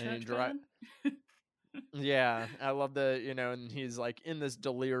Watches out the and he church burn. yeah, I love the you know, and he's like in this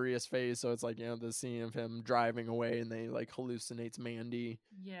delirious phase, so it's like you know the scene of him driving away, and then he like hallucinates Mandy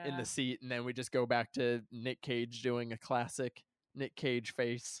in Yeah. the seat, and then we just go back to Nick Cage doing a classic Nick Cage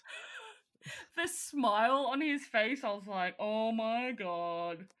face. The smile on his face, I was like, oh my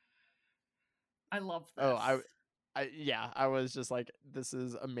god. I love this. Oh, yeah, I was just like, this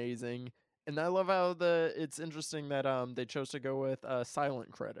is amazing, and I love how it's interesting that they chose to go with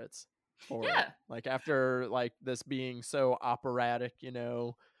silent credits for it, Yeah. like after like this being so operatic, you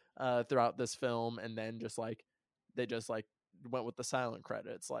know, throughout this film, and then just like they just like went with the silent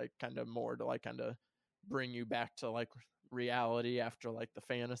credits, like kind of more to like kind of bring you back to like reality after like the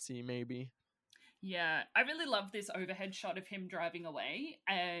fantasy maybe. Yeah, I really love this overhead shot of him driving away,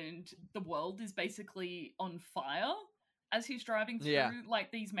 and the world is basically on fire as he's driving Yeah. through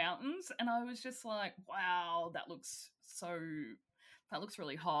like these mountains. And I was just like, wow, that looks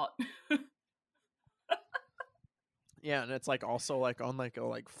really hot. Yeah, and it's like also like on like a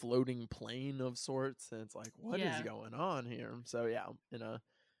like floating plane of sorts, and it's like what is Yeah. going on here? So yeah, in a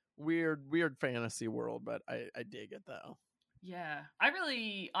weird fantasy world, but I dig it though. Yeah,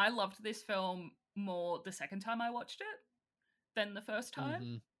 I loved this film more the second time I watched it. than the first time.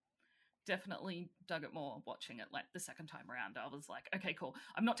 Mm-hmm. Definitely dug it more watching it like the second time around. I was like, okay, cool.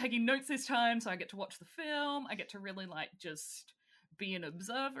 I'm not taking notes this time, so I get to watch the film. I get to really like just be an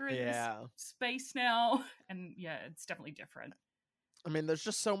observer in this space now. And yeah, it's definitely different. I mean, there's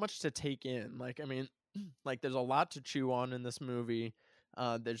just so much to take in. Like, I mean, like there's a lot to chew on in this movie.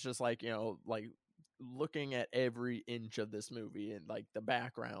 There's just like, like looking at every inch of this movie and like the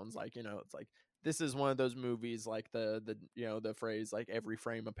backgrounds, like, it's like this is one of those movies like the the phrase like every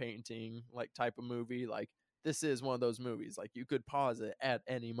frame a painting like type of movie. Like this is one of those movies like you could pause it at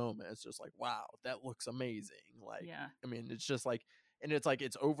any moment. It's just like, wow, that looks amazing. Like, yeah. I mean, it's just like, and it's like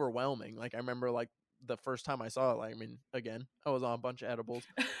it's overwhelming. Like I remember like the first time I saw it, like, I mean, again, I was on a bunch of edibles,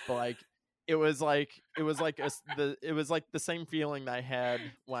 but like it was like the same feeling that I had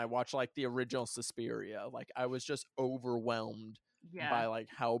when I watched like the original Suspiria. Like I was just overwhelmed by like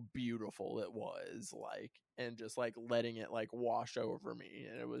how beautiful it was, like, and just like letting it like wash over me,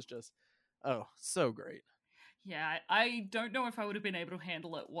 and it was just so great. Yeah, I don't know if I would have been able to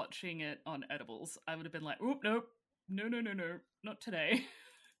handle it watching it on edibles. I would have been like, oop, nope, no, not today.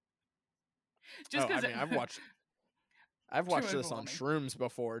 Just because I mean, I've watched this on shrooms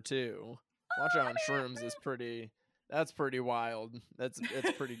before too. Watching on shrooms is that's pretty wild. It's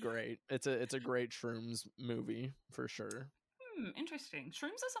pretty great. It's a great shrooms movie for sure. Interesting.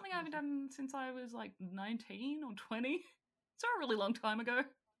 Shrooms are something I haven't done since I was like 19 or 20. It's a really long time ago.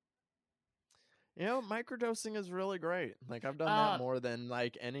 Microdosing is really great. Like I've done that more than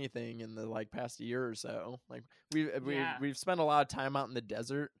like anything in the like past year or so. Like we've spent a lot of time out in the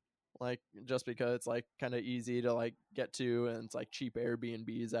desert, like just because it's like kind of easy to like get to, and it's like cheap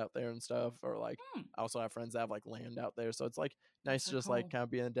Airbnbs out there and stuff. Or like I also have friends that have like land out there, so it's like nice to just like kind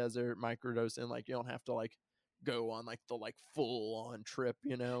of be in the desert, microdosing. Like you don't have to like go on like the like full on trip,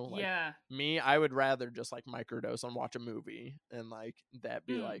 like me, I would rather just like microdose and watch a movie and like that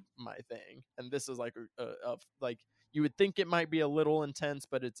be like my thing. And this is like a like you would think it might be a little intense,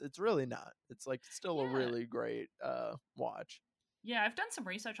 but it's really not. It's like still a really great watch. I've done some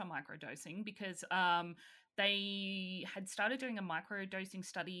research on microdosing because they had started doing a microdosing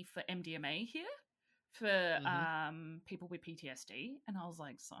study for MDMA here for people with PTSD, and I was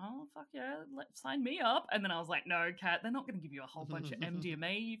like, oh fuck yeah, sign me up. And then I was like, no, Kat, they're not going to give you a whole bunch of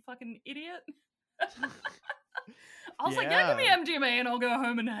MDMA, you fucking idiot. I was like, give me MDMA and I'll go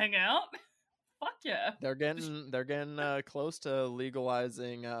home and hang out. Fuck yeah. They're getting close to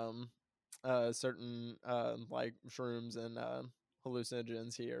legalizing certain like shrooms and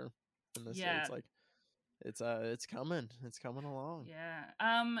hallucinogens here in the States. Like it's coming along.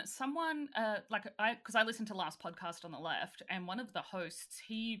 Someone because I listened to last podcast on the left, and one of the hosts,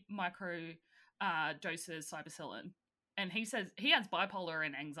 he micro doses psilocybin, and he says he has bipolar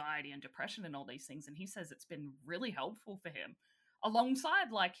and anxiety and depression and all these things, and he says it's been really helpful for him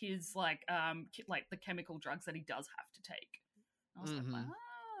alongside like his like the chemical drugs that he does have to take. I was like,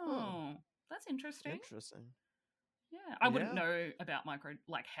 wow, that's interesting. Yeah, I wouldn't know about how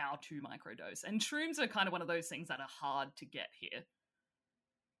to microdose. And shrooms are kind of one of those things that are hard to get here.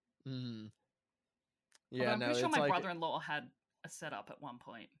 Yeah, I'm pretty sure my brother-in-law had a setup at one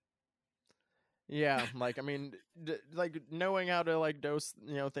point. Yeah, like, I mean, like, knowing how to, like, dose,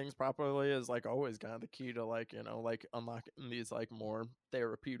 things properly is, like, always kind of the key to, like, like, unlocking these, like, more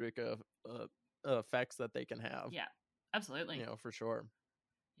therapeutic effects that they can have. Yeah, absolutely. For sure.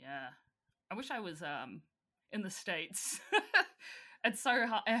 Yeah. I wish I was, in the States. It's so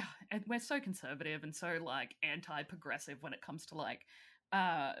hard. And we're so conservative and so like anti-progressive when it comes to like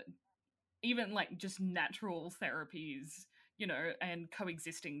even like just natural therapies, and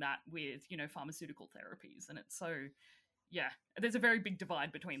coexisting that with pharmaceutical therapies. And it's so there's a very bบ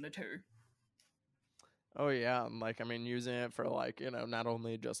divide between the two. Oh yeah, like I mean, using it for like not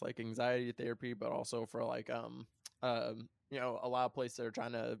only just like anxiety therapy, but also for like a lot of places are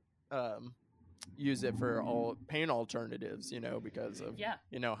trying to use it for all pain alternatives, because of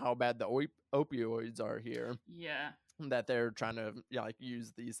how bad the opioids are here. Yeah, that they're trying to like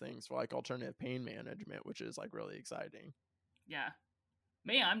use these things for like alternative pain management, which is like really exciting. Yeah,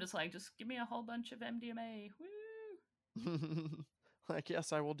 me, I'm just like, just give me a whole bunch of MDMA. Woo! Like,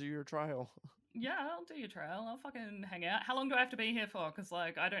 yes, I will do your trial. Yeah, I'll do your trial. I'll fucking hang out. How long do I have to be here for? Because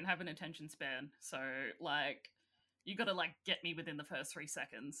like I don't have an attention span, so like you gotta like get me within the first 3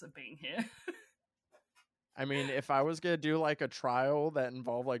 seconds of being here. I mean, if I was going to do like a trial that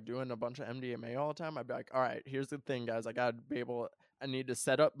involved like doing a bunch of MDMA all the time, I'd be like, all right, here's the thing, guys. I need to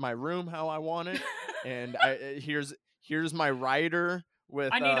set up my room how I want it. And here's my rider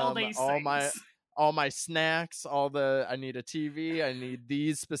with I need all these all my snacks, I need a TV. I need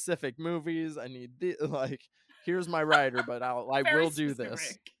these specific movies. I need like, here's my rider, but I Very will do this.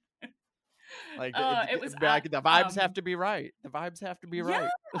 specific. Like It was the vibes have to be right. The vibes have to be right.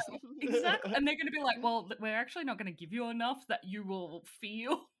 Exactly. And they're going to be like, well, we're actually not going to give you enough that you will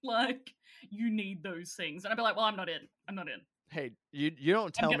feel like you need those things. And I'd be like, well, I'm not in. Hey, you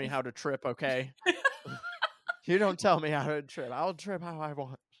don't tell me how to trip, okay? You don't tell me how to trip. I'll trip how I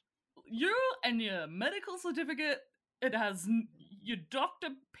want. You and your medical certificate, it has your doctor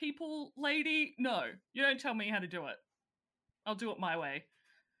people lady. No, you don't tell me how to do it. I'll do it my way.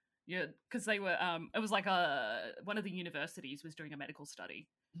 Yeah, because they were, it was like one of the universities was doing a medical study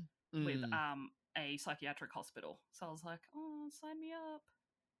with a psychiatric hospital. So I was like, oh, sign me up.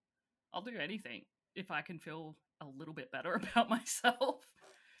 I'll do anything if I can feel a little bit better about myself.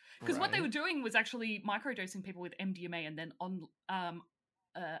 Because what they were doing was actually microdosing people with MDMA and then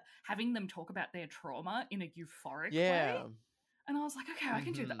having them talk about their trauma in a euphoric way. And I was like, okay, I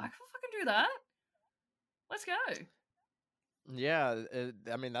can do that. I can fucking do that. Let's go. Yeah,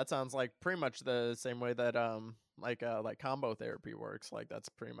 I mean that sounds like pretty much the same way that like combo therapy works. Like that's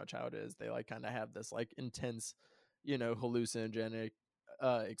pretty much how it is. They like kind of have this like intense, hallucinogenic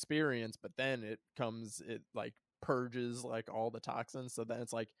experience, but then it like purges like all the toxins. So then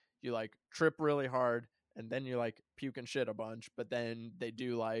it's like you like trip really hard and then you like puke and shit a bunch, but then they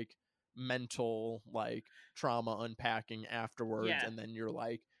do like mental like trauma unpacking afterwards, and then you're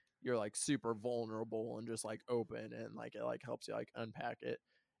like super vulnerable and just like open, and like it like helps you like unpack it.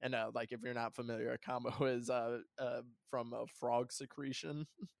 And like if you're not familiar, a combo is from a frog secretion,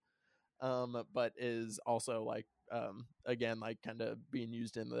 but is also like again like kind of being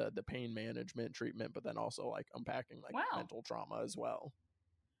used in the pain management treatment, but then also like unpacking like mental trauma as well.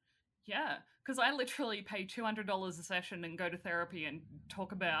 Yeah, because I literally pay $200 a session and go to therapy and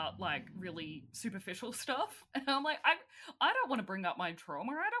talk about like really superficial stuff. And I'm like, I don't want to bring up my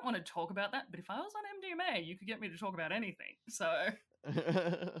trauma. I don't want to talk about that. But if I was on MDMA, you could get me to talk about anything. So,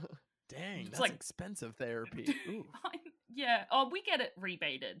 dang, that's like expensive therapy. Ooh. Yeah. Oh, we get it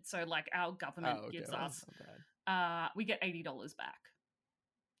rebated. So like our government gives us, we get $80 back,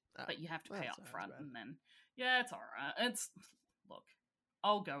 but you have to pay up front, and then it's all right. Look.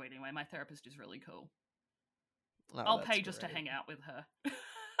 I'll go anyway. My therapist is really cool. Oh, I'll pay just to hang out with her.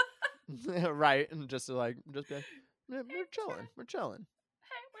 Right, and just be like, we're chilling. We're chilling.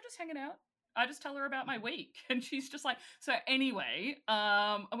 Hey, we're just hanging out. I just tell her about my week, and she's just like, so anyway,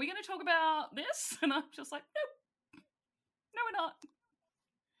 are we going to talk about this? And I'm just like, nope. No, we're not.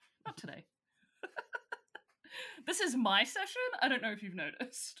 Not today. This is my session. I don't know if you've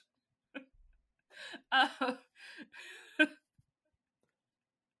noticed.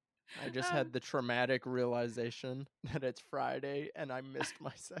 I just had the traumatic realization that it's Friday and I missed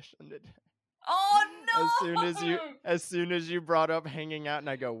my session today. Oh no! As soon as you brought up hanging out, and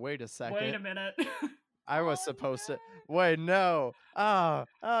I go, wait a second. Wait a minute. I was supposed to. Wait, no. Oh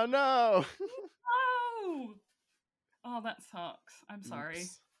no. No. Oh, that sucks. I'm sorry.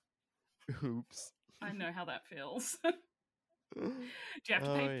 Oops. I know how that feels. Do you have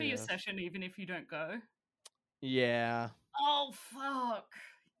to pay for your session even if you don't go? Yeah. Oh fuck.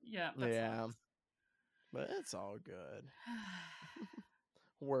 Yeah. Sucks. But it's all good.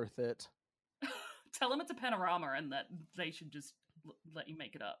 Worth it. Tell them it's a panorama and that they should just let you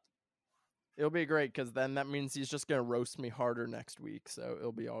make it up. It'll be great because then that means he's just gonna roast me harder next week, so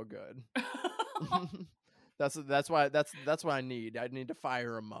it'll be all good. That's what I need. I need to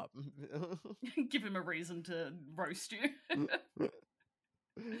fire him up. Give him a reason to roast you.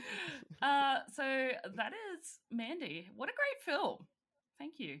 So that is Mandy. What a great film.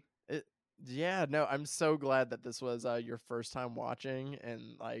 Thank you. No, I'm so glad that this was your first time watching,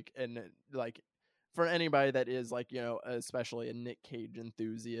 and for anybody that is like, especially a Nick Cage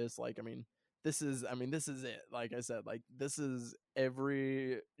enthusiast, like this is it. Like I said, like this is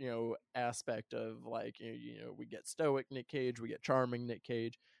every aspect of like we get stoic Nick Cage, we get charming Nick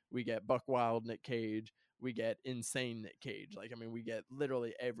Cage, we get buck wild Nick Cage, we get insane Nick Cage. Like we get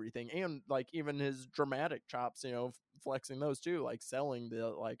literally everything, and like even his dramatic chops, flexing those too, like selling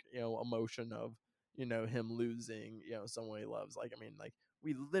the emotion of him losing someone he loves. Like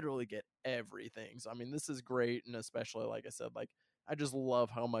we literally get everything. So this is great, and especially like I said, like I just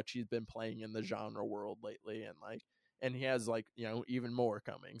love how much he's been playing in the genre world lately, and he has even more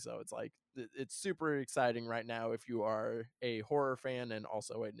coming. So it's like it's super exciting right now if you are a horror fan and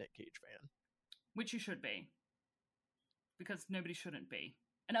also a Nick Cage fan. Which you should be. Because nobody shouldn't be.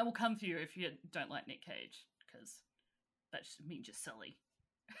 And I will come for you if you don't like Nick Cage, because that just means you're silly.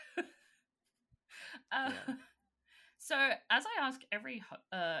 So, as I ask every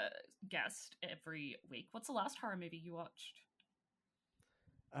guest every week, what's the last horror movie you watched?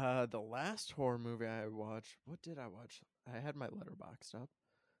 The last horror movie I watched, what did I watch? I had my letterboxd up.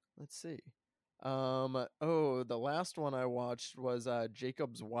 Let's see. The last one I watched was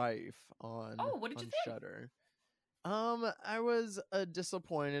Jacob's Wife Oh, what did you on think? Shudder. I was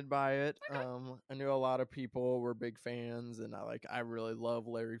disappointed by it. Okay. I knew a lot of people were big fans, and I really love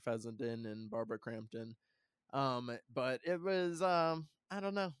Larry Fessenden and Barbara Crampton. But it was I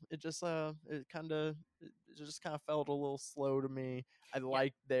don't know. It just kind of felt a little slow to me. I Yeah.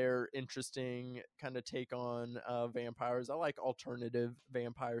 like their interesting kind of take on vampires. I like alternative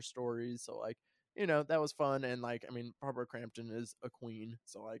vampire stories, so that was fun. And Barbara Crampton is a queen,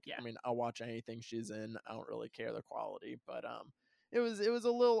 so Yeah. I'll watch anything she's in. I don't really care the quality, but it was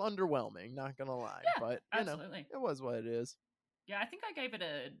a little underwhelming, not gonna lie. Yeah, But absolutely. it was what it is. Yeah, I think I gave it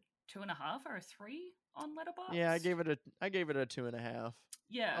a 2.5 or a 3 on Yeah, I Letterboxd. gave it a 2.5.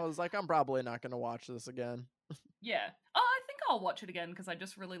 Yeah, I was like, I'm probably not gonna watch this again. yeah. Oh, I think I'll watch it again because I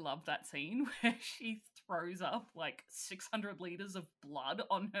just really love that scene where she throws up like 600 liters of blood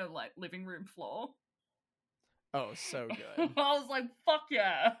on her like living room floor. Oh, so I good. was like, fuck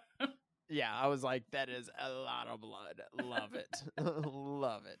yeah. Yeah, I was like, that is a lot of blood. Love it.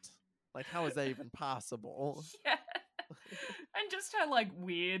 Love it. Like, how is that even possible? Yeah. And just her like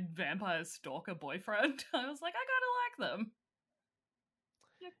weird vampire stalker boyfriend. I was like, I kind of like them.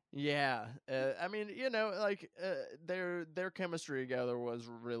 Yeah, their chemistry together was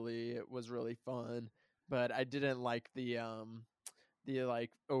really fun, but I didn't like the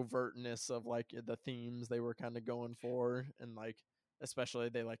overtness of the themes they were kind of going for, and especially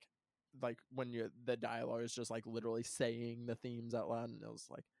they when the dialogue is just literally saying the themes out loud, and it was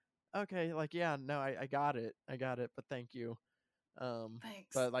like, okay, yeah, no, I got it, but thank you.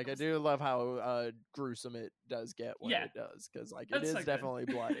 Thanks. But I do love how gruesome it does get when Yeah, it does, because it that's is so good. definitely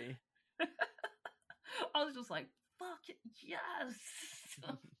bloody. I was just like, fuck it, yes.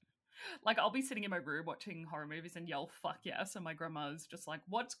 I'll be sitting in my room watching horror movies and yell fuck yes, and my grandma's just like,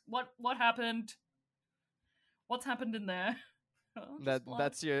 what happened? What's happened in there? Oh, just blood.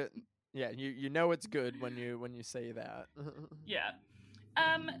 That's your yeah, you know it's good when you say that. Yeah.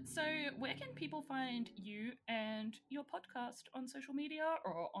 So where can people find you and your podcast on social media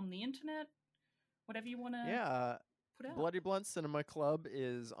or on the internet? Whatever you want to Yeah, put out. Bloody Blunt Cinema Club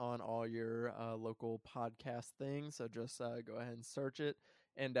is on all your local podcast things, so just go ahead and search it,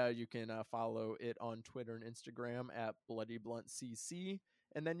 and you can follow it on Twitter and Instagram at Bloody Blunt CC,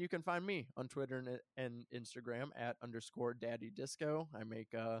 and then you can find me on Twitter and Instagram at _Daddy Disco. I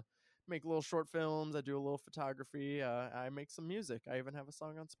make little short films. I do a little photography. I make some music. I even have a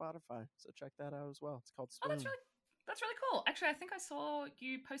song on Spotify, so check that out as well. It's called Oh, Swoon. that's really cool. Actually, I think I saw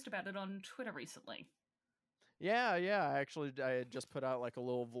you post about it on Twitter recently. Yeah. Actually, I had just put out a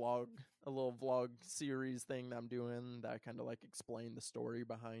little vlog series thing that I'm doing that kind of explain the story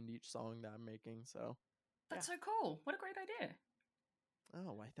behind each song that I'm making. So That's so cool. What a great idea.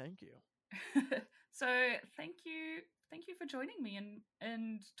 oh, why? Thank you. So thank you for joining me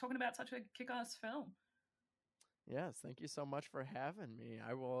and talking about such a kick-ass film. Yes, thank you so much for having me.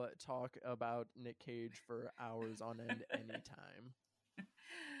 I will talk about Nick Cage for hours on end anytime.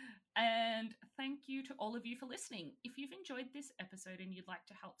 And thank you to all of you for listening. If you've enjoyed this episode and you'd like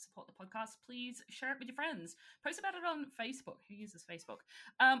to help support the podcast, please share it with your friends. Post about it on Facebook. Who uses Facebook?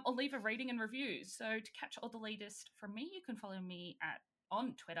 Or leave a rating and review. So to catch all the latest from me, you can follow me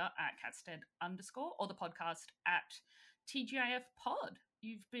on Twitter at Catstead_ or the podcast at TGIF Pod.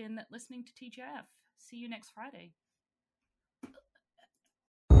 You've been listening to TGIF. See you next Friday.